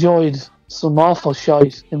 I've enjoyed some awful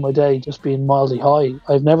shite in my day just being mildly high.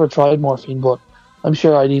 I've never tried morphine, but I'm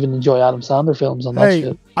sure I'd even enjoy Adam Sandler films on that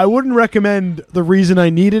shit. I wouldn't recommend The Reason I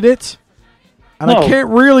Needed It. And No. I can't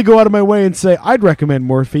really go out of my way and say I'd recommend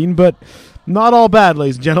morphine, but not all bad,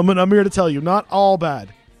 ladies and gentlemen. I'm here to tell you, not all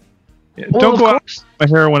bad. Don't go out a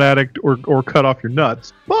heroin addict or cut off your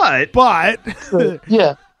nuts. But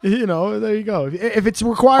yeah, you know, there you go. If it's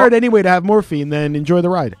required anyway to have morphine, then enjoy the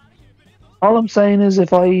ride. all I'm saying is,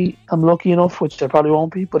 if I am lucky enough, which I probably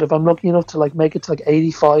won't be, but if I'm lucky enough to like make it to like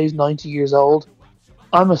 85, 90 years old,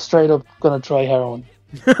 I'm a straight up gonna try heroin.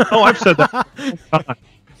 Oh, I've said that.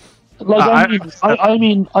 Like I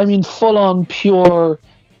mean full on pure,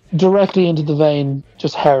 directly into the vein,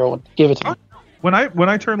 just heroin. Give it to me. When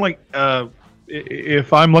I turn like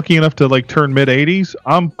if I'm lucky enough to like turn mid 80s,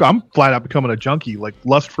 I'm flat out becoming a junkie, like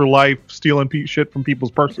lust for life, stealing shit from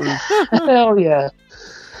people's purses. Hell yeah.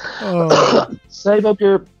 Save up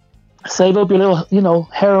your little,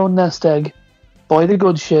 heroin nest egg. Buy the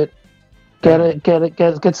good shit.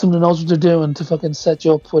 Get someone who knows what they're doing to fucking set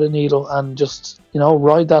you up with a needle and just,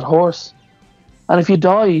 ride that horse. And if you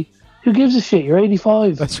die, who gives a shit? You're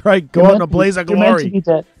 85. That's right. Go out in a blaze of glory.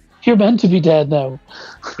 You're meant to be dead now.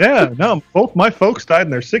 Yeah, no, both my folks died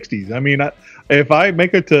in their 60s. I mean, if I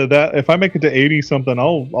make it to 80 something,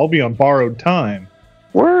 I'll be on borrowed time.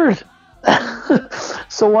 Word.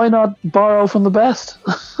 So why not borrow from the best?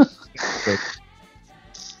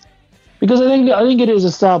 Because I think it is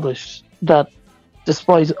established that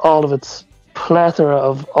despite all of its plethora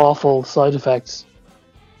of awful side effects,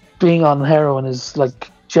 being on heroin is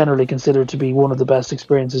like generally considered to be one of the best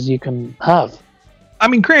experiences you can have. I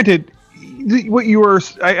mean, granted,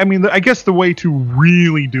 I guess the way to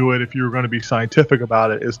really do it, if you were going to be scientific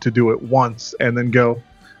about it, is to do it once and then go,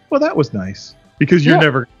 well, that was nice, because you're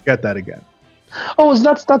never going to get that again. Oh,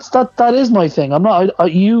 that is my thing. I'm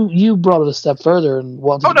not. You brought it a step further and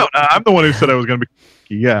wanted. Oh no, I'm the one who said I was going to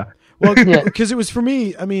be. Yeah. Well, because it was for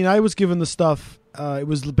me. I mean, I was given the stuff. It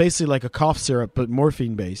was basically like a cough syrup, but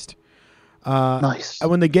morphine based. Nice. And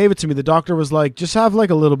when they gave it to me, the doctor was like, "Just have like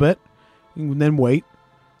a little bit, and then wait,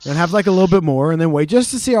 and have like a little bit more, and then wait,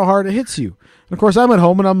 just to see how hard it hits you." And of course, I'm at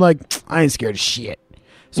home and I'm like, "I ain't scared of shit."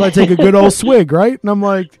 So I take a good old swig, right? And I'm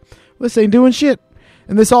like, "This ain't doing shit."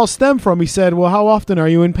 And this all stemmed from, he said, "Well, how often are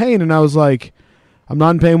you in pain?" And I was like, "I'm not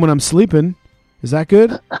in pain when I'm sleeping. Is that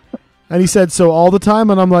good?" And he said, "So all the time?"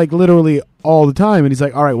 And I'm like, "Literally all the time." And he's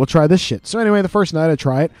like, "All right, we'll try this shit." So anyway, the first night I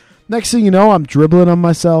try it. Next thing you know, I'm dribbling on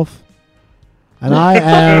myself. And I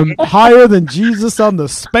am higher than Jesus on the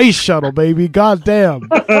space shuttle, baby. God damn.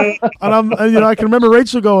 And I can remember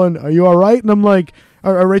Rachel going, "Are you all right?" And I'm like,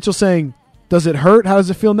 or Rachel saying, "Does it hurt? How does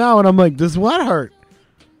it feel now?" And I'm like, "Does what hurt?"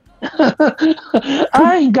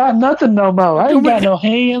 I ain't got nothing no more. I ain't got no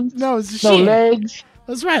hands, no legs.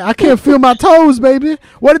 That's right. I can't feel my toes, baby.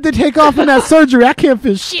 What did they take off in that surgery? I can't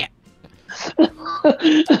feel shit.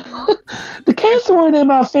 The cancer weren't in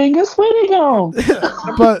my fingers. Where they gone?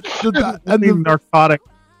 But the narcotic.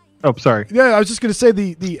 Oh, sorry. Yeah, I was just going to say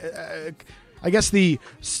I guess the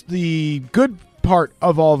good part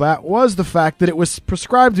of all that was the fact that it was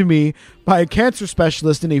prescribed to me by a cancer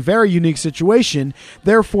specialist in a very unique situation,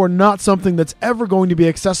 therefore not something that's ever going to be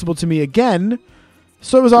accessible to me again.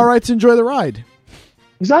 So it was all right to enjoy the ride.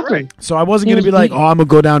 Exactly. So I wasn't going to be like, "Oh, I'm going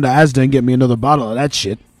to go down to Asda and get me another bottle of that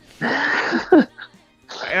shit."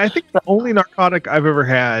 I think the only narcotic I've ever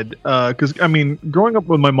had, because growing up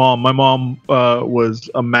with my mom was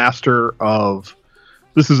a master of.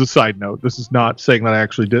 This is a side note. This is not saying that I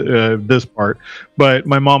actually did this part, but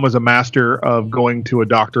my mom was a master of going to a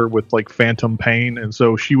doctor with like phantom pain, and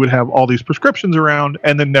so she would have all these prescriptions around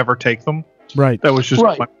and then never take them. Right. That was just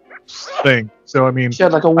right. thing. So I mean, she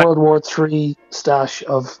had like a World War III stash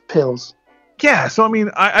of pills. Yeah, so I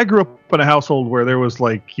mean, I grew up in a household where there was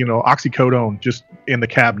like, oxycodone just in the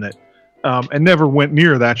cabinet, and never went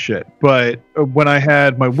near that shit. But when I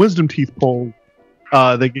had my wisdom teeth pulled,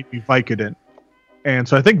 they gave me Vicodin. And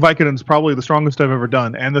so I think Vicodin's probably the strongest I've ever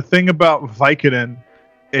done. And the thing about Vicodin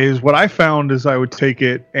is what I found is I would take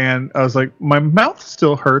it and I was like, my mouth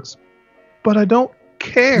still hurts, but I don't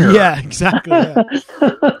care. Yeah, exactly. Yeah.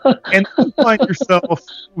 And you find yourself,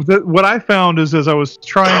 what I found is as I was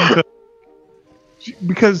trying to,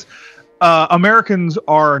 because Americans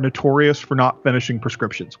are notorious for not finishing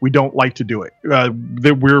prescriptions. We don't like to do it.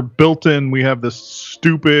 We're built in, we have this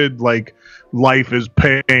stupid, like, life is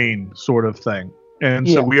pain sort of thing. And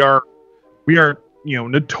so we are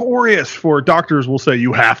notorious for, doctors will say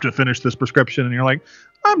you have to finish this prescription, and you're like,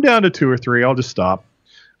 I'm down to 2 or 3, I'll just stop.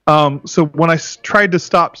 So when I tried to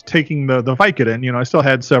stop taking the Vicodin, I still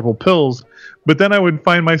had several pills, but then I would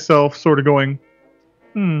find myself sort of going,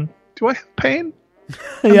 do I have pain?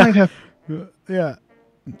 Yeah.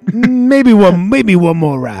 Maybe one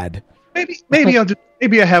more ride.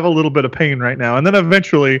 Maybe I have a little bit of pain right now. And then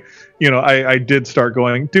eventually, I did start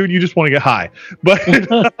going, dude, you just want to get high. But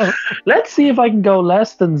let's see if I can go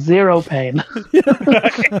less than 0 pain. Let's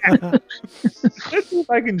see if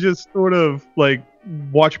I can just sort of like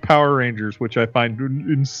watch Power Rangers, which I find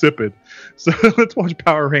insipid. So let's watch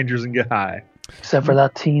Power Rangers and get high. Except for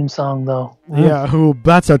that theme song, though. Yeah,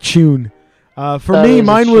 that's a tune. For me,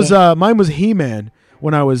 mine was He-Man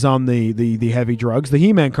when I was on the heavy drugs. The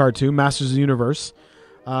He-Man cartoon, Masters of the Universe.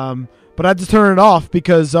 But I had to turn it off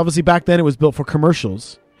because obviously back then it was built for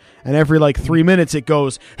commercials, and every like 3 minutes it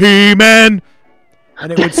goes He-Man,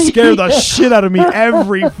 and it would scare the shit out of me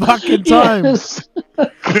every fucking time. Yes.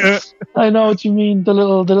 I know what you mean. The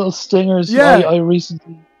little stingers. Yeah.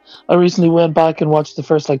 I recently went back and watched the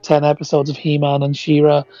first like 10 episodes of He-Man and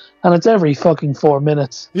She-Ra, and it's every fucking 4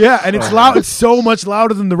 minutes. Yeah, and it's loud. It's so much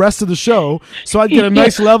louder than the rest of the show. So I'd get a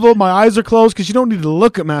nice level. My eyes are closed because you don't need to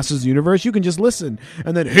look at Masters of the Universe. You can just listen.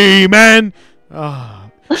 And then He-Man.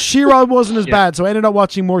 She-Ra wasn't as bad, so I ended up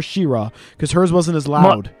watching more She-Ra because hers wasn't as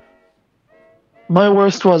loud. My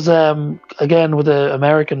worst was, again, with the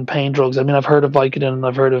American pain drugs. I mean, I've heard of Vicodin and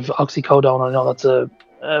I've heard of oxycodone. I know that's a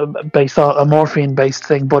morphine-based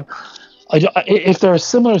thing, but if there are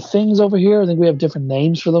similar things over here, I think we have different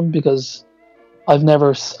names for them because I've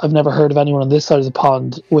never heard of anyone on this side of the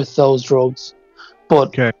pond with those drugs.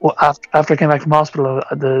 But after I came back from hospital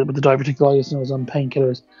with the diverticulitis and I was on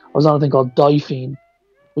painkillers, I was on a thing called Difene,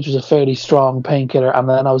 which was a fairly strong painkiller, and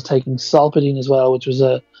then I was taking Solpadeine as well, which was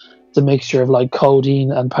a mixture of like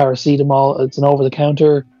codeine and paracetamol. It's an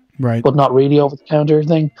over-the-counter, right, but not really over-the-counter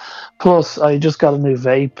thing. Plus, I just got a new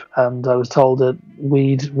vape, and I was told that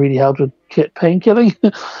weed really helped with pain killing.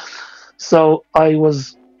 So I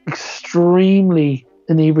was extremely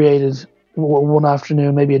inebriated one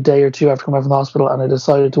afternoon, maybe a day or two after coming out from the hospital, and I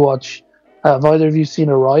decided to watch. Have either of you seen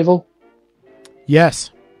Arrival?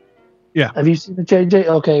 Yes. Yeah. Have you seen it, JJ?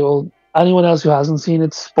 Okay, well, anyone else who hasn't seen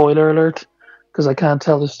it, spoiler alert, because I can't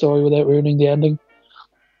tell the story without ruining the ending.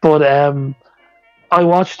 But I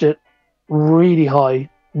watched it really high,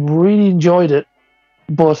 really enjoyed it,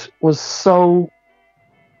 but was so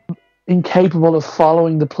incapable of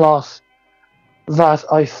following the plot that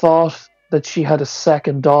I thought that she had a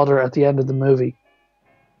second daughter at the end of the movie.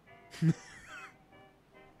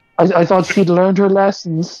 I thought she'd learned her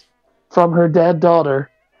lessons from her dead daughter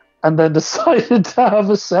and then decided to have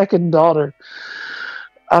a second daughter.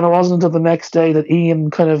 And it wasn't until the next day that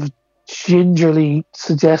Ian kind of gingerly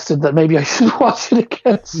suggested that maybe I should watch it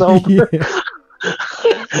again sober.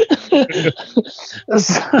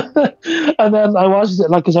 And then I watched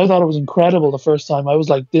it because I thought it was incredible the first time. I was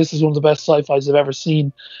like, this is one of the best sci-fis I've ever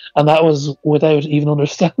seen. And that was without even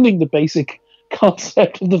understanding the basic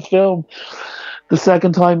concept of the film. The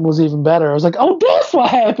second time was even better. I was like, oh, that's what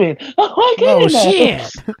happened. Oh, I get it now.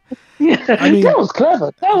 Shit. Yeah, I mean, that was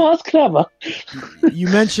clever. You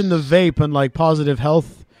mentioned the vape and like positive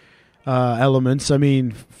health elements. I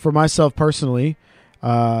mean, for myself personally,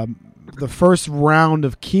 the first round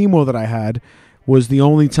of chemo that I had was the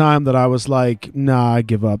only time that I was like, nah, I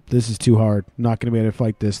give up. This is too hard. I'm not going to be able to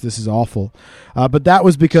fight this. This is awful. But that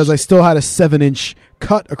was because I still had a 7-inch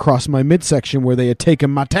cut across my midsection where they had taken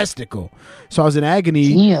my testicle. So I was in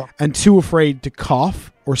agony and too afraid to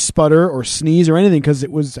cough or sputter or sneeze or anything because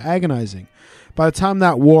it was agonizing. By the time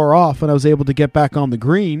that wore off and I was able to get back on the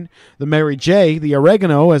green, the Mary J, the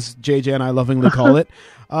oregano, as JJ and I lovingly call it,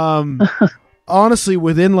 honestly,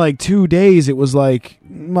 within like 2 days, it was like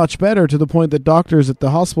much better to the point that doctors at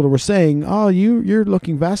the hospital were saying, oh, you're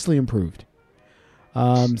looking vastly improved.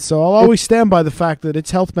 So I'll always stand by the fact that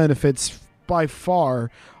its health benefits by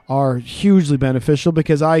far are hugely beneficial,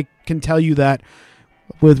 because I can tell you that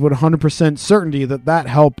with 100% certainty that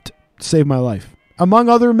helped save my life, among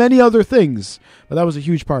many other things, but that was a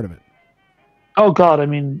huge part of it. Oh God, I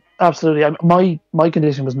mean, absolutely. My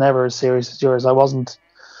condition was never as serious as yours.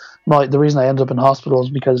 The reason I ended up in hospital is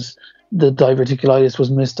because the diverticulitis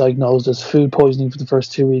was misdiagnosed as food poisoning for the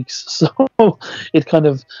first 2 weeks. So it kind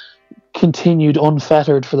of continued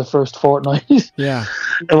unfettered for the first fortnight. Yeah.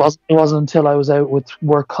 It wasn't until I was out with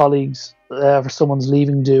work colleagues for someone's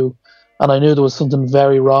leaving due, and I knew there was something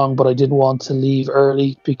very wrong, but I didn't want to leave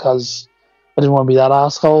early because I didn't want to be that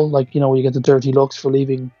asshole. Like, where you get the dirty looks for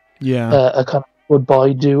leaving a kind of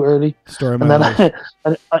goodbye due early. Story of and my then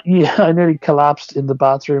life. I nearly collapsed in the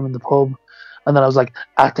bathroom in the pub, and then I was like,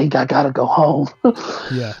 I think I gotta go home.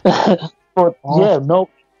 Yeah. But yeah,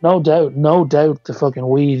 no doubt the fucking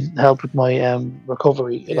weed helped with my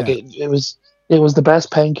recovery. Yeah. Like it was the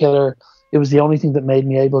best painkiller. It was the only thing that made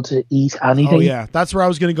me able to eat anything. Oh yeah, that's where I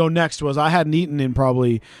was going to go next. Was I hadn't eaten in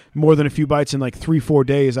probably more than a few bites in like 3-4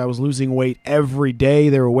 days. I was losing weight every day.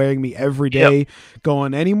 They were wearing me every day,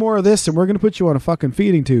 going, any more of this and we're going to put you on a fucking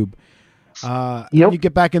feeding tube. You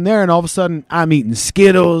get back in there and all of a sudden I'm eating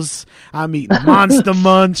Skittles, I'm eating Monster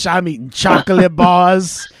Munch, I'm eating chocolate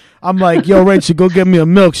bars. I'm like, yo, Rachel, go get me a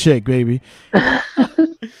milkshake, baby.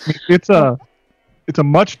 It's a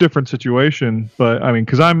much different situation, but I mean,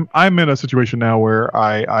 because I'm in a situation now where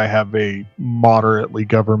I have a moderately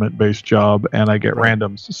government-based job and I get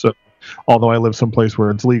randoms. So, although I live someplace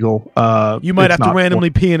where it's legal, you might have to randomly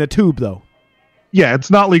pee in a tube, though. Yeah,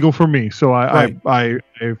 it's not legal for me, so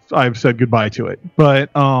I've said goodbye to it.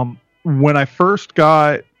 But when I first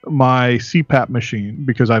got my CPAP machine,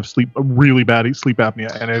 because I have really bad sleep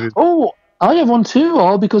apnea, and it is. Oh, I have one too,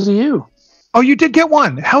 all because of you. Oh, you did get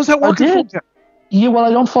one. How's that working? I did. Yeah, well, I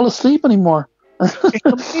don't fall asleep anymore. It's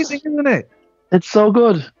amazing, isn't it? It's so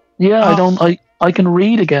good. Yeah, I can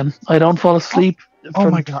read again. I don't fall asleep.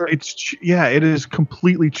 Oh my God! It is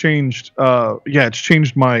completely changed. It's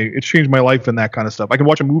changed my life and that kind of stuff. I can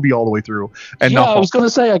watch a movie all the way through. And I was going to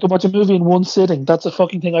say I could watch a movie in one sitting. That's a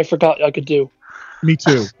fucking thing I forgot I could do. Me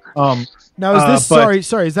too. Now is this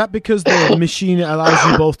sorry? Is that because the machine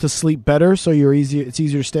allows you both to sleep better, so it's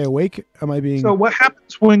easier to stay awake? Am I being? So what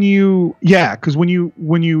happens when you? Yeah, because when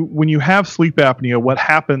you have sleep apnea, what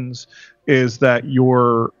happens is that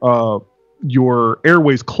your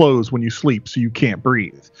airways close when you sleep, so you can't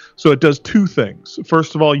breathe. So it does two things.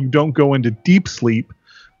 First of all, you don't go into deep sleep,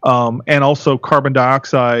 and also carbon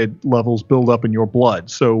dioxide levels build up in your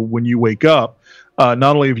blood. So when you wake up,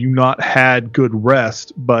 not only have you not had good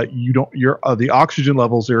rest, but the oxygen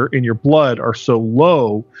levels in your blood are so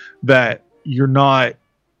low that you're not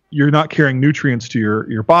carrying nutrients to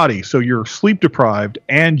your body. So you're sleep deprived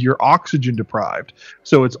and you're oxygen deprived.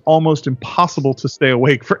 So it's almost impossible to stay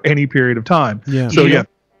awake for any period of time. Yeah. So I had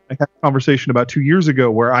a conversation about 2 years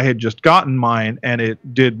ago where I had just gotten mine and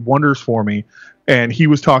it did wonders for me. And he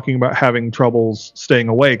was talking about having troubles staying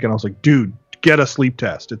awake. And I was like, dude, get a sleep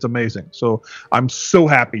test. It's amazing. So I'm so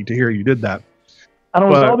happy to hear you did that. And it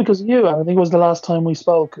was all because of you. I think it was the last time we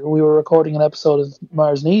spoke. We were recording an episode of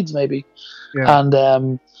Mars Needs, maybe. Yeah.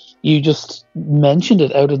 And you just mentioned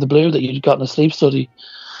it out of the blue that you'd gotten a sleep study.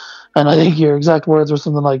 And I think your exact words were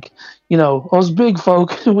something like, us big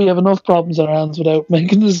folk, we have enough problems on our hands without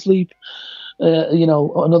making us sleep.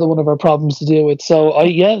 Another one of our problems to deal with. So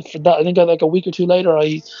for that, I think like a week or two later,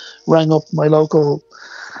 I rang up my local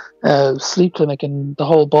sleep clinic and the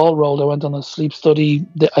whole ball rolled. I went on a sleep study.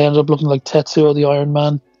 I ended up looking like Tetsuo the Iron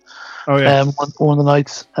Man. Oh yeah. One of the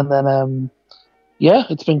nights, and then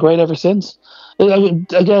it's been great ever since.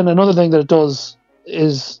 Again, another thing that it does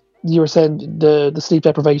is you were saying the sleep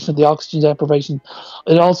deprivation, the oxygen deprivation.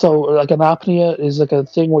 It also, like an apnea, is like a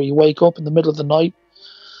thing where you wake up in the middle of the night,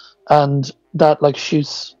 and that like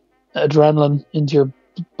shoots adrenaline into your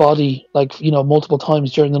body, multiple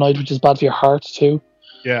times during the night, which is bad for your heart too.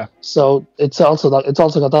 Yeah. So it's also got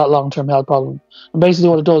that long-term health problem. And basically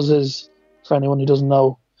what it does is, for anyone who doesn't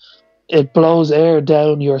know, it blows air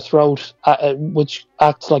down your throat, which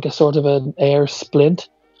acts like a sort of an air splint,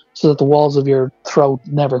 so that the walls of your throat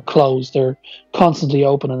never close. They're constantly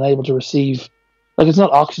open and able to receive. Like, it's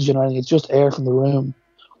not oxygen or anything, it's just air from the room.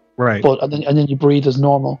 Right. And then you breathe as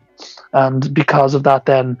normal. And because of that,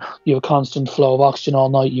 then you have a constant flow of oxygen all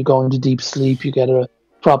night. You go into deep sleep. You get a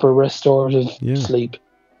proper restorative sleep.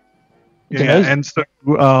 Yeah, and so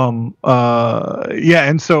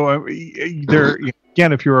there,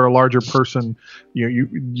 again, if you're a larger person,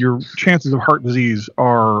 your chances of heart disease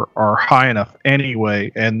are high enough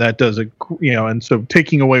anyway, and that does and so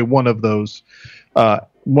taking away one of those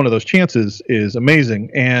chances is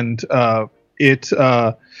amazing. And it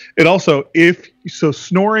also,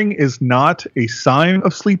 snoring is not a sign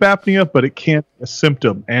of sleep apnea, but it can be a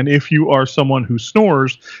symptom. And if you are someone who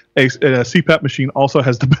snores, a CPAP machine also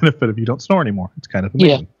has the benefit of you don't snore anymore. It's kind of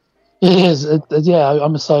amazing. Yeah, it is.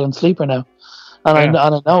 I'm a silent sleeper now. And I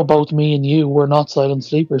know both me and you were not silent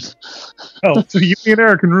sleepers. Oh, so you and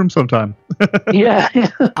Eric can room sometime. Yeah.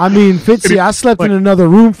 I mean, Fitzy, I slept in another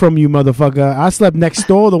room from you, motherfucker. I slept next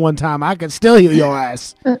door the one time. I could still hear your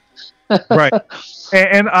ass. Right.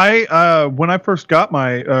 And I when I first got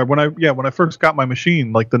my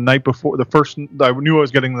machine, like the night before, I knew I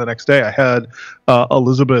was getting the next day. I had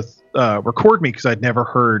Elizabeth record me because I'd never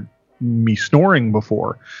heard me snoring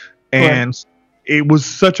before, and it was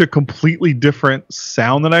such a completely different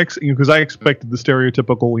sound than because I expected the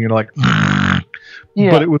stereotypical, like,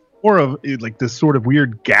 but it was more of like this sort of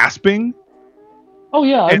weird gasping. Oh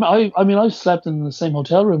yeah, I've slept in the same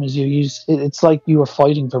hotel room as you. It's like you were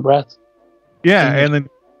fighting for breath. Yeah, and then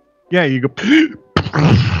you go,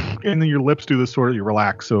 and then your lips do this sort of, you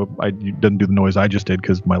relax. So you didn't do the noise I just did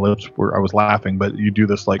because my lips I was laughing, but you do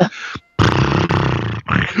this like,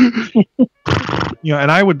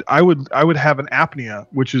 and I would have an apnea,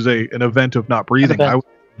 which is an event of not breathing. I would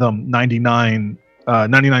have them 99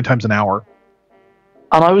 times an hour.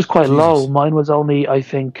 And I was quite low. Mine was only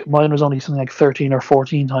something like 13 or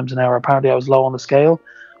 14 times an hour. Apparently I was low on the scale,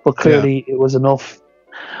 but clearly it was enough.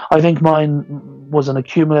 I think mine was an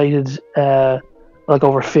accumulated,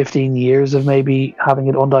 over 15 years of maybe having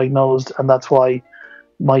it undiagnosed, and that's why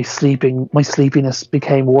my sleepiness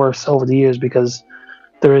became worse over the years, because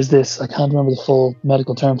there is this, I can't remember the full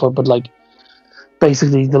medical term for it, but like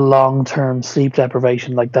basically the long-term sleep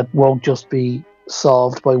deprivation, like that won't just be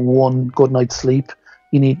solved by one good night's sleep.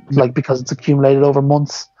 You need, because it's accumulated over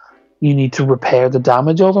months, you need to repair the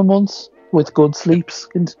damage over months with good sleeps.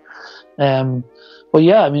 But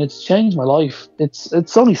yeah, I mean, it's changed my life.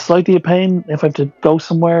 It's only slightly a pain if I have to go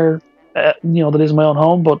somewhere, that is my own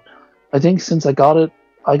home. But I think since I got it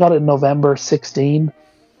in November 16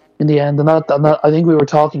 in the end. And that I think we were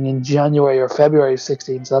talking in January or February of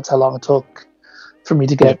 16. So that's how long it took for me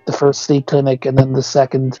to get the first sleep clinic and then the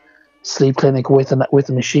second sleep clinic with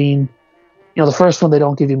a machine. The first one, they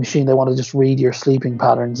don't give you a machine. They want to just read your sleeping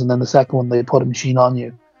patterns. And then the second one, they put a machine on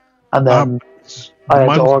you. And then I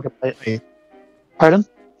had to organize. Pardon?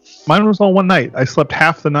 Mine was all one night. I slept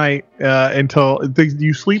half the night until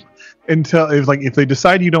you sleep until if they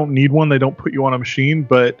decide you don't need one, they don't put you on a machine.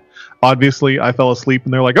 But obviously, I fell asleep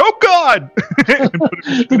and they're like, "Oh God!"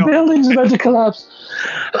 The building's about to collapse.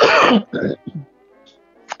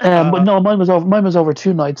 But no, mine was over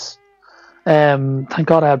 2 nights. Thank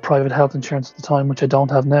God I had private health insurance at the time, which I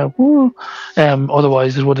don't have now.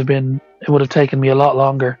 Otherwise, it would have taken me a lot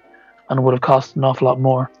longer, and it would have cost an awful lot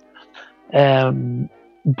more. And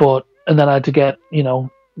then I had to get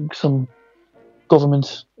some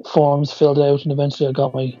government forms filled out, and eventually I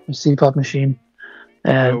got my CPAP machine.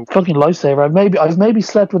 Fucking lifesaver. I've maybe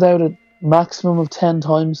slept without it maximum of 10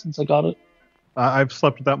 times since I got it. I've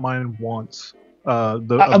slept without mine once.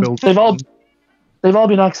 They've all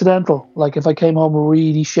been accidental. Like if I came home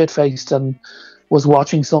really shit-faced and was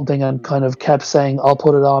watching something and kind of kept saying, "I'll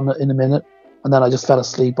put it on in a minute," and then I just fell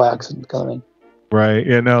asleep by accident kind of thing. Right.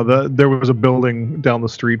 Yeah. No. There was a building down the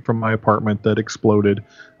street from my apartment that exploded,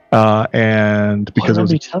 and because I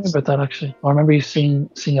remember you telling me about that actually. I remember you seeing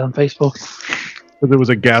it on Facebook. There was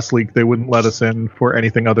a gas leak. They wouldn't let us in for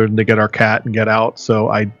anything other than to get our cat and get out. So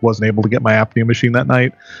I wasn't able to get my apnea machine that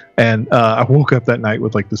night. And I woke up that night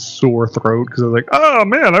with like this sore throat because I was like, "Oh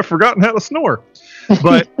man, I've forgotten how to snore."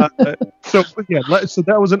 But so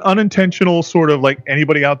that was an unintentional sort of like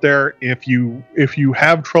anybody out there. If you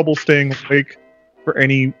have trouble staying awake for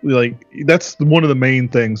any, that's one of the main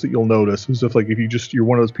things that you'll notice is if you're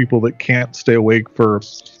one of those people that can't stay awake for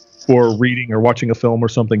reading or watching a film or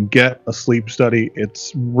something, get a sleep study.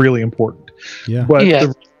 It's really important. Yeah.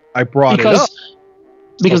 But I brought it up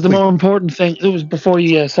because the more important thing, it was before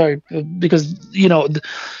you, because,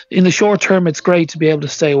 in the short term, it's great to be able to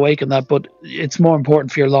stay awake and that, but it's more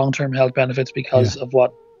important for your long-term health benefits because of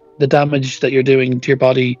what the damage that you're doing to your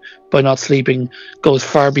body by not sleeping goes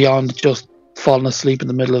far beyond just falling asleep in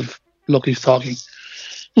the middle of Lucky's talking.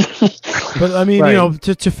 But I mean,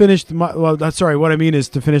 to finish what I mean is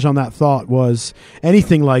to finish on that thought was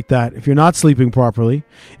anything like that. If you're not sleeping properly,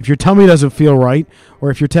 if your tummy doesn't feel right, or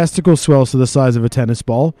if your testicle swells to the size of a tennis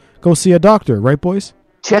ball, go see a doctor, right, boys?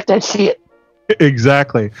 Check that shit.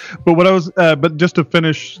 Exactly. But what I was, but just to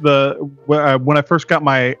finish when I first got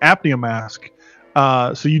my apnea mask,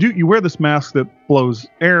 so you wear this mask that blows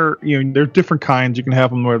air. There are different kinds. You can have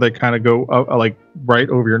them where they kind of go like right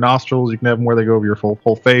over your nostrils. You can have them where they go over your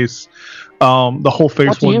whole face. The whole face.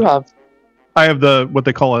 What do you have? I have what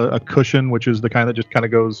they call a cushion, which is the kind that just kind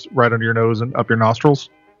of goes right under your nose and up your nostrils.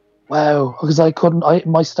 Wow, because I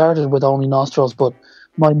started with only nostrils, but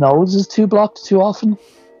my nose is too blocked too often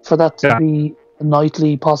for that to be a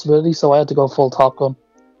nightly possibility, so I had to go full Top Gun.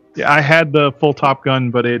 Yeah, I had the full Top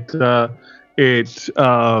Gun, but it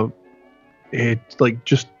like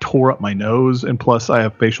just tore up my nose, and plus I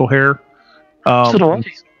have facial hair.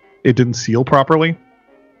 It didn't seal properly.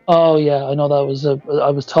 Oh yeah, I know that was I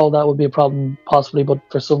was told that would be a problem possibly, but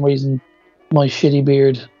for some reason my shitty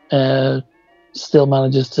beard still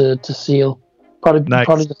manages to seal. Probably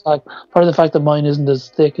the fact that mine isn't as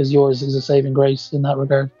thick as yours is a saving grace in that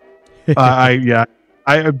regard.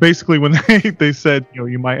 I basically, when they said,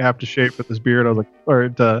 you might have to shave with this beard, I was like,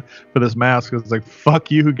 for this mask, I was like, fuck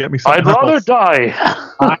you, get me something else. I'd rather die.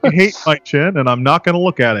 I hate my chin, and I'm not going to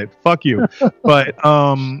look at it. Fuck you. But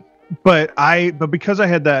because I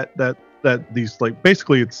had these, like,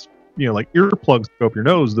 basically it's, like earplugs that go up your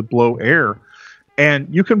nose that blow air, and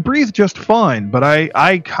you can breathe just fine. But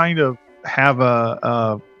I kind of have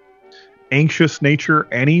a anxious nature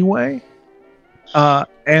anyway.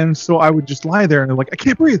 And so I would just lie there and I'm like, I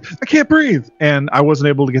can't breathe. And I wasn't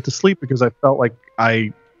able to get to sleep because I felt like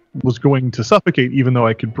I was going to suffocate, even though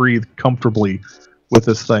I could breathe comfortably with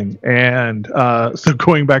this thing. And so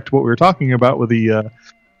going back to what we were talking about with the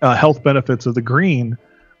health benefits of the green,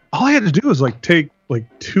 all I had to do was like take like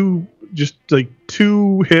two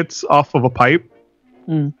hits off of a pipe,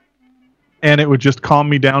 and it would just calm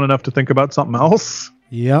me down enough to think about something else.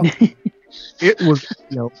 Yep. It was,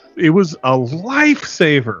 it was a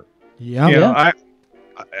lifesaver. Yeah.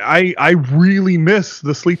 I really miss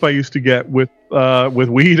the sleep I used to get with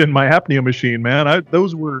weed and my apnea machine, man.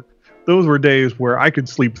 Those were days where I could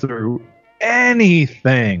sleep through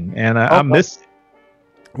anything, and I miss it.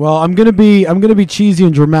 Well, I'm gonna be cheesy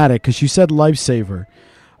and dramatic because you said lifesaver,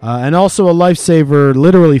 and also a lifesaver,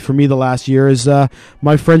 literally for me, the last year is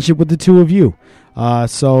my friendship with the two of you.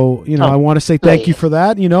 So I want to say thank you for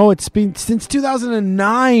that. It's been since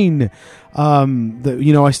 2009.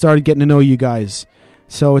 I started getting to know you guys.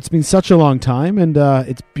 So it's been such a long time, and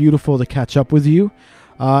it's beautiful to catch up with you.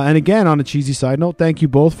 And again, on a cheesy side note, thank you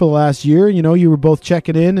both for the last year. You were both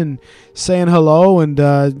checking in and saying hello, and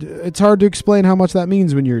it's hard to explain how much that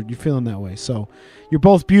means when you're feeling that way. So you're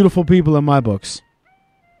both beautiful people in my books.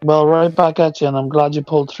 Well, right back at you, and I'm glad you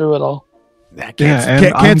pulled through it all.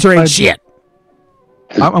 Cancer ain't shit.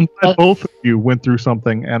 I'm glad both of you went through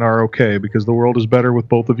something and are okay, because the world is better with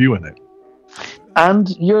both of you in it. And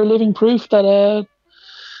you're living proof that,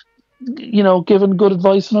 giving good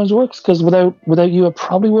advice sometimes works, because without you, I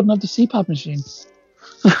probably wouldn't have the CPAP machine.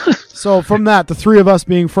 So from that, the three of us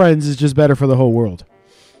being friends is just better for the whole world.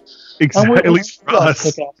 Exactly, at least for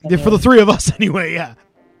us. Yeah, for the three of us anyway, yeah.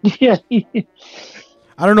 Yeah.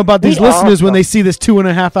 I don't know about these listeners when they see this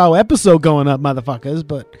 2.5 hour episode going up, motherfuckers,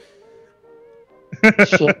 but...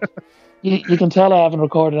 Shit. You can tell I haven't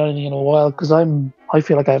recorded anything in a while because I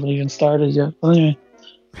feel like I haven't even started yet. Anyway,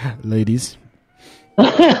 ladies.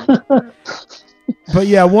 But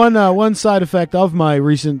yeah, one side effect of my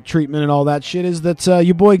recent treatment and all that shit is that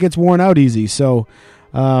your boy gets worn out easy. So,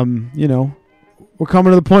 we're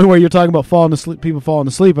coming to the point where you're talking about falling asleep, people falling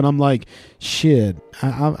asleep, and I'm like, shit,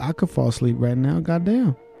 I could fall asleep right now.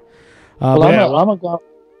 Goddamn.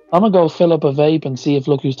 I'm gonna go fill up a vape and see if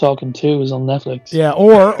Look Who's Talking 2 is on Netflix. Yeah,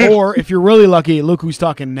 or if you're really lucky, Look Who's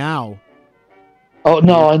Talking Now. Oh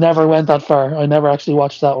no, I never went that far. I never actually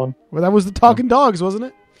watched that one. Well, that was the Talking Dogs, wasn't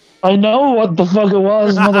it? I know what the fuck it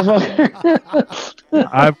was, motherfucker.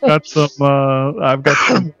 I've got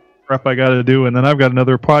some prep I got to do, and then I've got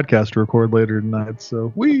another podcast to record later tonight.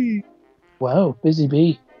 So Wow, busy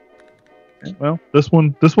bee. Well, this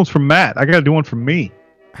one's from Matt. I got to do one from me.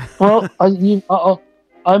 Well,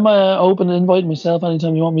 I'm open to invite myself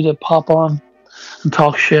anytime you want me to pop on and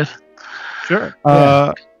talk shit. Sure.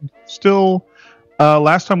 Still,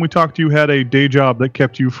 last time we talked, you had a day job that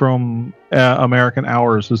kept you from American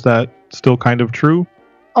hours. Is that still kind of true?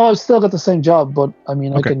 Oh, I've still got the same job, but I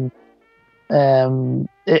mean, okay. I can.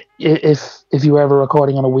 If you were ever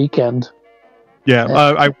recording on a weekend. Yeah,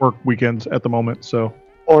 I work weekends at the moment, so.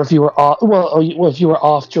 Or if you were off, if you were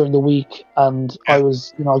off during the week, and I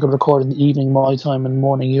was, I could record in the evening my time and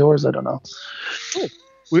morning yours. I don't know.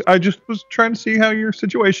 I just was trying to see how your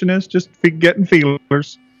situation is, just getting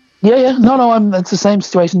feelers. Yeah. No. It's the same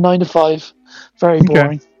situation. 9 to 5. Very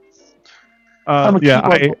boring.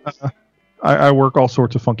 I work all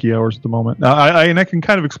sorts of funky hours at the moment. And I can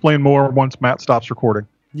kind of explain more once Matt stops recording.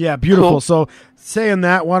 Yeah, beautiful. Cool. So saying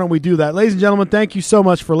that, why don't we do that? Ladies and gentlemen, thank you so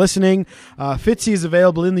much for listening. Fitzy is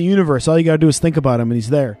available in the universe. All you got to do is think about him, and he's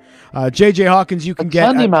there. JJ Hawkins, you can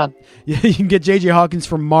get... Candyman. You can get JJ Hawkins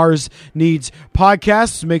from Mars Needs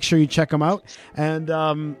Podcasts. Make sure you check him out. And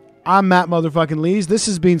I'm Matt motherfucking Lees. This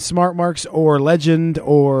has been Smart Marks or Legend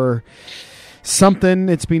or something.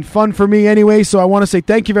 It's been fun for me anyway, so I want to say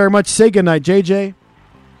thank you very much. Say goodnight, JJ.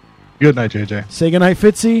 Good night, JJ. Say goodnight,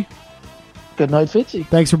 Fitzy. Good night, Fitzy.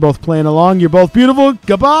 Thanks for both playing along. You're both beautiful.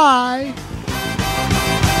 Goodbye.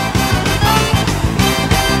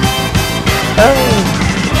 Hey.